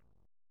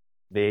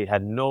 They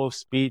had no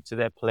speed to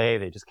their play.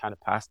 They just kind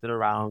of passed it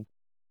around.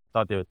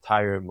 Thought they would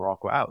tire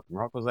Morocco out.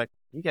 Morocco's like,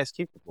 you guys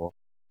keep the ball.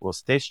 We'll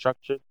stay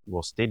structured.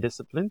 We'll stay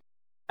disciplined.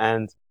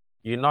 And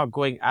you're not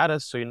going at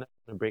us, so you're not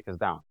going to break us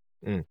down.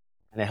 And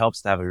it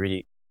helps to have a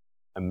really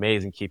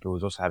amazing keeper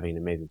who's also having an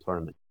amazing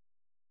tournament.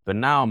 But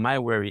now my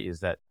worry is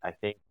that I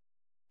think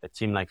a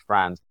team like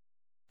France,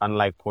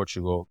 unlike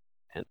Portugal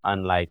and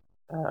unlike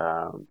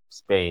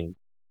Spain,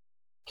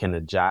 can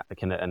adjust,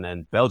 and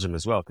then Belgium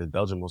as well, because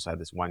Belgium also had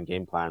this one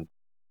game plan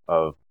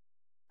of,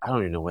 I don't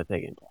even know what their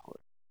game plan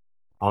was.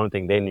 I don't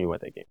think they knew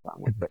what their game plan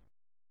was, but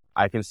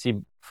I can see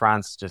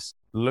France just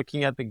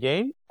looking at the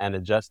game and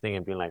adjusting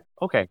and being like,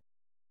 okay,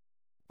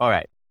 all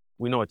right,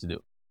 we know what to do.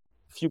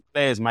 A few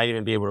players might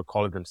even be able to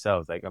call it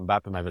themselves. Like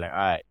Mbappe might be like, all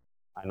right,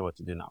 I know what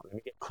to do now. Let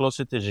me get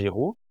closer to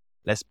Giroud.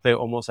 Let's play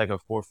almost like a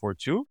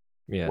 4-4-2,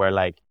 where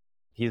like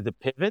he's the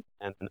pivot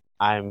and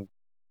I'm,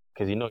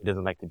 because he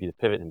doesn't like to be the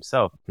pivot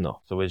himself.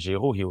 No. So with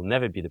Giroud, he will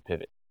never be the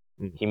pivot.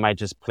 Mm. He might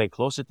just play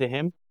closer to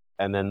him,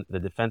 and then the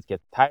defense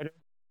gets tighter.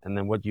 And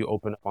then what do you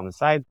open up on the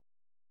side?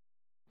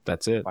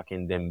 That's it.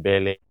 Fucking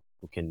Dembele,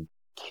 who can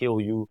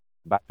kill you.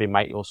 Mbappe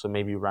might also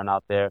maybe run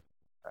out there.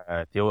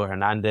 Theo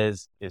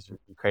Hernandez is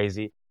really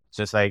crazy. It's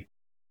just like,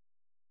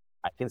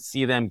 I can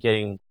see them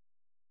getting,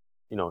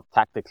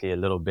 tactically a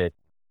little bit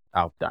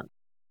outdone.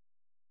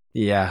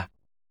 Yeah.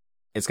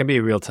 It's going to be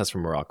a real test for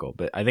Morocco.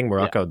 But I think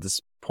Morocco at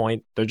this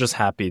point, they're just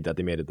happy that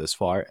they made it this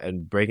far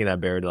and breaking that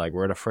barrier. Like,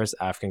 we're the first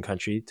African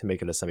country to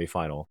make it a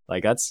semifinal.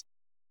 Like, that's,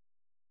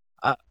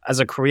 as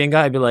a Korean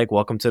guy, I'd be like,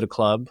 welcome to the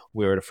club.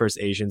 We were the first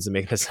Asians to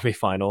make it a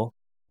semifinal.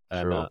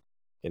 And,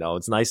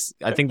 it's nice.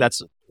 I think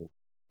that's...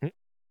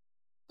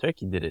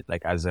 Turkey did it,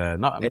 like, as a,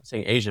 I'm not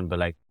saying Asian, but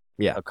like,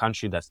 a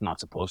country that's not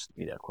supposed to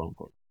be there, quote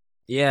unquote.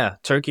 Yeah,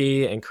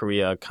 Turkey and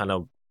Korea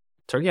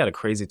Turkey had a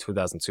crazy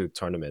 2002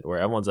 tournament where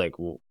everyone's like,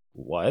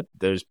 what?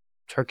 There's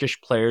Turkish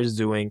players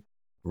doing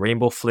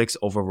rainbow flicks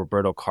over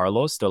Roberto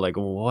Carlos. They're like,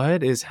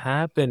 what is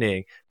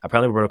happening?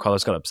 Apparently Roberto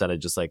Carlos got upset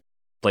and just like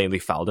blatantly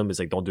fouled him. It's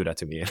like, don't do that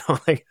to me.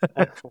 Like,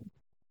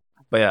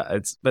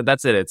 but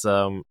that's it. It's,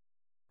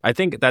 I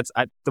think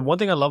the one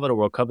thing I love about the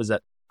World Cup is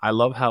that I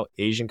love how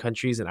Asian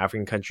countries and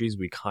African countries,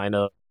 we kind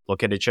of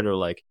look at each other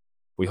like,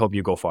 we hope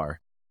you go far.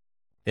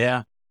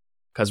 Yeah.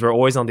 Because we're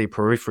always on the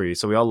periphery.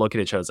 So we all look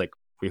at each other. It's like,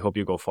 we hope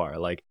you go far.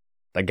 Like,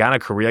 the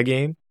Ghana-Korea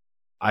game,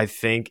 I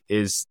think,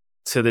 is,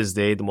 to this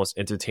day, the most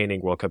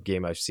entertaining World Cup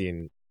game I've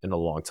seen in a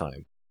long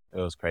time. It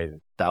was crazy.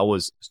 That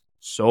was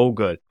so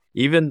good.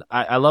 Even,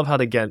 I love how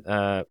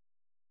I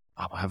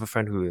have a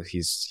friend who,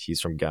 he's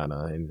from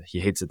Ghana, and he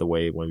hates it the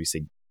way when we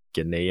say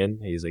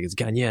Ghanaian. He's like, it's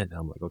Ghanaian.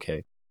 I'm like,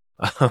 okay.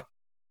 I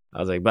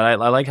was like, but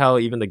I like how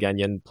even the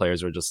Ghanaian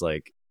players were just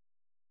like,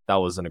 that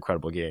was an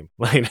incredible game.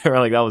 Like, they were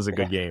like, that was a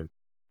good game.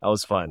 That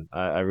was fun.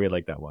 I really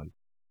like that one.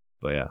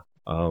 But yeah.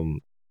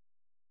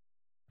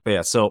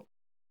 So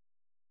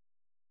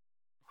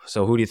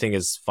who do you think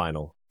is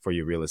final for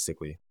you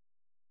realistically?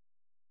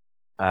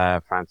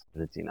 France,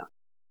 Argentina.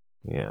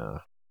 Yeah.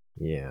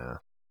 You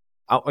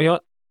know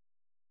what?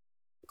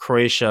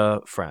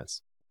 Croatia,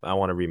 France. I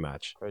want a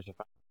rematch. Croatia,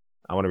 France.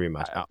 I want a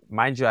rematch.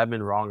 Mind you, I've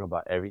been wrong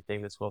about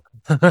everything this World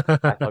Cup.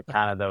 I thought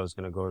Canada was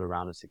going to go to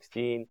round of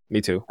 16.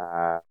 Me too.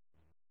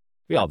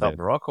 We all thought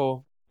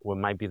Morocco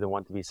might be the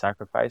one to be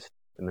sacrificed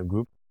in the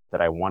group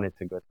that I wanted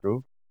to go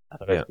through. I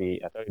thought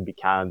it'd be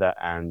Canada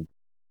and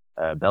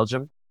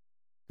Belgium.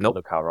 Nope.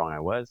 Look how wrong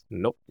I was.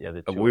 Nope. Yeah,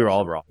 we were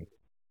all wrong.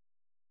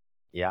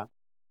 Yeah.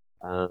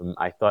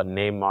 I thought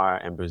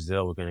Neymar and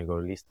Brazil were going to go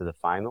at least to the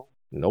final.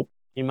 Nope.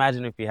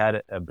 Imagine if we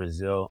had a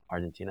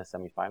Brazil-Argentina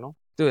semifinal.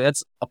 Dude,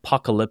 that's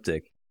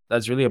apocalyptic.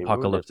 That's really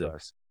apocalyptic.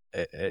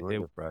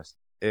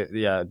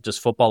 Yeah,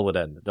 just football would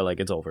end. They're like,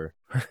 it's over.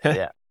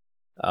 Yeah.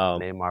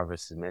 Neymar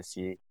versus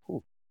Messi.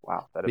 Ooh,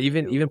 wow.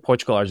 Even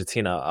Portugal,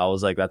 Argentina, I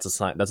was like, that's a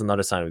sign. That's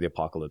another sign of the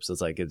apocalypse.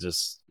 It's like, it's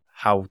just,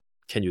 how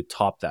can you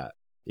top that?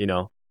 You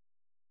know?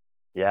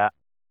 Yeah.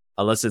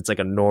 Unless it's like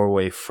a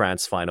Norway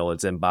France final.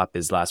 It's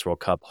Mbappe's last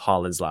World Cup,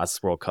 Holland's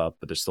last World Cup,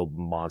 but they're still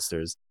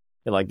monsters.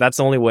 And like, that's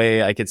the only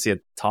way I could see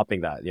it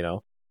topping that, you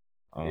know?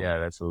 Yeah,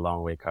 that's a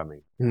long way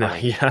coming. No,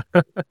 yeah.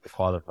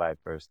 Qualified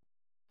first.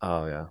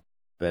 Oh, yeah.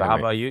 But anyway. How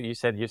about you? You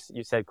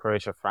said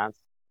Croatia, France.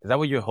 Is that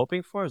what you're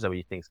hoping for, or is that what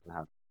you think is going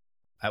to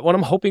happen? What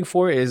I'm hoping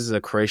for is a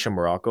Croatia,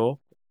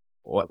 Morocco.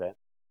 Okay.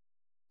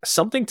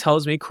 Something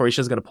tells me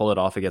Croatia's going to pull it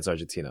off against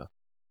Argentina.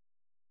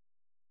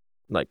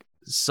 Like,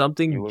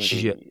 something...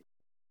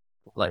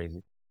 like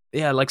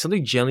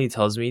something genuinely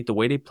tells me the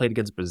way they played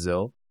against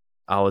Brazil,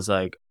 I was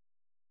like,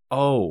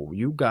 oh,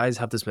 you guys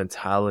have this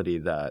mentality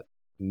that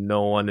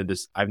no one in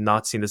this, I've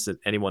not seen this in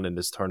anyone in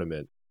this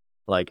tournament.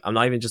 Like, I'm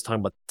not even just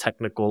talking about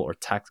technical or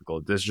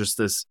tactical. There's just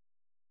the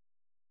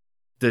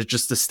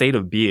state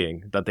of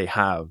being that they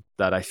have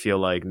that I feel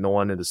like no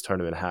one in this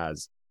tournament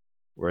has.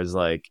 Whereas,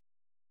 like,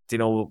 do you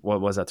know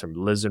what was that term?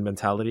 Lizard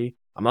mentality?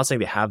 I'm not saying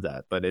they have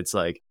that, but it's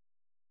like,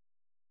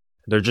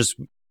 they're just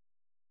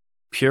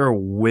pure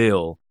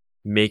will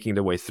making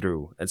their way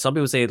through. And some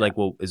people say, like,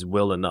 well, is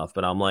will enough?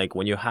 But I'm like,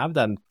 when you have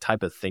that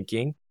type of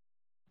thinking,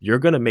 you're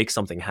going to make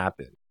something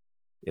happen.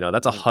 You know,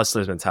 that's a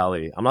hustler's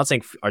mentality. I'm not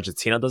saying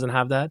Argentina doesn't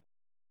have that,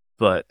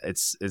 but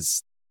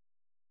it's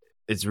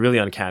really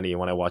uncanny.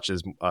 When I watch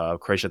this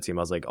Croatia team,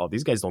 I was like, oh,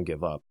 these guys don't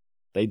give up.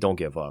 They don't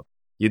give up.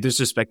 You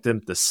disrespect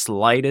them the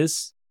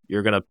slightest,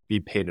 you're going to be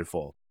paid in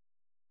full.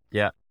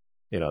 Yeah.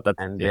 That,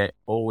 and yeah. they're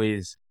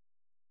always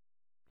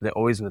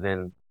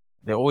within,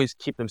 they always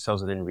keep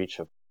themselves within reach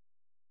of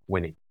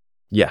winning.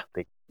 Yeah.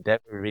 They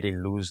never really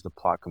lose the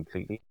plot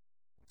completely.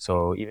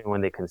 So even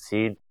when they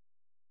concede,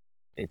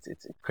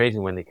 it's crazy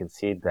when they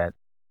concede that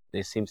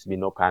there seems to be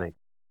no panic.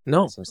 There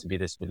No. seems to be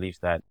this belief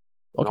that,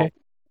 Okay.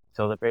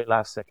 till the very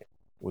last second,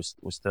 we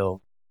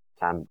still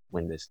can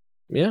win this.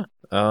 Yeah.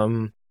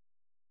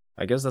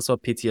 I guess that's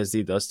what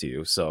PTSD does to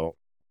you. So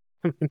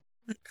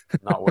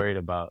Not worried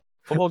about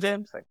football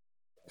games. Like,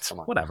 come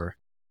on. whatever.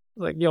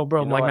 Like, yo,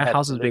 bro, You know like I my had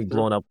house to was live being through.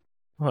 blown up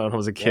when I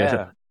was a kid.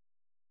 Yeah.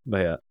 But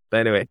yeah. But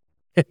anyway,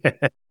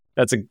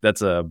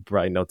 that's a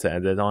bright note to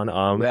end it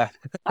on. Yeah.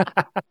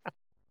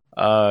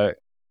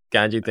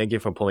 Ganji, thank you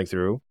for pulling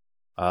through.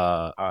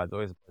 It's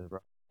always a pleasure, bro.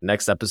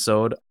 Next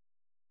episode,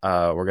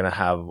 we're gonna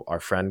have our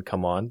friend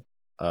come on.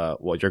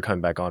 Well, you're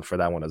coming back on for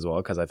that one as well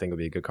because I think it'll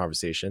be a good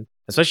conversation,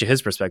 especially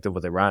his perspective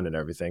with Iran and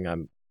everything.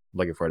 I'm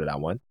looking forward to that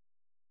one.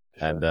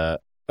 Sure. And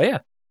but yeah,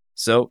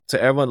 so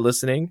to everyone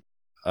listening,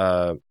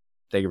 thank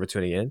you for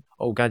tuning in.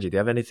 Oh, Ganji, do you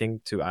have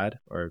anything to add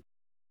or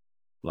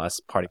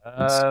last parting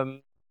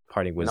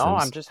wisdoms? No,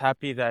 I'm just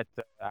happy that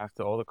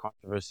after all the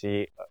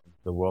controversy of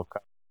the World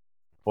Cup,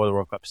 before the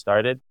World Cup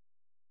started,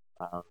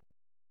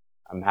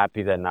 I'm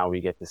happy that now we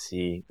get to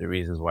see the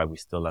reasons why we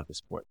still love the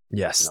sport.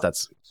 Yes,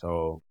 that's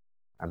so.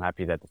 I'm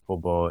happy that the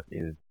football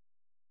is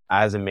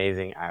as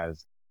amazing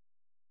as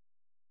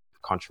the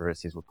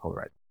controversies with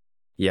polarizing.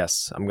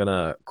 Yes, I'm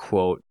gonna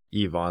quote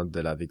Yvan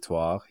de la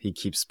Victoire. He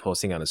keeps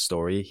posting on his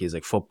story. He's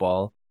like,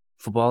 football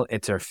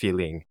it's a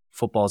feeling.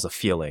 Football's a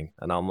feeling.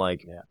 And I'm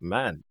like,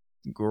 man,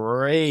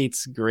 great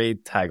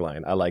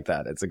tagline. I like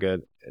that.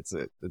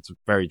 It's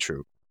very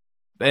true.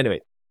 But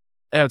anyway,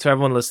 to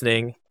everyone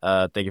listening,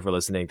 thank you for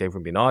listening. Thank you for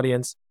being an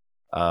audience.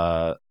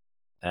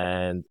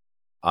 And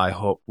I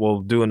hope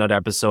we'll do another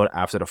episode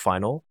after the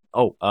final.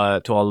 To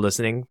all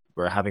listening,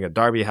 we're having a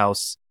Derby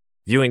House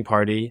viewing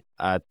party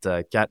at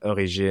Cat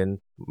Origine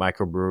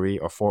Microbrewery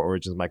or Four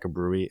Origins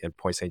Microbrewery in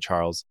Point St.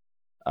 Charles.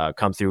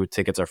 Come through.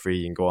 Tickets are free.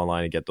 You can go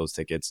online and get those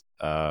tickets.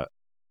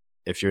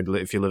 If you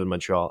live in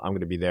Montreal, I'm going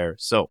to be there.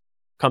 So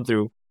come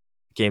through.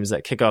 Games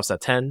at kickoffs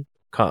at 10.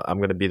 I'm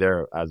going to be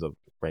there as of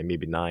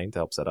maybe 9 to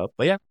help set up.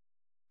 But yeah.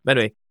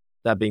 Anyway,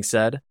 that being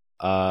said,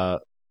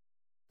 thank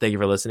you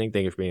for listening.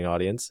 Thank you for being an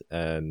audience.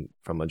 And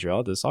from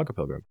Montreal, this is Soccer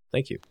Pilgrim.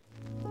 Thank you.